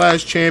now. Your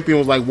last champion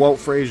was like Walt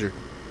Frazier.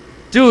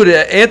 Dude,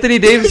 Anthony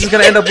Davis is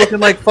going to end up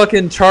looking like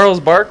fucking Charles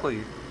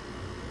Barkley.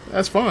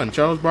 That's fine.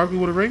 Charles Barkley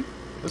with a ring?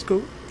 That's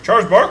cool.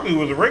 Charles Barkley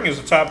with a ring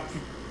is the top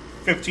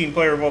 15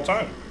 player of all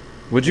time.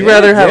 Would you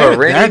rather have a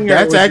ring?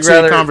 That's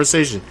actually a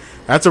conversation.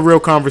 That's a real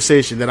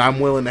conversation that I'm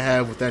willing to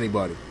have with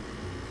anybody.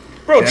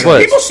 Bro,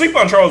 people sleep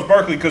on Charles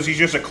Barkley because he's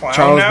just a clown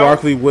Charles now.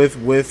 Barkley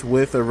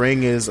with a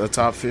ring is a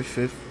top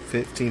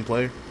 15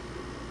 player.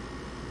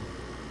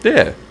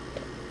 Yeah.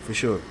 For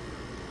sure.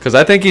 Because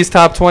I think he's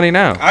top 20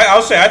 now.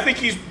 I'll say I think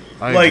he's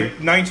like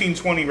agree. 19,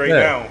 20 right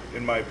now,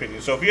 in my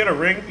opinion. So if he had a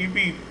ring, he'd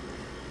be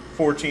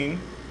 14,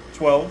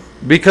 12.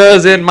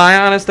 Because in my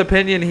honest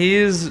opinion,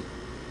 he's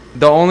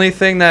the only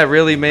thing that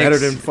really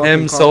makes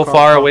him so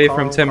far away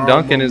from Tim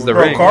Duncan is the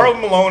ring. Karl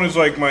Malone is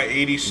like my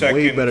 82nd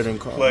way better than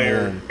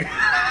player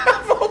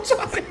of all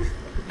time.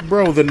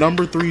 Bro, the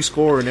number 3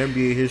 scorer in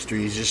NBA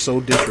history is just so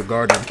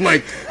disregarded.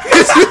 Like,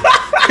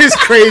 it's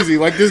crazy.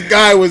 Like, this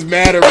guy was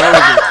mad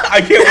irrelevant.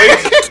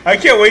 I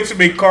can't wait to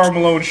make Karl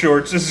Malone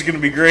shorts. This is gonna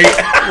be great.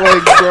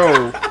 Like,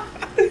 bro.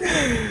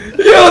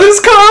 Yo, this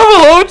Karl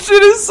Malone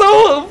shit is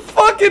so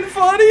fucking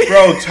funny.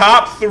 Bro,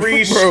 top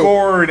 3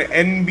 scorer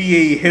in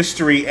NBA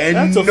history,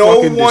 and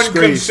no one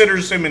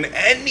considers him in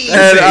any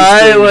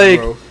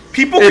bro.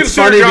 People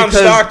consider John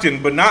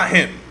Stockton, but not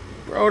him.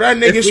 Bro, that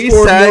nigga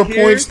scored more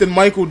points than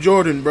Michael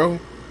Jordan, bro.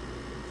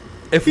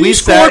 He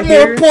scored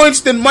more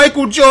points than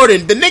Michael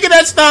Jordan. The nigga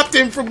that stopped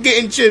him from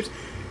getting chips,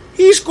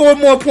 he scored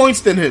more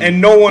points than him.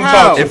 And no one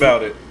talks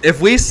about it.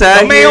 If we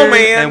sat here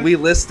and we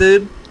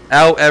listed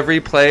out every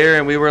player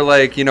and we were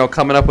like,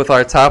 coming up with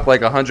our top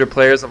like 100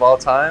 players of all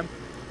time,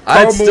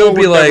 I'd still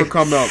be like,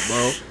 come up,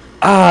 bro.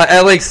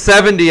 At like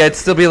 70, I'd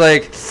still be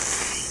like,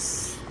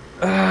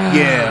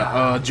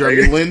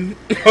 Jerry Lin.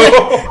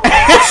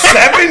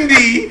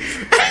 70?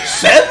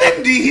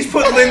 He's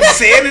put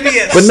Linsanity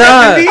at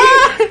 70?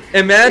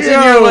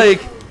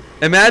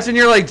 Imagine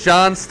you're like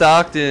John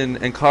Stockton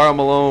and Karl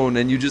Malone,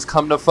 and you just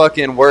come to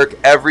fucking work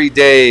every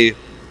day,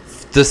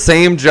 the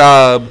same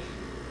job,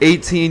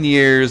 18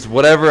 years,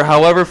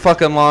 however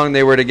fucking long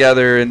they were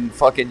together in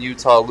fucking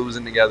Utah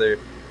losing together.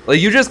 Like,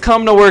 you just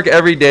come to work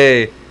every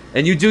day,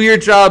 and you do your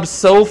job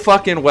so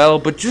fucking well,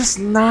 but just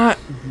not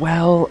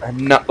well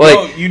enough.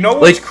 Like,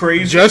 what's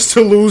crazy? Just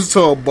to lose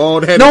to a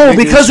bald-headed No,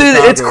 because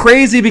it's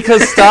crazy,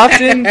 because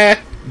Stockton,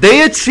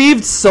 they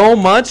achieved so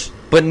much,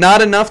 but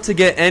not enough to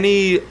get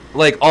any,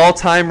 like,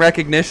 all-time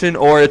recognition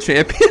or a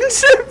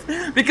championship.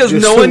 Because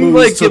just no one,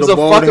 like, gives a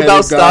fuck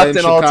about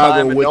Stockton all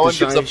time, and no one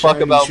gives a fuck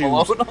about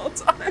Malone all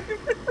time.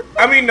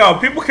 I mean, no,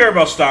 people care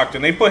about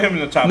Stockton. They put him in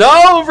the top.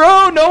 No,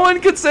 bro, no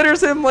one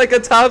considers him like a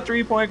top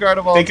 3-point guard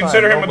of all time. They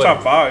consider him a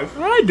top 5.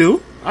 I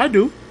do.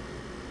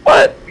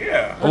 What?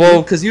 Yeah.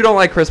 Well, because you don't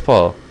like Chris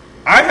Paul.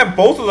 I have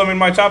both of them in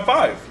my top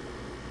 5.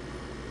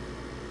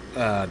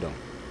 I don't.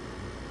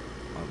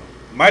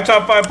 My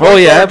top 5 Oh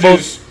yeah,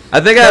 both.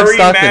 I think I have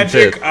Stockton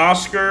Magic, too.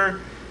 Oscar.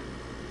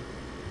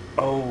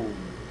 Oh.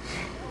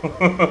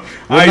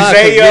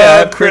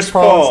 Isaiah, Chris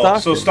Paul.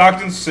 So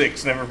Stockton's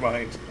 6. Never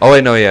mind. Oh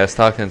wait, no, yeah,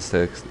 Stockton's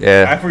 6.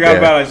 Yeah. I forgot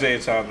about Isaiah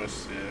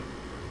Thomas.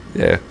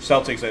 Yeah.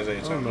 Celtics Isaiah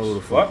Thomas. I don't know who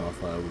the fuck my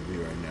 5 would be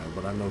right now,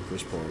 but I know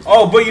Chris Paul.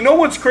 Oh, but you know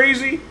what's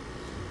crazy?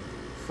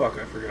 Fuck,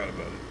 I forgot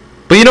about it.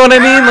 But you know what I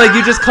mean? Like,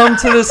 you just come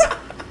to this.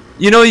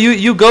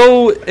 You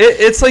go.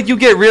 It's like you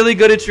get really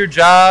good at your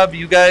job.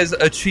 You guys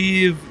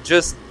achieve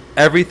just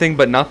everything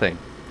but nothing.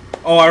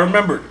 Oh, I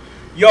remembered.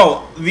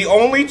 Yo, the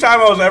only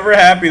time I was ever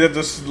happy that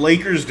the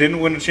Lakers didn't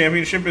win a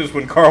championship is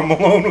when Karl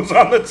Malone was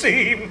on the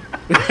team.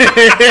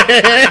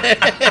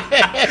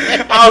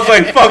 I I was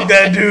like, fuck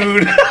that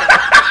dude.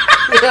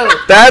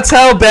 That's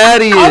how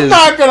bad he is. I'm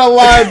not gonna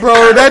lie,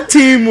 bro. That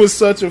team was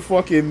such a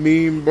fucking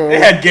meme, bro. They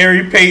had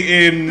Gary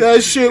Payton.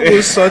 That shit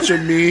was such a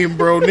meme,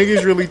 bro.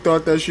 Niggas really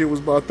thought that shit was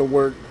about to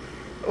work.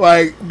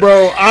 Like,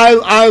 bro,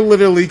 I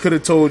literally could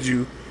have told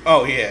you.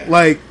 Oh, yeah.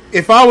 Like,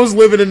 if I was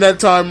living in that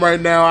time right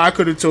now, I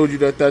could have told you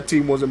that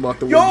team wasn't about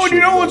to win. Yo, shit, you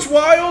know bro. what's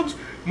wild?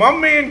 My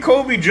man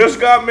Kobe just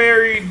got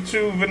married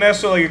to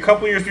Vanessa like a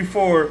couple years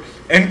before,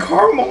 and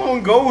Karl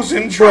Malone goes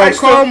and tries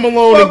to Karl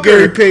Malone fuck and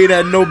Gary her. Payton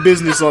had no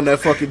business on that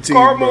fucking team,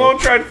 Karl bro. Malone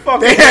tried to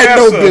fuck They Vanessa. had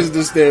no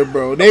business there,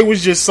 bro. They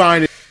was just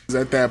signing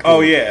at that point.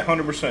 Oh, yeah,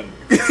 100%.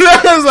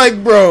 I was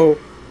like, bro,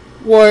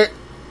 what?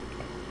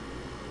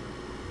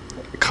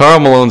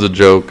 Karl Malone's a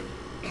joke.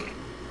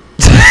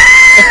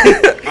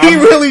 He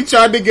really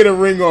tried to get a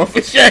ring off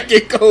of Shaq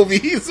and Kobe.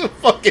 He's a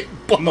fucking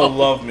bum. I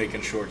love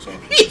making shorts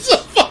off. He's a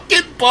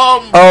fucking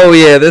bum. Oh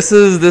yeah, this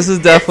is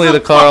definitely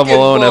the Karl fucking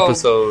Malone bum.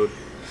 episode.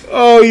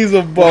 Oh, he's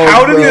a bum.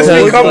 How did this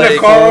Because, become the like,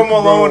 Karl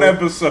bro. Malone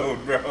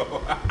episode,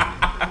 bro?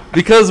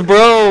 Because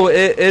bro,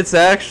 it's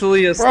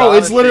actually astonishing. Bro,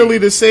 it's literally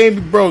the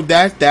same, bro.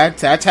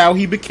 That's how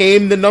he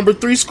became the number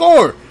 3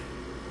 scorer.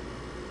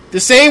 The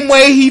same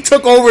way he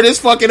took over this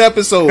fucking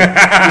episode. This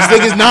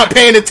nigga's not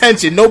paying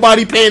attention.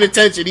 Nobody paying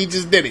attention. He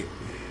just did it.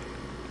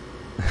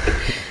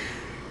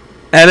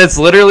 And it's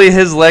literally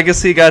his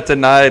legacy got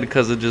denied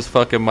because of just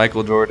fucking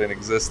Michael Jordan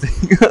existing.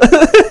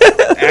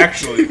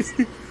 Actually.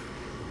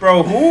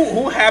 Bro,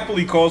 who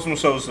happily calls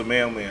themselves the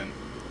mailman?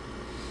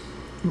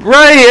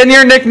 Right, and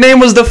your nickname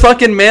was the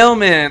fucking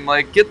mailman.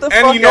 Like, get the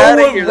And fuck you know out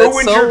what of here.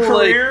 ruined That's your so,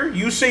 career?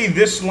 You say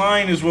this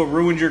line is what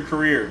ruined your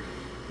career.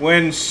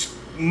 When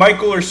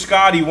Michael or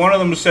Scotty, one of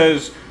them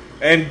says,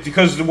 and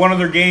because one of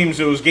their games,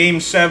 it was game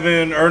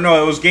 7, or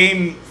no, it was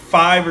game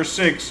 5 or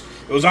 6.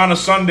 It was on a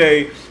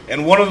Sunday,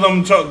 and one of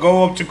them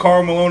go up to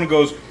Karl Malone and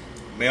goes,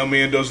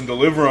 "Mailman doesn't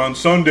deliver on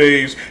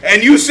Sundays."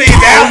 And you say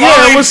that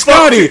line. It was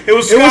Scotty. It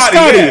was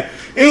Scotty. Yeah.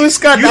 It was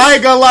Scotty. I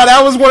ain't gonna lie.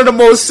 That was one of the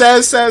most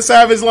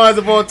savage lines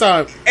of all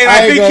time. And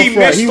I think he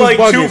missed like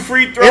bugging. 2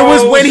 free throws. It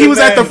was when he was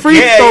at the free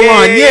throw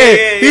line.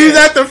 Yeah, he was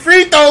at the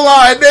free throw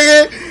line,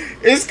 nigga.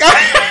 It's got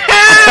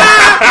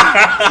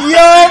yo,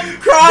 I'm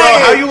crying.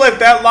 Bro, how you let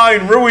that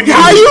line ruin you?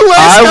 How you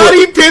let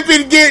Scottie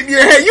Pippen get in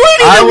your head? You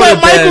ain't even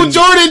let Michael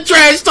Jordan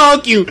trash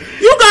talk you.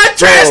 You got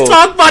trash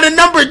talked by the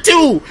number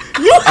 2.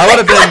 I would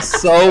have been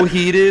so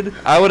heated.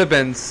 I would have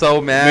been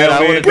so mad. I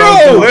would Don't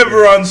have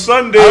deliver on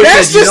Sunday.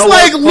 That's just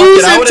like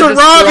losing to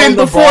Robin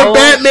before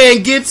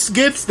Batman gets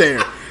there.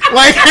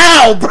 Like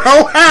how,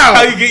 bro?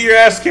 How you get your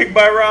ass kicked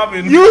by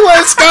Robin? You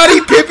let Scottie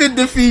Pippen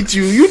defeat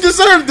you. You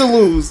deserve to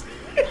lose.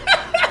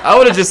 I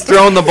would have just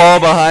thrown the ball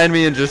behind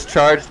me and just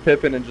charged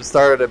Pippen and just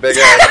started a big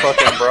ass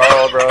fucking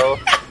brawl, bro.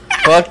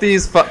 Fuck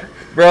these, bro.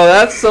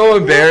 That's so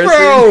embarrassing,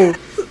 bro.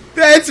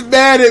 That's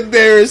mad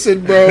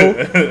embarrassing, bro.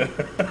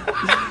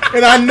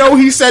 And I know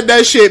he said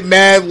that shit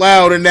mad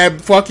loud in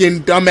that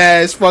fucking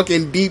dumbass,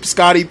 fucking deep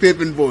Scottie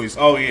Pippen voice.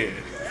 Oh yeah.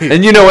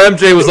 And you know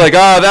MJ was like,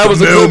 that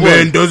was a good one.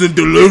 Mailman doesn't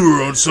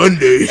deliver on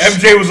Sundays.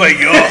 MJ was like,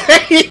 yo,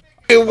 I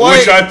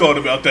wish I thought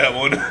about that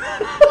one.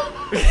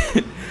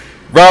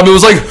 Rodman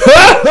was like,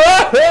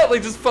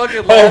 like just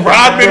fucking. Oh,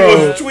 Rodman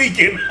was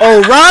tweaking.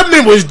 Oh,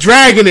 Rodman was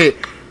dragging it.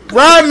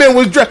 Rodman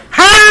was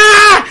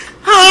ha!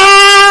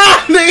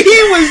 He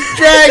was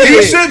dragging it.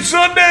 He said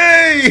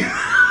Sunday.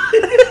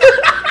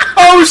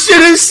 Oh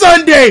shit! It's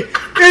Sunday.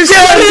 It's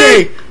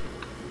Sunday.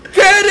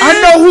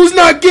 I know who's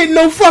not getting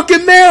no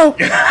fucking mail.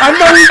 I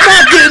know who's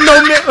not getting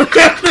no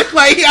mail.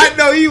 Like I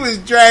know he was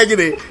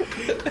dragging it.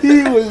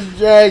 He was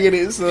dragging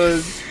it,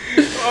 son.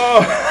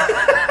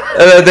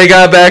 And then they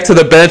got back to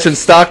the bench and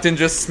Stockton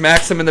just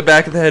smacks him in the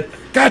back of the head.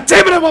 God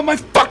damn it, I want my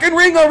fucking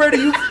ring already,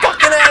 you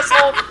fucking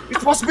asshole. You're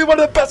supposed to be one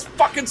of the best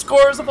fucking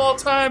scorers of all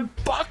time.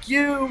 Fuck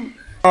you.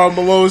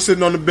 Malone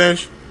sitting on the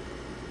bench.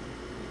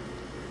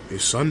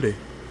 It's Sunday.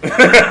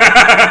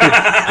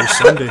 It's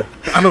Sunday.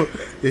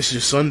 It's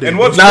your Sunday. And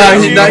what's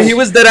he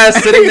was dead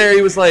ass sitting there.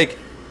 He was like,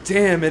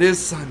 damn, it is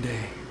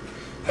Sunday.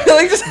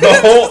 Like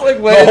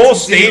the whole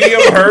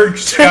stadium heard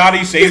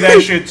Scotty say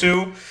that shit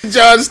too.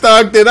 John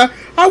Stockton,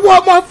 I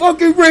want my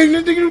fucking ring.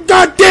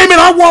 God damn it,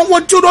 I want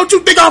one too. Don't you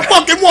think I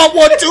fucking want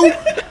one too?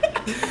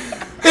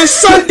 It's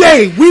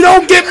Sunday. We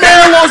don't get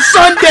married on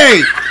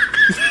Sunday.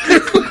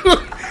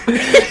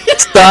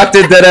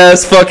 Stockton dead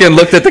ass fucking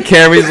looked at the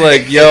camera. He's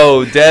like,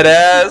 yo, dead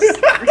ass.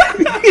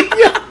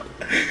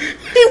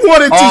 He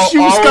wanted to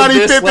shoot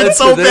Scottie Pippen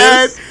so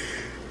bad.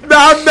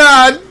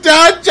 Nah.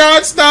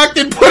 John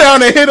Stockton put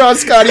out a hit on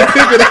Scottie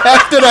Pippen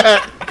after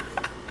that.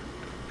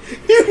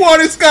 He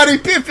wanted Scottie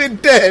Pippen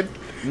dead.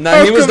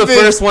 Nah, he was the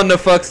first one to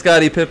fuck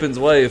Scottie Pippen's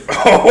wife.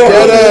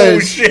 Oh,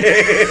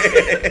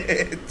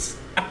 shit.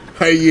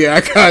 Hey,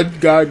 yeah, I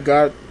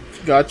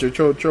got your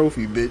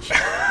trophy, bitch.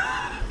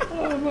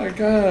 Oh, my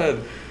God.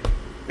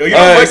 Yo, you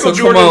know Michael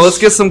come on, let's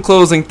get some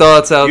closing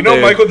thoughts out there. You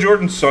know Michael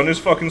Jordan's son is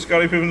fucking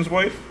Scottie Pippen's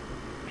wife?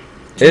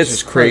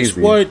 It's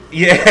crazy. What?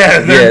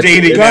 Yeah, they're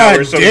dating now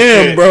or something.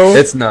 Damn, bro.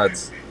 It's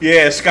nuts.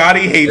 Yeah,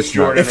 Scotty hates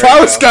Jordan. If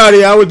I was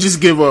Scotty, I would just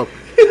give up.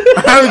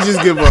 I would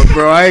just give up,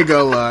 bro. I ain't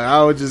gonna lie.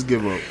 I would just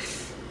give up.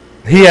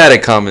 He had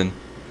it coming.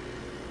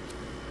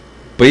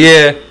 But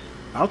yeah,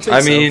 I'll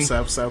take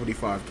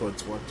 75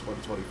 towards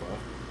 125.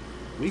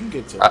 We can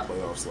get to the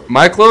playoffs. Like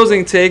my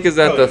closing take is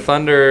that the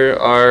Thunder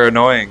are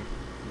annoying.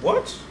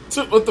 What?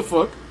 What the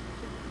fuck?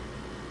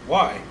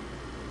 Why?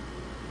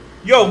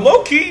 Yo,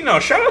 low key, no.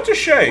 Shout out to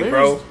Shea,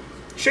 bro.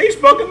 Shea's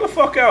bugging the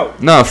fuck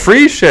out. No,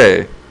 free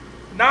Shea.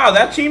 Nah,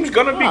 that team's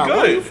gonna be good.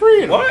 What are you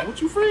freeing what? Him?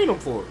 What you freeing them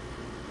for?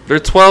 They're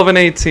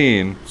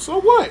 12-18. So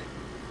what?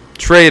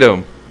 Trade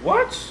them.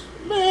 What?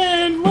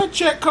 Man, let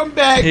Chet come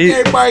back.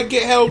 Everybody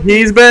get healthy.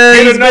 He's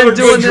been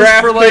doing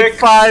this for like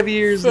 5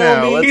 years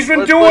now. He's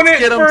been doing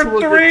it for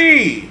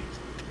 3.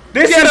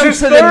 This is his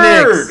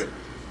third.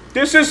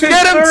 This is his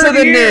third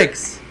year.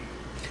 Knicks.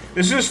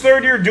 This is his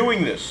third year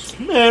doing this.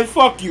 Man,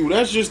 fuck you.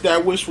 That's just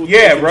that wishful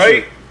thinking. Yeah,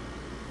 right? Shit.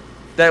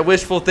 That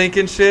wishful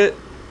thinking shit.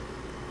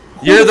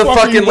 You're the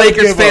fucking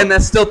Lakers fan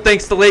that still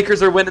thinks the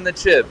Lakers are winning the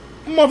chip.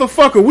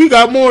 Motherfucker, we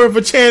got more of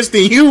a chance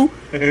than you.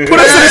 Put us in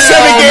a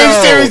 7-game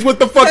series with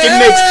the fucking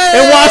Knicks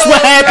and watch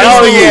what happens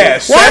to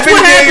you. Watch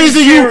what happens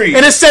to you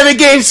in a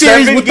 7-game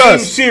series with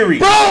us.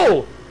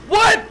 Bro,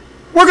 what?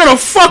 We're gonna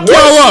fuck y'all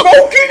up.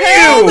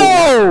 Hell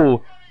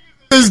no.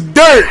 This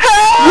dirt.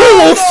 We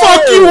will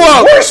fuck you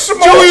up.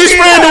 Julius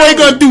Randle ain't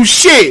gonna do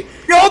shit.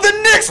 Yo, the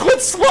Knicks would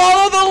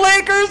swallow the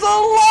Lakers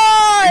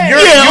alive. You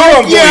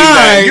don't believe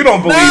that. You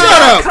don't believe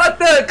that.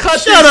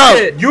 Shut up.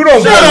 Shit. You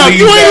don't believe that.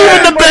 You ain't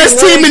even the best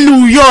team in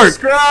New York.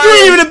 You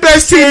ain't even the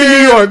best team in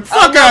New York.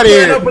 Fuck out of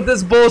here. Up with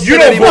this bullshit. You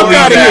don't fuck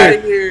out of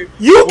here.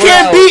 You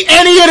can't beat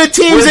any of the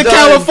teams in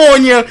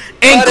California,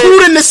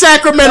 including the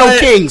Sacramento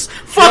Kings.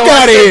 Fuck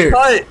out of here.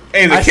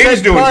 Hey, the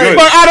Kings doing good.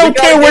 But I don't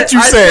care what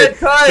you said.